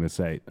what I was going to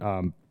say.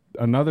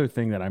 Another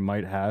thing that I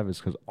might have is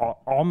because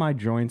all my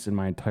joints in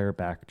my entire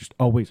back just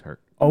always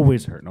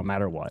hurt, no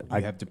matter what.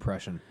 I have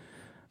depression.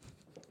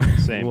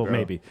 Same, well, bro.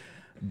 maybe.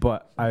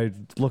 But I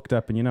looked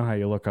up, and you know how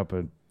you look up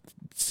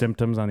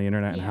symptoms on the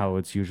internet and how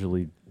it's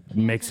usually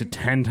makes it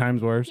 10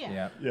 times worse?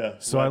 Yeah. Yeah.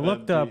 So I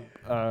looked up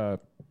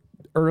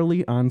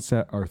early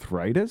onset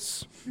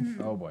arthritis.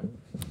 Oh, boy.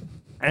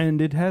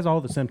 And it has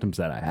all the symptoms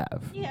that I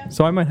have. Yeah.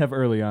 So I might have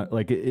early on,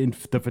 like in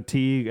the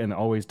fatigue and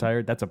always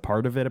tired. That's a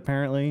part of it,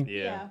 apparently.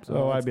 Yeah.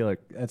 So I'd be like,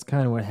 That's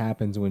kind of what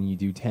happens when you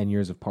do 10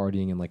 years of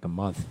partying in like a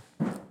month.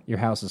 Your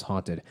house is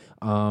haunted.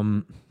 oh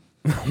my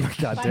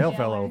God, By Dale Dale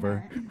fell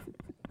over. Earnhardt.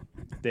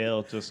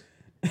 Dale just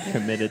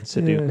committed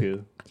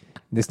Sudoku.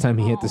 This time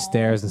he hit the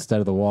stairs instead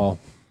of the wall.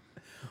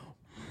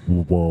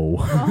 Whoa.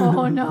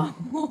 Oh no.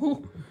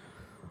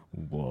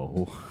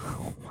 Whoa.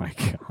 Oh my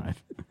God.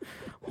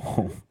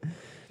 Oh.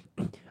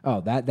 Oh,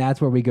 that's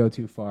where we go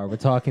too far. We're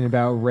talking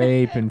about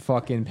rape and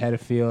fucking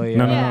pedophilia.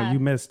 No, Yeah, you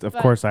missed. Of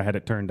but- course, I had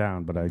it turned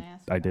down, but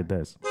I did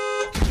this.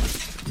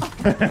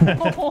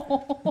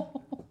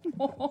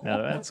 Now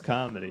that's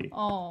comedy.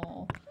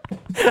 Oh.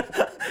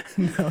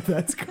 No,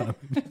 that's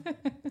comedy.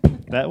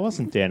 That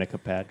wasn't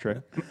Danica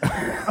Patrick.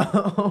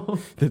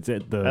 That's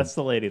it. That's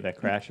the lady that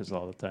crashes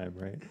all the time,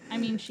 right? I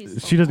mean,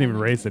 she's. She doesn't even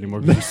race anymore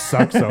because she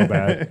sucks so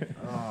bad.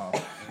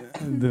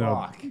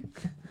 Fuck.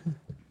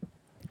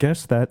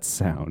 Guess that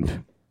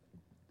sound.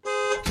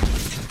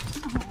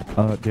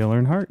 Dale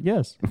Earnhardt?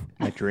 Yes.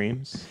 My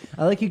dreams.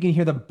 I like you can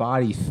hear the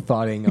body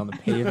thudding on the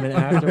pavement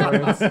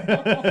afterwards.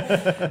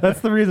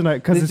 That's the reason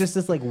It's because just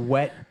this like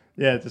wet.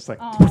 Yeah, just like.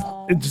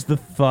 Oh. it's just the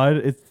thud.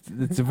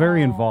 It's a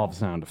very involved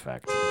sound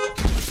effect.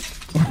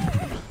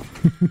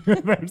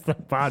 There's the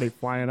body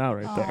flying out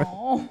right there.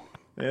 Oh.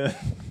 Yeah.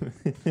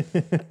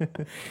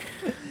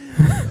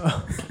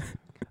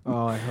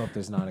 Oh, I hope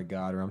there's not a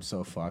God, or I'm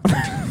so fucked.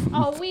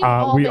 Oh, we've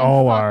all we been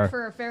all fucked are.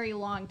 for a very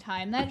long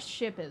time. That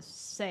ship has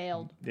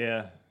sailed.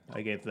 Yeah,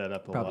 I gave that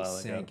up a Probably while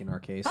sank ago. in our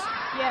case.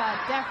 Yeah,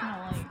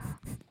 definitely.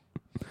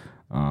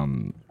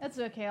 That's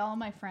okay. All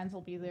my friends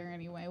will be there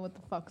anyway. What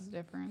the fuck's the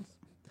difference?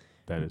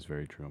 That is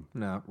very true.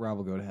 No, Rob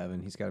will go to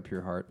heaven. He's got a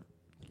pure heart.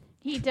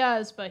 He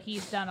does, but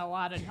he's done a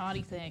lot of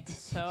naughty things,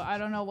 so I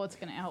don't know what's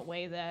going to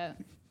outweigh that.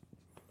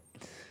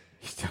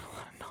 He's done a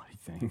lot of naughty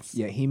things.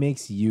 Yeah, he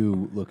makes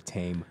you look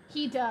tame.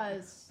 He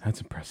does. That's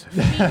impressive.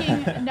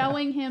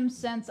 Knowing him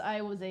since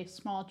I was a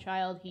small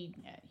child, he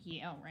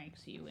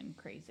outranks you in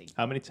crazy.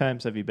 How many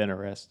times have you been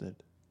arrested?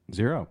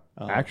 0,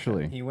 Oh,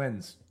 actually. He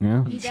wins.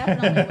 Yeah. He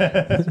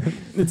definitely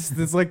wins.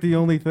 It's like the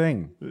only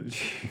thing.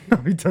 How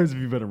many times have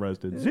you been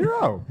arrested?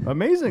 0.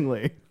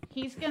 Amazingly.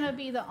 He's gonna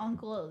be the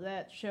uncle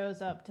that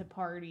shows up to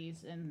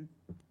parties and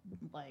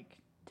like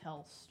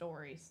tell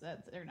stories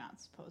that they're not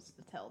supposed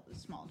to tell to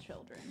small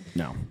children.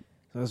 No.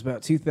 So it was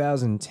about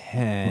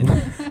 2010.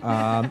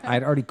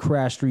 I'd already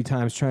crashed 3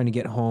 times trying to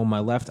get home. My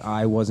left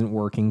eye wasn't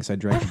working because I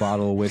drank a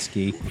bottle of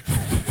whiskey.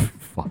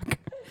 Fuck.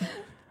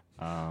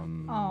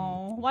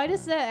 Oh, why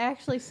does that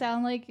actually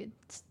sound like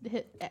it's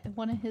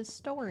one of his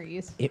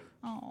stories? It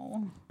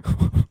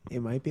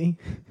might be.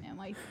 It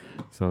might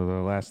be. So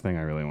the last thing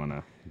I really want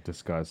to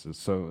discuss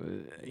is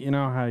you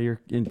know how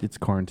it's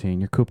quarantine,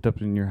 you're cooped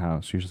up in your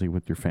house, usually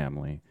with your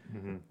family.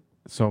 Mm-hmm.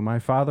 So my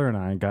father and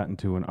I got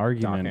into an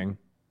argument. Docking.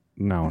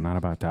 No, not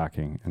about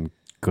docking. And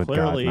good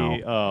Clearly,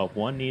 God, no.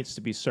 one needs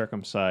to be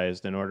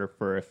circumcised in order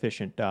for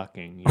efficient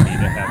docking. You need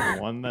to have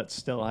one that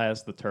still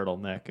has the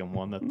turtleneck and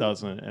one that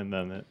doesn't, and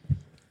then it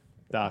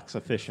docks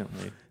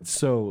efficiently.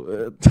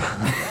 So,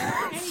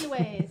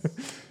 Anyways,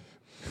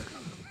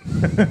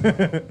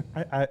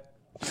 I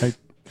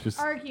just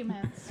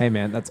arguments. Hey,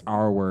 man, that's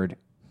our word.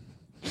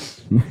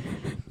 It's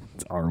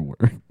our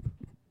word.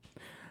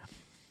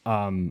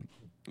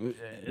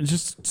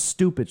 Just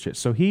stupid shit.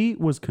 So he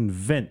was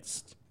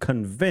convinced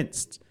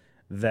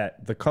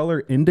that the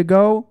color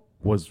indigo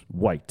was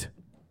white.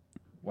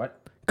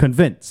 What?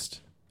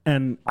 Convinced.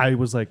 And I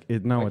was like,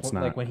 no, Like, it's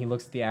not. Like when he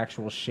looks at the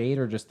actual shade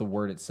or just the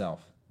word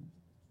itself?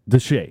 The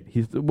shade.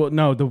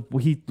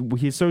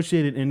 He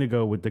associated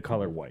indigo with the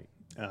color white.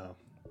 Oh.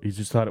 He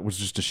just thought it was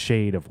just a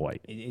shade of white.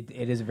 It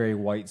is a very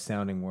white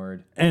sounding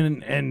word.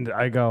 And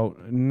I go,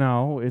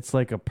 no, it's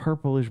like a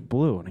purplish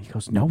blue. And he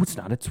goes, no, it's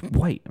not. It's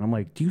white. And I'm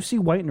like, do you see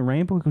white in a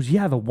rainbow? He goes,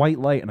 yeah, the white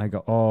light. And I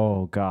go,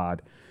 oh,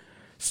 God.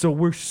 So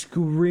we're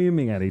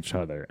screaming at each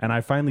other. And I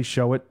finally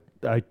show it.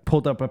 I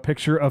pulled up a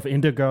picture of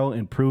indigo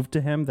and proved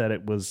to him that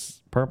it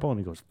was purple. And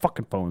he goes,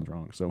 fucking phone's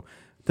wrong. So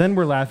then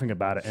we're laughing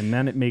about it. And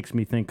then it makes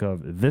me think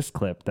of this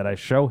clip that I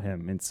show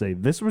him and say,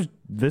 this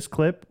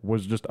clip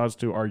was just us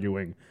two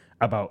arguing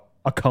about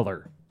a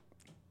color.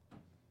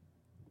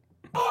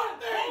 Hold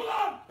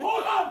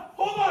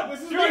on.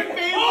 This is my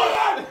favorite.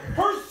 Hold on.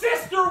 Her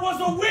sister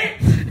was a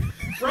witch,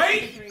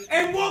 right?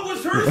 And what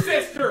was her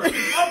sister? A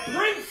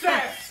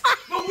princess.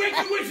 The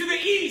Wicked Witch of the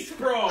East,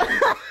 bro.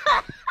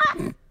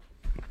 I'm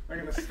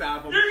gonna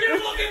stab him. You're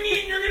gonna look at me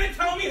and you're gonna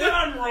tell me that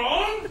I'm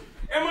wrong?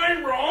 Am I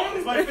wrong?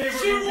 It's my favorite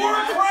She movie. wore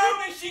a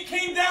crown and she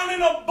came down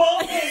in a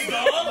bubble,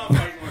 dog.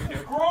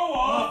 Grow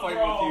up,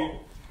 bro.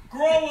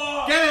 Grow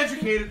up. Get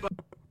educated.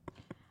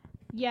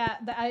 Yeah,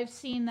 I've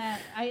seen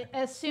that.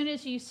 As soon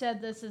as you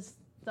said this is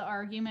the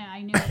argument,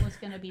 I knew it was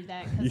going to be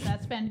that because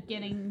that's been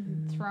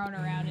getting thrown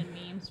around in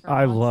memes for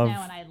months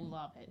now, and I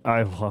love it.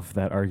 I love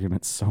that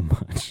argument so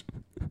much.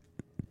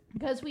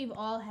 Because we've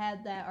all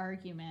had that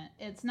argument.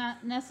 It's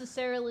not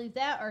necessarily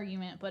that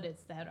argument, but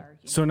it's that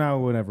argument. So now,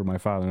 whenever my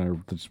father and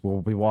I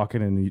will be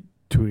walking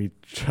into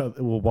each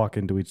other, we'll walk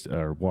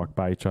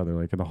by each other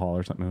like in the hall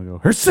or something, and we'll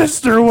go, "Her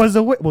sister was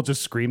a witch." We'll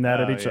just scream that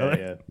at each other.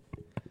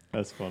 Yeah.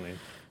 That's funny.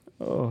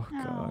 Oh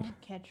God.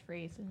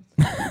 Catchphrases.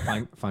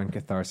 Find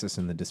catharsis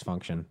in the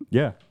dysfunction.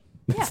 Yeah.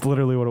 It's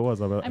literally what it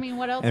was. I mean,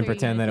 what else? And are you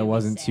pretend gonna that it do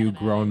wasn't with two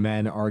grown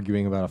men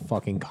arguing about a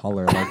fucking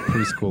color like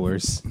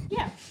preschoolers.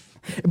 Yeah.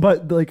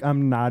 But like,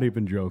 I'm not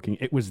even joking.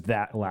 It was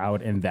that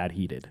loud and that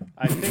heated.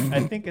 I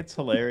think it's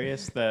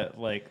hilarious that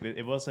like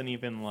it wasn't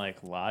even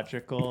like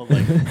logical.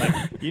 Like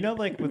you know,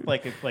 like with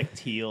like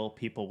teal,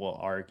 people will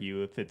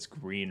argue if it's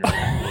green or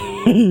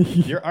blue.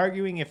 You're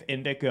arguing if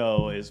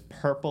indigo is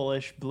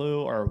purplish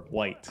blue or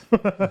white.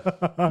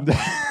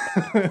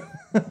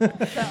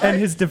 And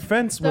his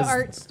defense was,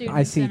 art students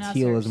I see in us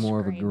teal are as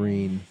more of a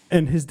green.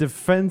 and his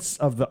defense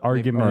of the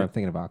argument. Or I'm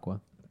thinking of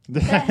aqua.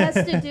 That has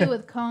to do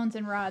with cones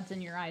and rods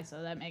in your eyes,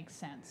 so that makes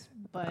sense.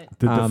 But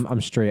I'm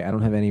straight. I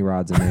don't have any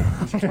rods in me.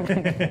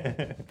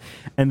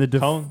 And the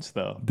cones,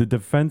 though. The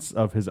defense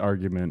of his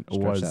argument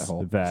Stretch was that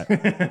hole.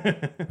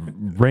 that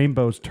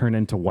rainbows turn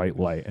into white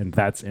light, and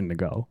that's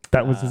indigo.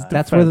 That was his defense.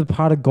 That's where the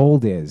pot of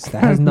gold is.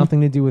 That has nothing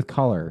to do with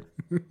color.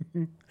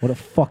 What a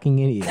fucking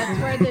idiot.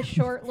 that's where the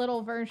short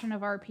little version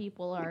of our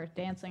people are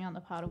dancing on the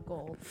pot of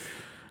gold.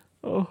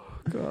 Oh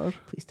God!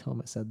 Please tell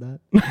him I said that.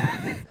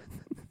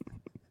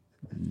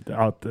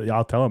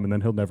 I'll tell him, and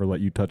then he'll never let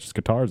you touch his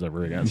guitars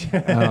ever again.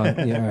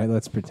 Yeah, all right.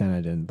 Let's pretend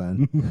I didn't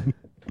then.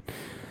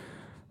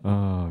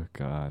 Oh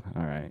God!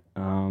 All right.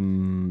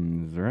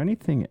 Is there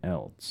anything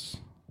else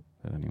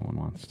that anyone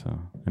wants to?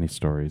 Any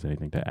stories?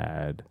 Anything to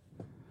add?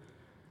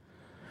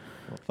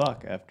 Well,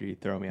 fuck! After you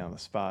throw me on the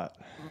spot.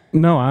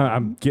 No,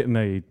 I'm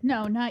getting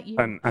No, not you.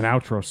 an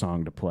outro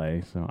song to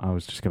play, so I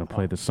was just gonna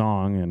play the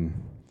song and.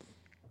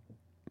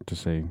 to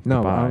say No,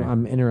 goodbye.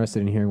 I'm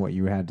interested in hearing what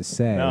you had to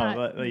say.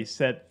 No, but you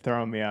said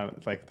throwing me on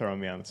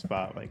the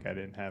spot, like I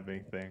didn't have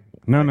anything.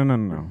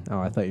 No. Oh,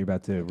 I thought you were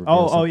about to. Reveal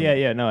Oh, something.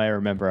 yeah. No, I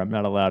remember. I'm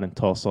not allowed in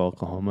Tulsa,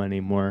 Oklahoma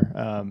anymore.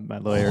 My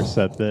lawyer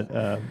said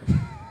that.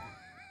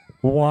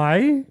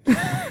 Why?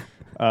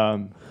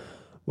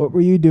 What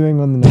were you doing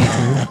on the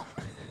 19th?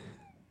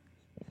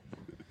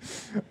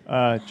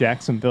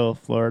 Jacksonville,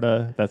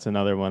 Florida. That's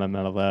another one I'm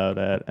not allowed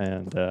at,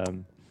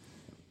 and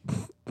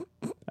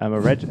I'm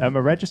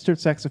a registered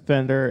sex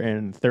offender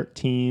in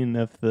 13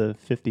 of the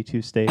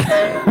 52 states.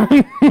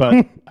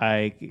 But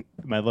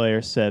my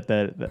lawyer said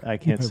that I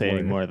can't say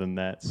any more than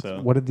that. So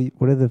What are the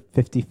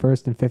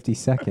 51st and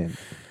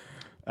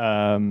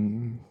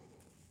 52nd?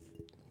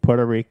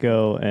 Puerto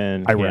Rico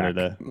and Iraq.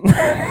 Canada.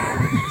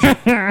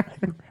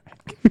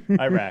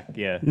 Iraq,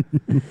 yeah.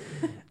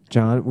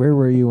 John, where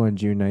were you on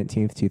June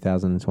 19th,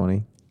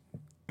 2020?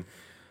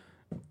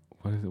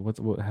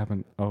 What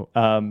happened? Oh,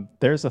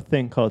 there's a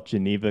thing called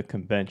Geneva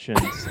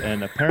Conventions,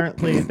 and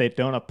apparently they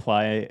don't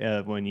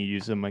apply when you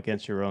use them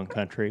against your own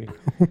country.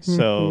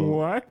 So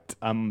what?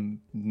 I'm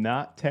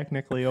not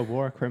technically a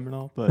war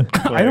criminal, but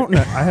I don't know.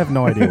 I have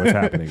no idea what's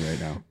happening right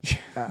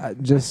now.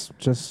 Just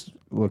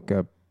look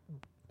up,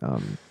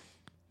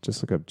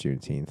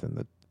 Juneteenth and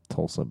the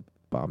Tulsa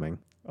bombing.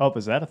 Oh,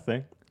 was that a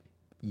thing?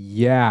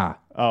 Yeah.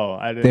 Oh,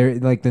 I didn't. They're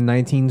like the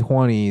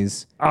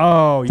 1920s.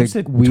 Oh, you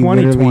said we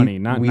 2020,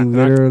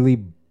 literally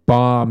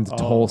bombed Oh,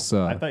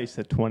 Tulsa. I thought you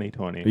said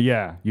 2020.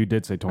 Yeah, you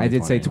did say 2020. I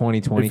did say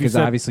 2020 If you because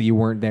said- obviously you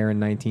weren't there in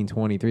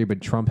 1923, but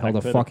Trump held a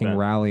could've fucking been.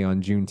 rally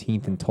on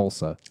Juneteenth in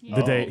Tulsa.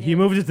 The day he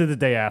moved it to the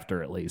day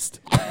after, at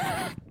least.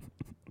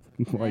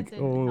 Like,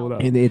 hold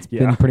up. It's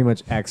Yeah. been pretty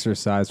much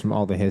exercised from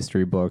all the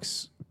history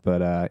books,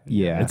 but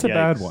yeah. It's a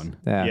bad Yikes. one.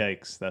 Yeah.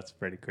 Yikes, that's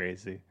pretty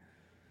crazy.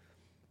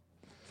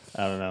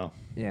 I don't know.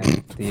 Yeah,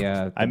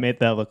 the I made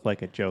that look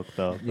like a joke,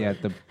 though. yeah,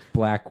 the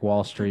Black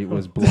Wall Street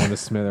was blown to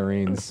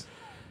smithereens.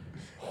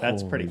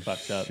 That's pretty Holy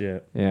fucked up.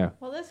 shit. Yeah.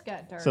 Well, this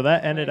got dark. So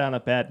that ended on a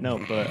bad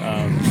note, but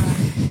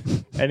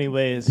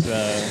anyways,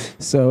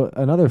 So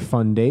another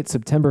fun date,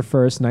 September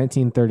 1st,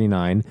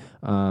 1939.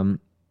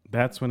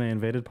 That's when they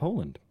invaded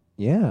Poland.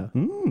 Yeah.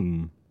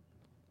 Great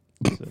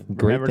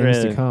remember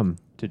things to come.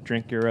 To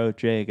drink your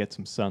OJ, get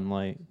some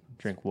sunlight,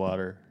 drink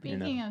water.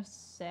 Speaking of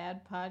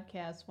sad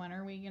podcasts, when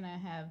are we gonna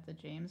have the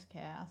James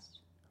cast?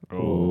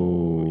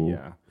 Oh,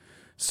 yeah.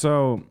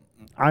 So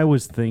I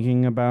was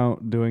thinking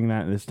about doing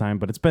that this time,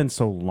 but it's been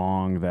so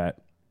long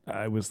that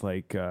I was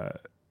like, probably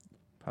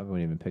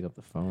wouldn't even pick up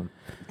the phone.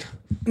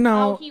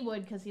 No. Oh, he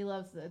would because he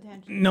loves the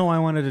attention. No, I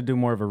wanted to do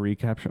more of a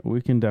recap show.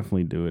 We can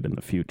definitely do it in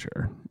the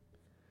future.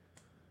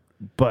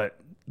 But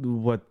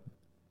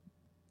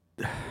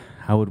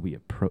how would we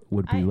approach?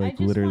 Would we I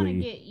just literally?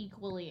 want to get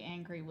equally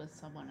angry with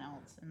someone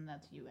else, and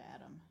that's you,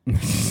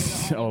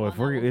 Adam. Oh, if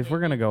we're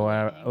gonna go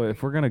out,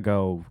 if we're gonna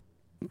go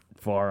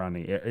far on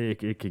the,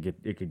 it could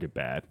get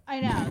bad.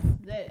 I know.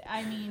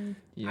 I mean,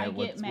 Yeah, I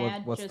get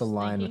mad what's just the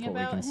line with thinking what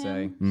we about can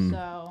say? him.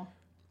 So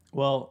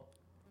Well,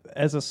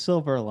 as a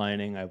silver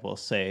lining, I will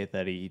say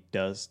that he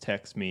does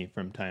text me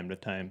from time to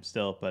time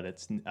still, but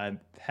I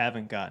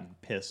haven't gotten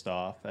pissed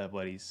off at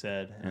what he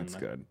said in That's the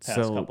good. past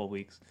So, couple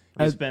weeks.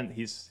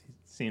 He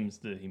seems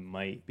that he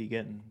might be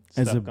getting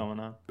stuff going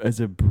on. As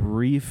a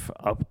brief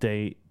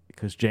update,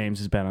 because James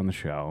has been on the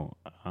show,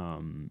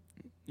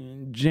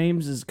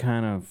 James is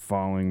kind of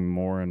falling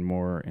more and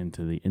more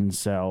into the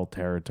incel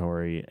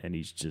territory, and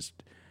he's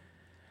just...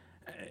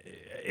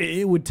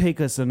 It would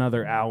take us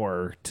another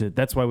hour to...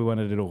 That's why we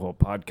wanted to do a whole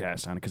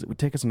podcast on it, because it would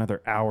take us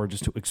another hour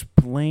just to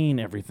explain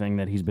everything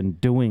that he's been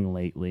doing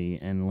lately,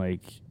 and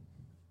like...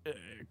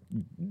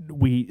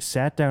 We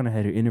sat down and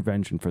had an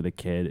intervention for the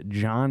kid.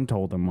 John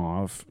told him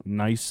off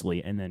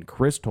nicely, and then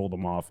Chris told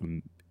him off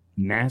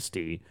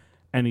nasty,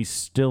 and he's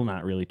still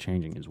not really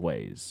changing his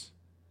ways.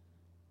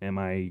 Am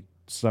I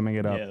summing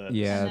it up?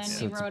 Yeah. and then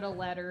he wrote a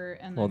letter,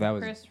 and well, then that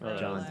was Chris wrote a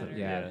Jonathan. letter.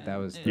 Yeah, that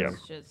was.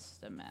 It's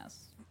just a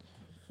mess.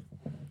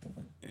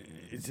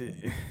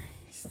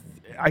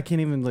 I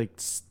can't even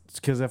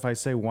because if I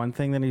say one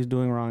thing that he's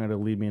doing wrong, it'll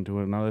lead me into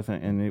another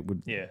thing, and it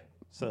would. Yeah.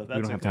 So that's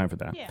we don't have time for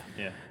that. Yeah.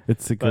 Yeah.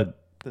 It's a good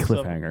the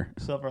cliffhanger.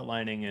 Silver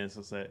lining is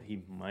that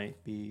he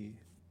might be.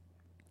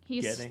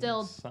 He's getting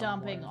still somewhere.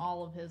 dumping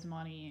all of his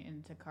money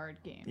into card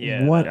games.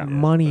 Yeah. What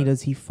money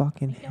does he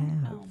fucking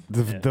have?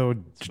 The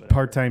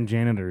part-time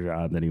janitor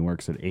job that he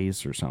works at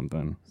Ace or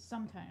something.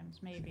 Sometimes,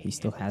 maybe. He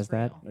still if has it's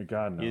that? real.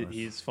 God knows.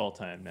 He's full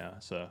time now,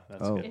 so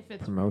that's Oh, good. If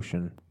it's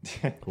promotion.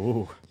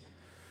 Ooh.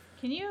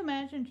 Can you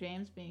imagine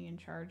James being in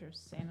charge of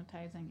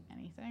sanitizing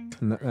anything?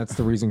 And that's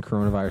the reason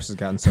coronavirus has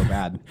gotten so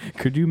bad.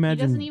 Could you He doesn't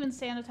imagine? even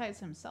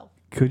sanitize himself.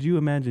 Could you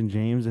imagine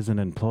James as an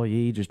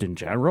employee just in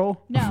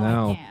general? No,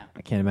 I can't.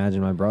 I can't imagine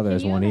my brother Can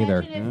as you one either.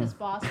 imagine if his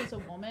boss was a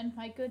woman?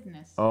 My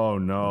goodness. Oh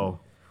no.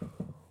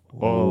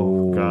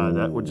 Oh God,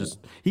 that would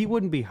just. He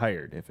wouldn't be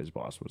hired if his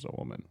boss was a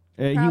woman.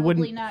 He Probably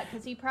wouldn't. not,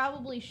 because he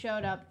probably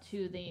showed up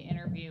to the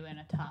interview in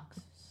a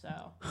tux.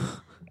 So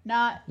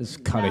Not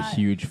Just cut a not-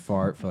 huge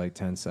fart for like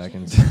 10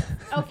 seconds.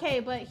 Okay,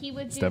 but he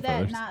would do Step that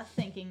Brothers. not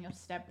thinking of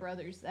Step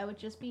Brothers. That would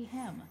just be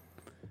him.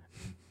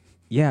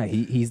 Yeah,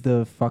 he's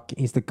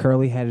the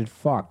curly headed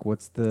fuck.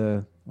 What's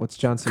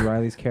John C.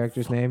 Reilly's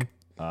character's name?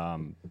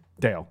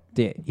 Dale.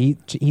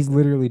 He's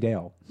literally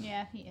Dale.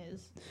 Yeah, he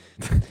is.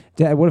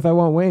 Dad, what if I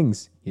want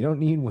wings? You don't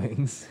need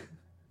wings.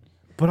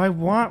 But I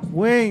want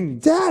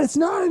wings. Dad, it's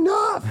not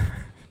enough.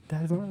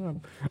 That is not enough.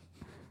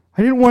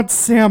 I didn't want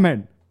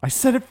salmon. I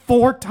said it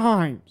 4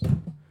 times.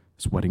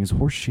 This wedding is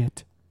horse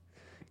shit.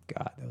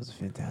 God, that was a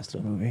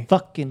fantastic movie.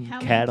 Fucking How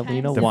many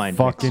Catalina times The wine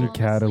fucking mixer.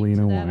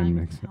 Catalina That wine on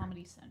mixer.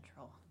 Comedy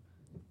Central.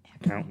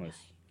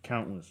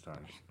 Countless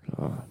times.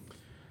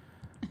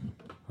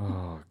 Oh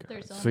god.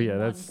 There's So only yeah, one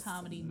that's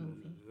comedy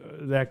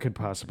movie. that could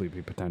possibly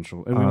be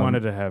potential. And we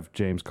wanted to have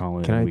James call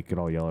in, Can and I- we could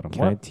all yell at him.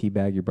 Can I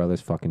teabag your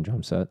brother's fucking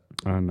drum set?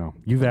 No.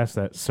 You've asked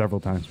that several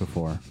times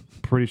before.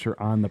 Pretty sure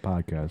on the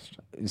podcast.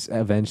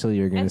 Eventually,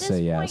 you're gonna At this say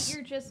point, yes.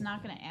 you're just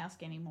not going to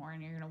ask anymore,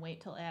 and you're going to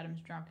wait till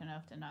Adam's drunk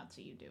enough to not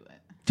see you do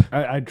it.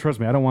 I trust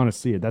me. I don't want to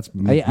see it. That's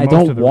I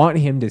don't want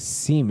him to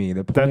see me.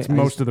 The point, That's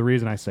most of the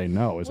reason I say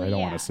no is I don't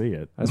want yeah. to see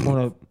it. I just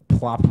want to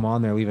plop him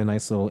on there, leave a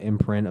nice little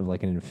imprint of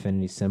like an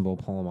infinity symbol,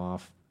 pull him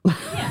off.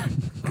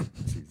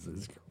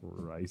 Jesus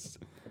Christ.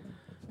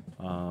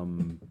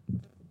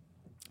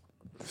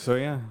 So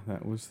yeah,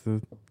 that was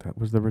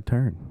the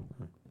return.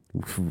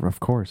 Of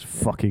course,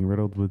 fucking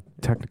riddled with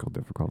technical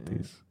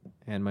difficulties.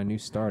 And my new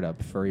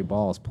startup, Furry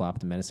Balls,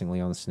 plopped menacingly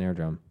on the snare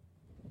drum.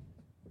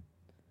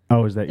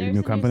 Oh, is that your There's new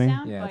a new company?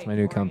 sound Yeah, it's bite my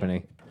new for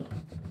company.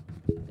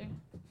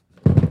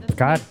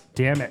 God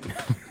damn it.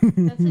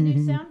 That's a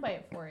new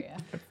soundbite for you.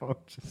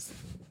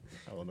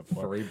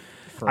 Furry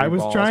I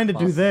was Balls trying to do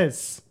plus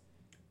this.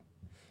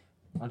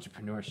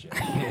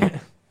 Entrepreneurship.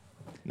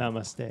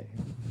 Namaste.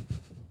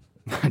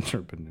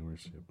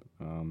 Entrepreneurship.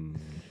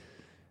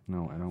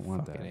 No, I don't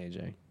want Fucking that.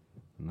 AJ.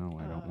 No,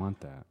 I don't want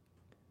that.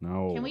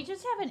 No. Can we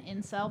just have an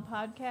incel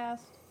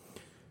podcast?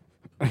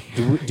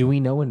 Do we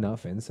know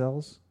enough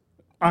incels?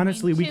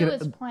 Honestly, we two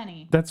could. is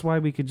plenty. That's why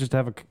we could just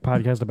have a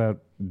podcast about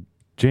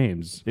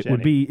James. We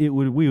would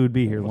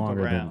be here Look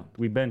longer than around.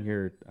 we've been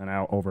here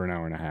over an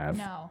hour and a half.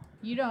 No,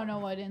 you don't know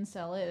what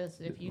incel is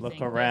if you Look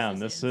think around.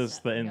 This This is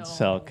the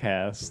incel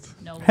cast.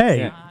 No, it's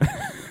Hey. not.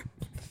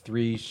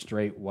 3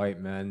 straight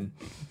white men.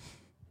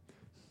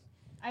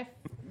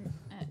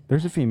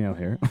 There's a female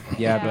here.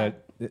 Yeah,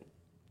 but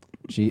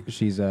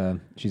she's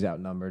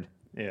outnumbered.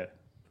 Yeah.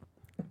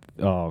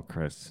 Oh,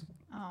 Chris.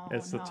 Oh,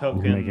 It's the no.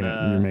 token.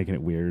 You're making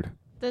it weird.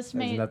 This Isn't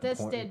made that the this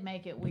point? did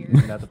make it weird.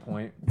 Isn't that the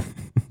point?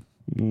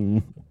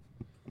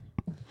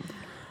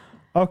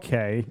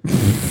 Okay.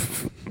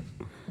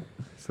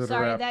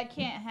 Sorry, that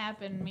can't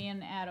happen. Me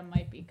and Adam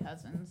might be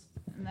cousins,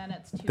 and then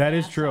it's too. That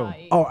is true.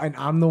 NASA-y. Oh, and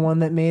I'm the one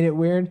that made it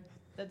weird?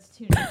 That's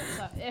too.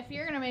 NASA. If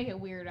you're gonna make it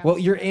weird, I'm Well,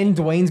 you're in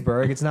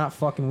Dwaynesburg. It's not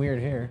fucking weird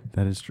here.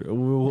 That is true.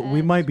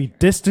 We might be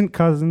distant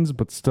cousins,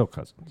 but still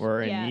cousins.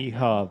 We're in Yeah.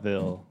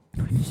 Yeehawville.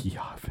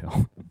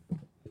 Yeehawville.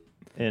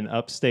 In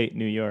upstate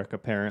New York,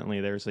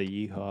 apparently there's a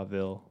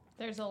Yeehawville.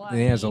 There's a lot.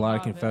 Yeah, there's a lot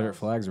of Yeehawvilles. Confederate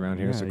flags around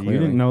here, Yeah, so you clearly.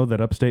 didn't know that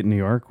upstate New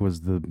York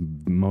was the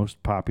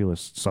most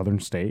populous southern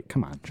state?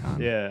 Come on, John.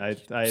 Yeah,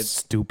 I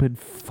Stupid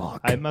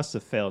fuck. I must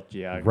have failed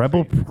geography.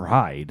 Rebel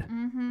pride.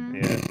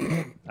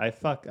 Yeah,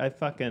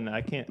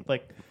 I can't,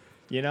 like,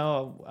 you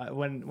know,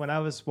 when I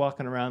was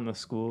walking around the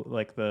school,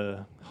 like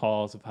the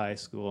halls of high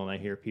school, and I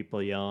hear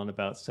people yelling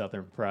about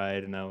Southern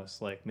pride, and I was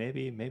like,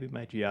 maybe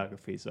my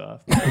geography's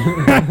off.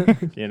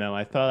 You know,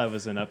 I thought I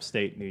was in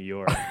upstate New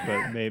York,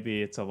 but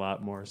maybe it's a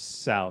lot more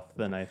south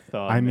than I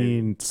thought. I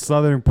mean,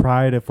 southern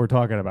pride if we're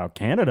talking about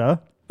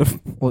Canada.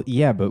 Well,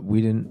 yeah, but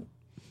we didn't.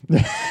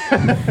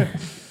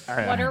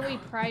 What are we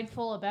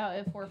prideful about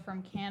if we're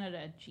from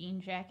Canada?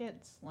 Jean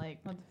jackets? Like,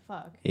 what the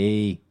fuck?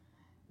 Hey,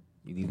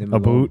 you leave them A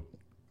alone. boot.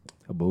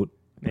 A boot.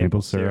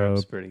 Maple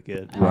syrup's syrup. pretty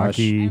good.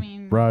 Rocky. I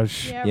mean,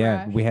 Rush.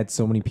 yeah. We had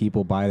so many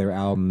people buy their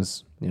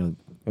albums. You know,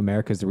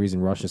 America's the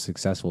reason Russia's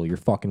successful. You're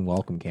fucking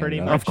welcome, Canada. Pretty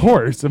Of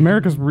course.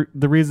 America's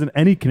the reason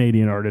any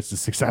Canadian artist is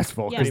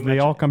successful Yeah. because Pretty they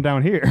all come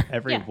down here.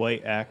 Every Yeah.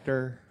 white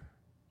actor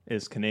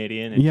is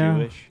Canadian and Yeah,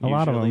 Jewish. a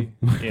lot of usually.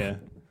 them. Yeah.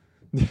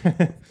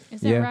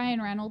 Is that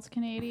Ryan Reynolds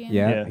Canadian?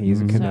 Yeah, Yeah. he's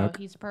a So Canuck.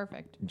 he's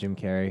perfect. Jim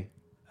Carrey.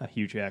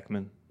 Hugh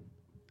Jackman.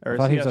 Or I is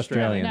thought he he was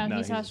Australian. No,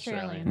 he's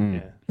Australian.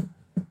 Yeah.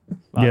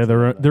 Yeah,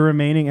 the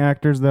remaining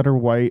actors that are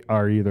white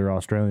are either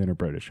Australian or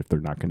British if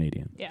they're not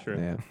Canadian. Yeah. True.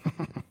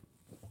 Yeah.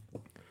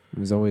 It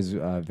was always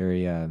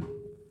very.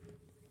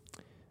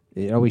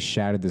 It always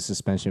shattered the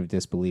suspension of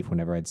disbelief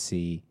whenever I'd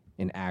see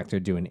an actor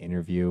do an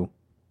interview,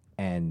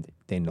 and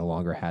they no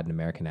longer had an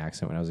American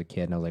accent when I was a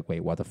kid, and I was like,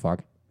 "Wait, what the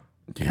fuck?"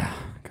 Yeah,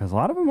 because a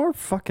lot of them are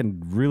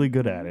fucking really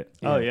good at it.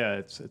 Oh yeah,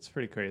 it's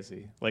pretty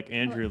crazy. Like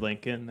Andrew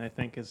Lincoln, I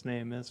think his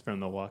name is from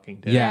The Walking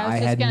Dead. Yeah, I was I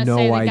just had gonna no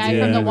say the guy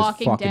idea from The he was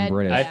Walking fucking Dead.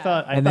 British. I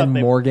thought and then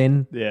they,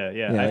 Morgan. Yeah.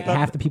 Yeah, I like thought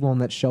half the people on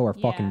that show are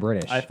fucking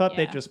British. I thought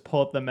they Yeah. just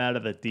pulled them out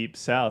of the deep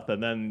south,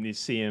 and then you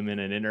see him in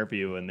an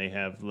interview, and they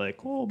have like,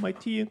 "Oh, my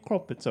tea and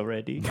crumpets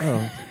already."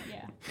 Oh.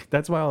 Yeah.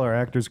 That's why all our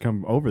actors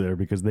come over there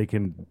because they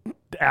can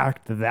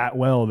act that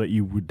well that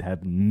you would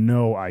have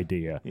no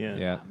idea.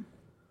 Yeah.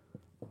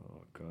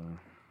 Oh god.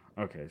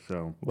 Okay,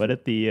 so what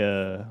if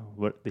the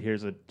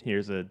here's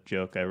a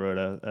joke I wrote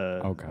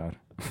oh god.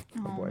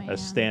 a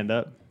stand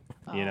up.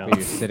 You know,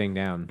 You're sitting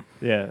down.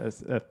 Yeah,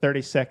 a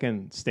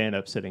 30-second stand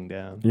up sitting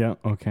down. Yeah.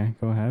 Okay.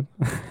 Go ahead.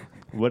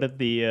 What did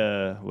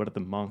the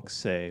monk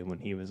say when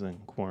he was in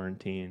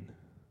quarantine?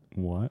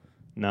 What?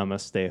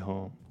 Namaste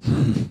home.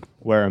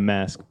 Wear a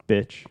mask,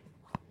 bitch.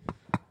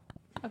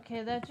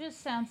 Okay, that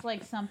just sounds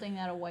like something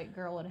that a white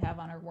girl would have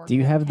on her work. Do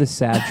you have the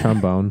sad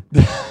trombone?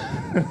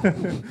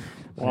 Womp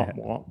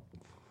womp.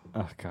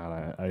 Oh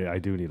god, I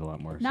do need a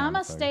lot more. sound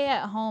Namaste effects.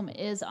 at home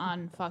is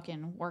on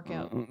fucking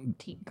workout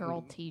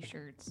girl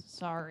t-shirts.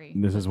 Sorry.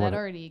 This but is that what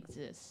already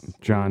exists.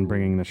 John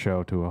bringing the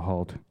show to a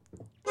halt.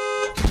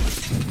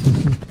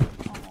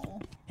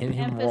 And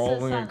him Emphasis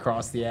rolling on-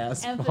 across the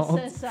asphalt.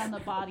 Emphasis on the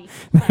body.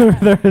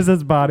 There is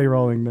his body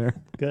rolling there.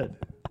 Good.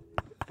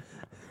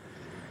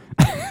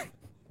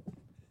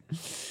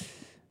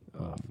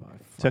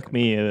 Took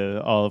me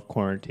all of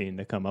quarantine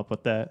to come up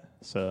with that,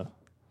 so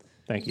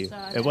thank you.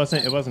 So It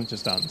wasn't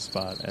just on the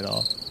spot at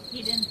all.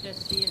 He didn't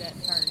just see it at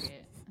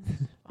Target.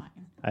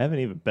 I haven't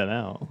even been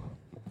out.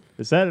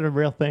 Is that a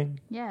real thing?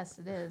 Yes,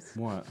 it is.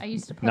 What? I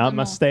used to put them on-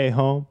 Namaste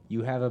home.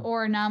 You have a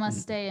or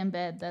namaste in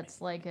bed. That's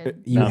like a.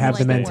 you that's have the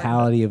like a word.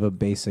 mentality of a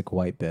basic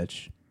white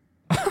bitch.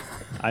 I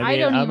I mean,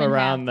 don't I'm even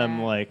around have them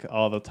that. like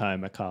all the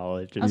time at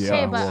college. and Okay,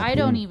 stuff. but I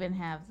don't even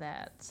have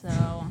that. So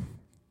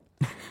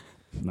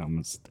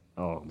Namaste.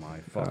 Oh my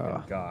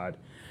fucking god.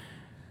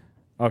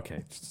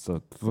 Okay,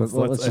 so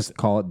Let's just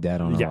call it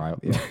dead on arrival.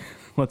 Yeah.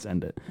 Let's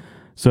end it.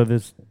 So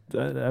this,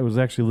 I was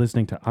actually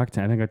listening to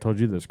Octane. I think I told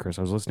you this, Chris.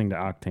 I was listening to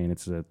Octane.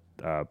 It's a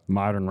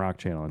modern rock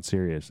channel on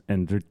Sirius,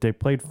 and they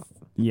played,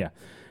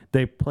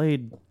 they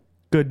played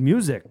good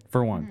music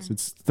for once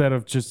instead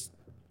of just.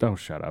 Oh,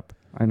 shut up!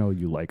 I know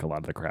you like a lot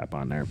of the crap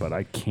on there, but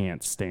I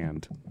can't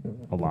stand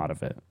a lot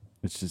of it.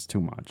 It's just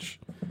too much.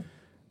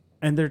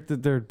 And they're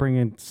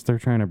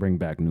trying to bring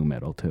back new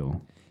metal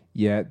too.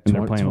 Yeah, and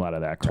they're playing a lot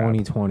of that crap.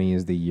 2020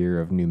 is the year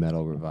of new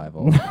metal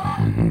revival.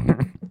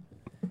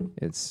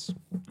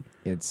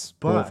 It's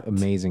both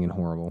amazing and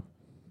horrible.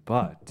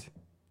 But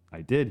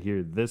I did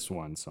hear this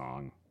one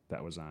song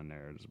that was on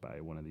there. It's by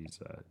one of these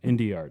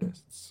indie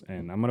artists,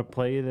 and I'm gonna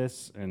play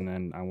this, and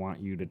then I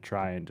want you to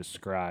try and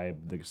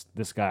describe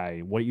this guy.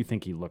 What do you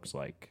think he looks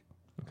like?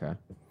 Okay.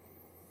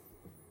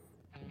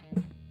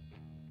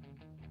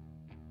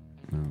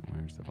 Oh,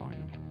 where's the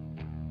volume?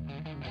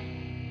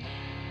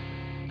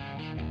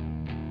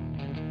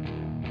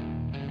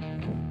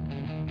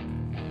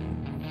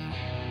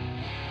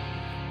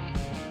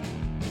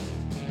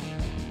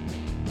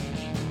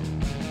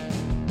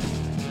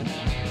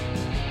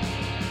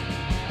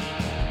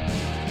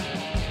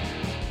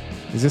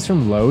 Is this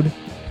from Load?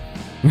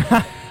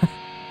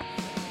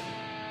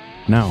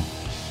 No.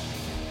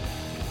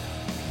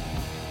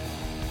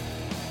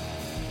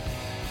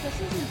 this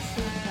isn't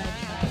Suicide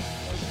Squad.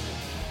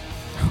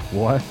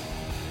 What?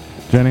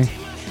 Jenny?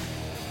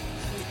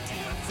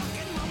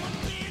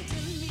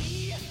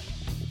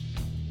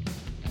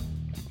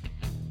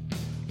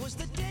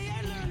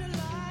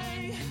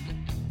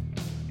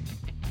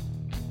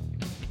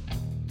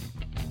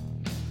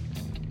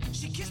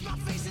 She kissed my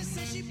face and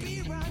said she'd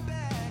be right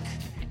back.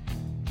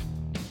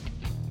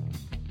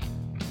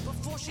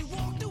 Before she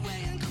walked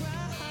away and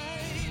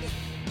cried.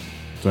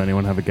 Does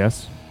anyone have a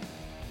guess?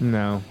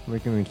 No, we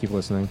can keep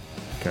listening.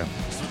 Okay.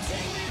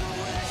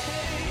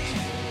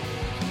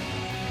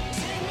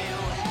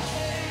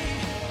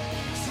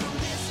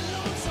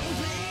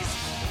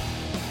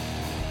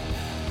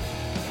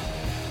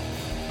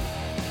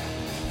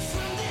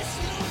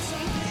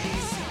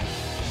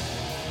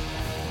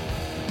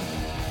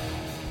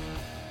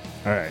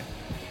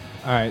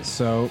 All right,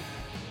 so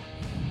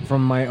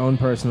from my own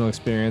personal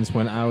experience,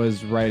 when I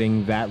was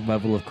writing that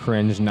level of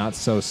cringe, not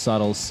so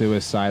subtle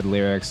suicide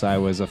lyrics, I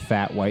was a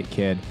fat white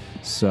kid.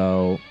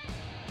 So,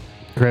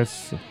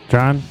 Chris,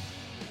 John,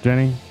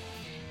 Jenny.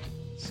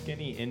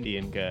 Skinny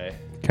Indian guy.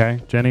 Okay,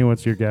 Jenny,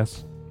 what's your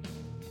guess?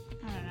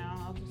 I don't know.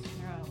 I'll just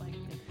throw out like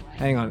big black.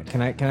 hang on,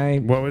 can I?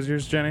 What was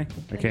yours, Jenny?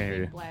 I can't hear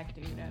you. Black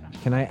dude. I don't know.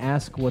 Can I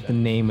ask what the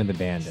name of the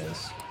band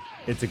is?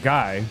 It's a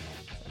guy,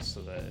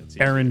 So that it's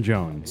Aaron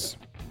Jones.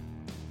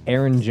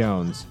 Aaron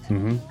Jones.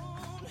 Mm-hmm.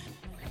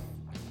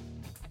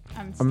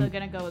 I'm still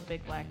gonna go with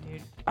big black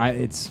dude.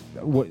 It's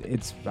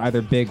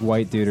either big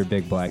white dude or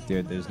big black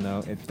dude. There's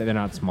no, they're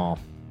not small.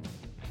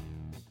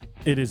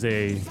 It is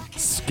a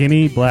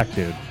skinny black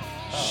dude.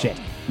 Shit.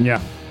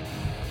 Yeah.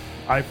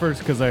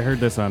 Because I heard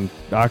this on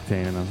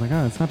Octane, and I was like,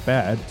 oh, it's not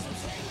bad.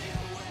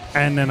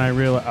 And then I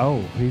realized, oh,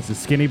 he's a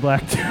skinny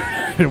black dude.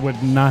 It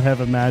would not have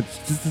a match.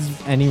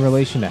 Any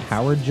relation to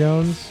Howard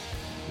Jones?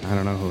 I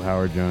don't know who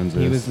Howard Jones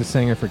is. He was the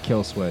singer for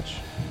Kill Switch.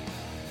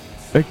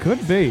 It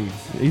could be.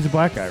 He's a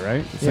black guy,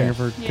 right? The singer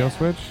for Yeah. Kill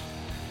Switch?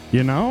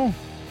 You know?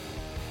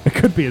 It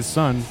could be his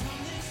son.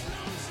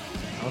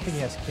 I don't think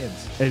he has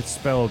kids. It's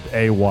spelled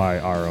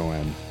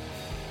A-Y-R-O-N,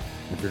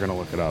 if you're going to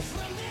look it up.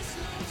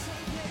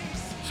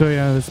 So,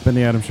 yeah, this has been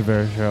the Adam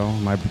Shavera Show.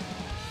 My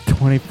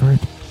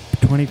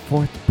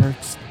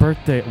 24th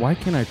birthday. Why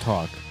can't I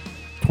talk?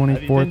 Have you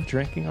been 24th.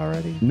 drinking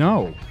already?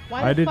 No.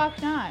 Why I the did.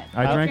 fuck not?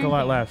 I Stop drank a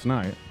lot drinking. last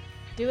night.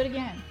 Do it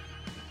again,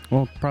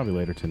 Well, probably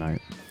later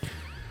tonight.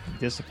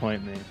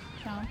 Disappoint me.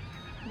 Sean.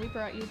 We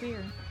brought you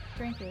beer.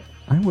 Drink it.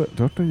 I will.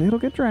 It'll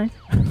get drank.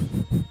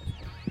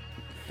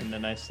 In the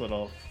nice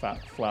little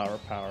flower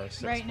power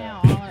six Right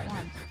now, pack. all at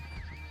once.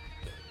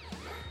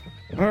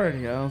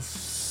 Alrighty, I'll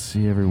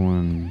see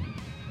everyone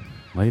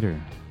later.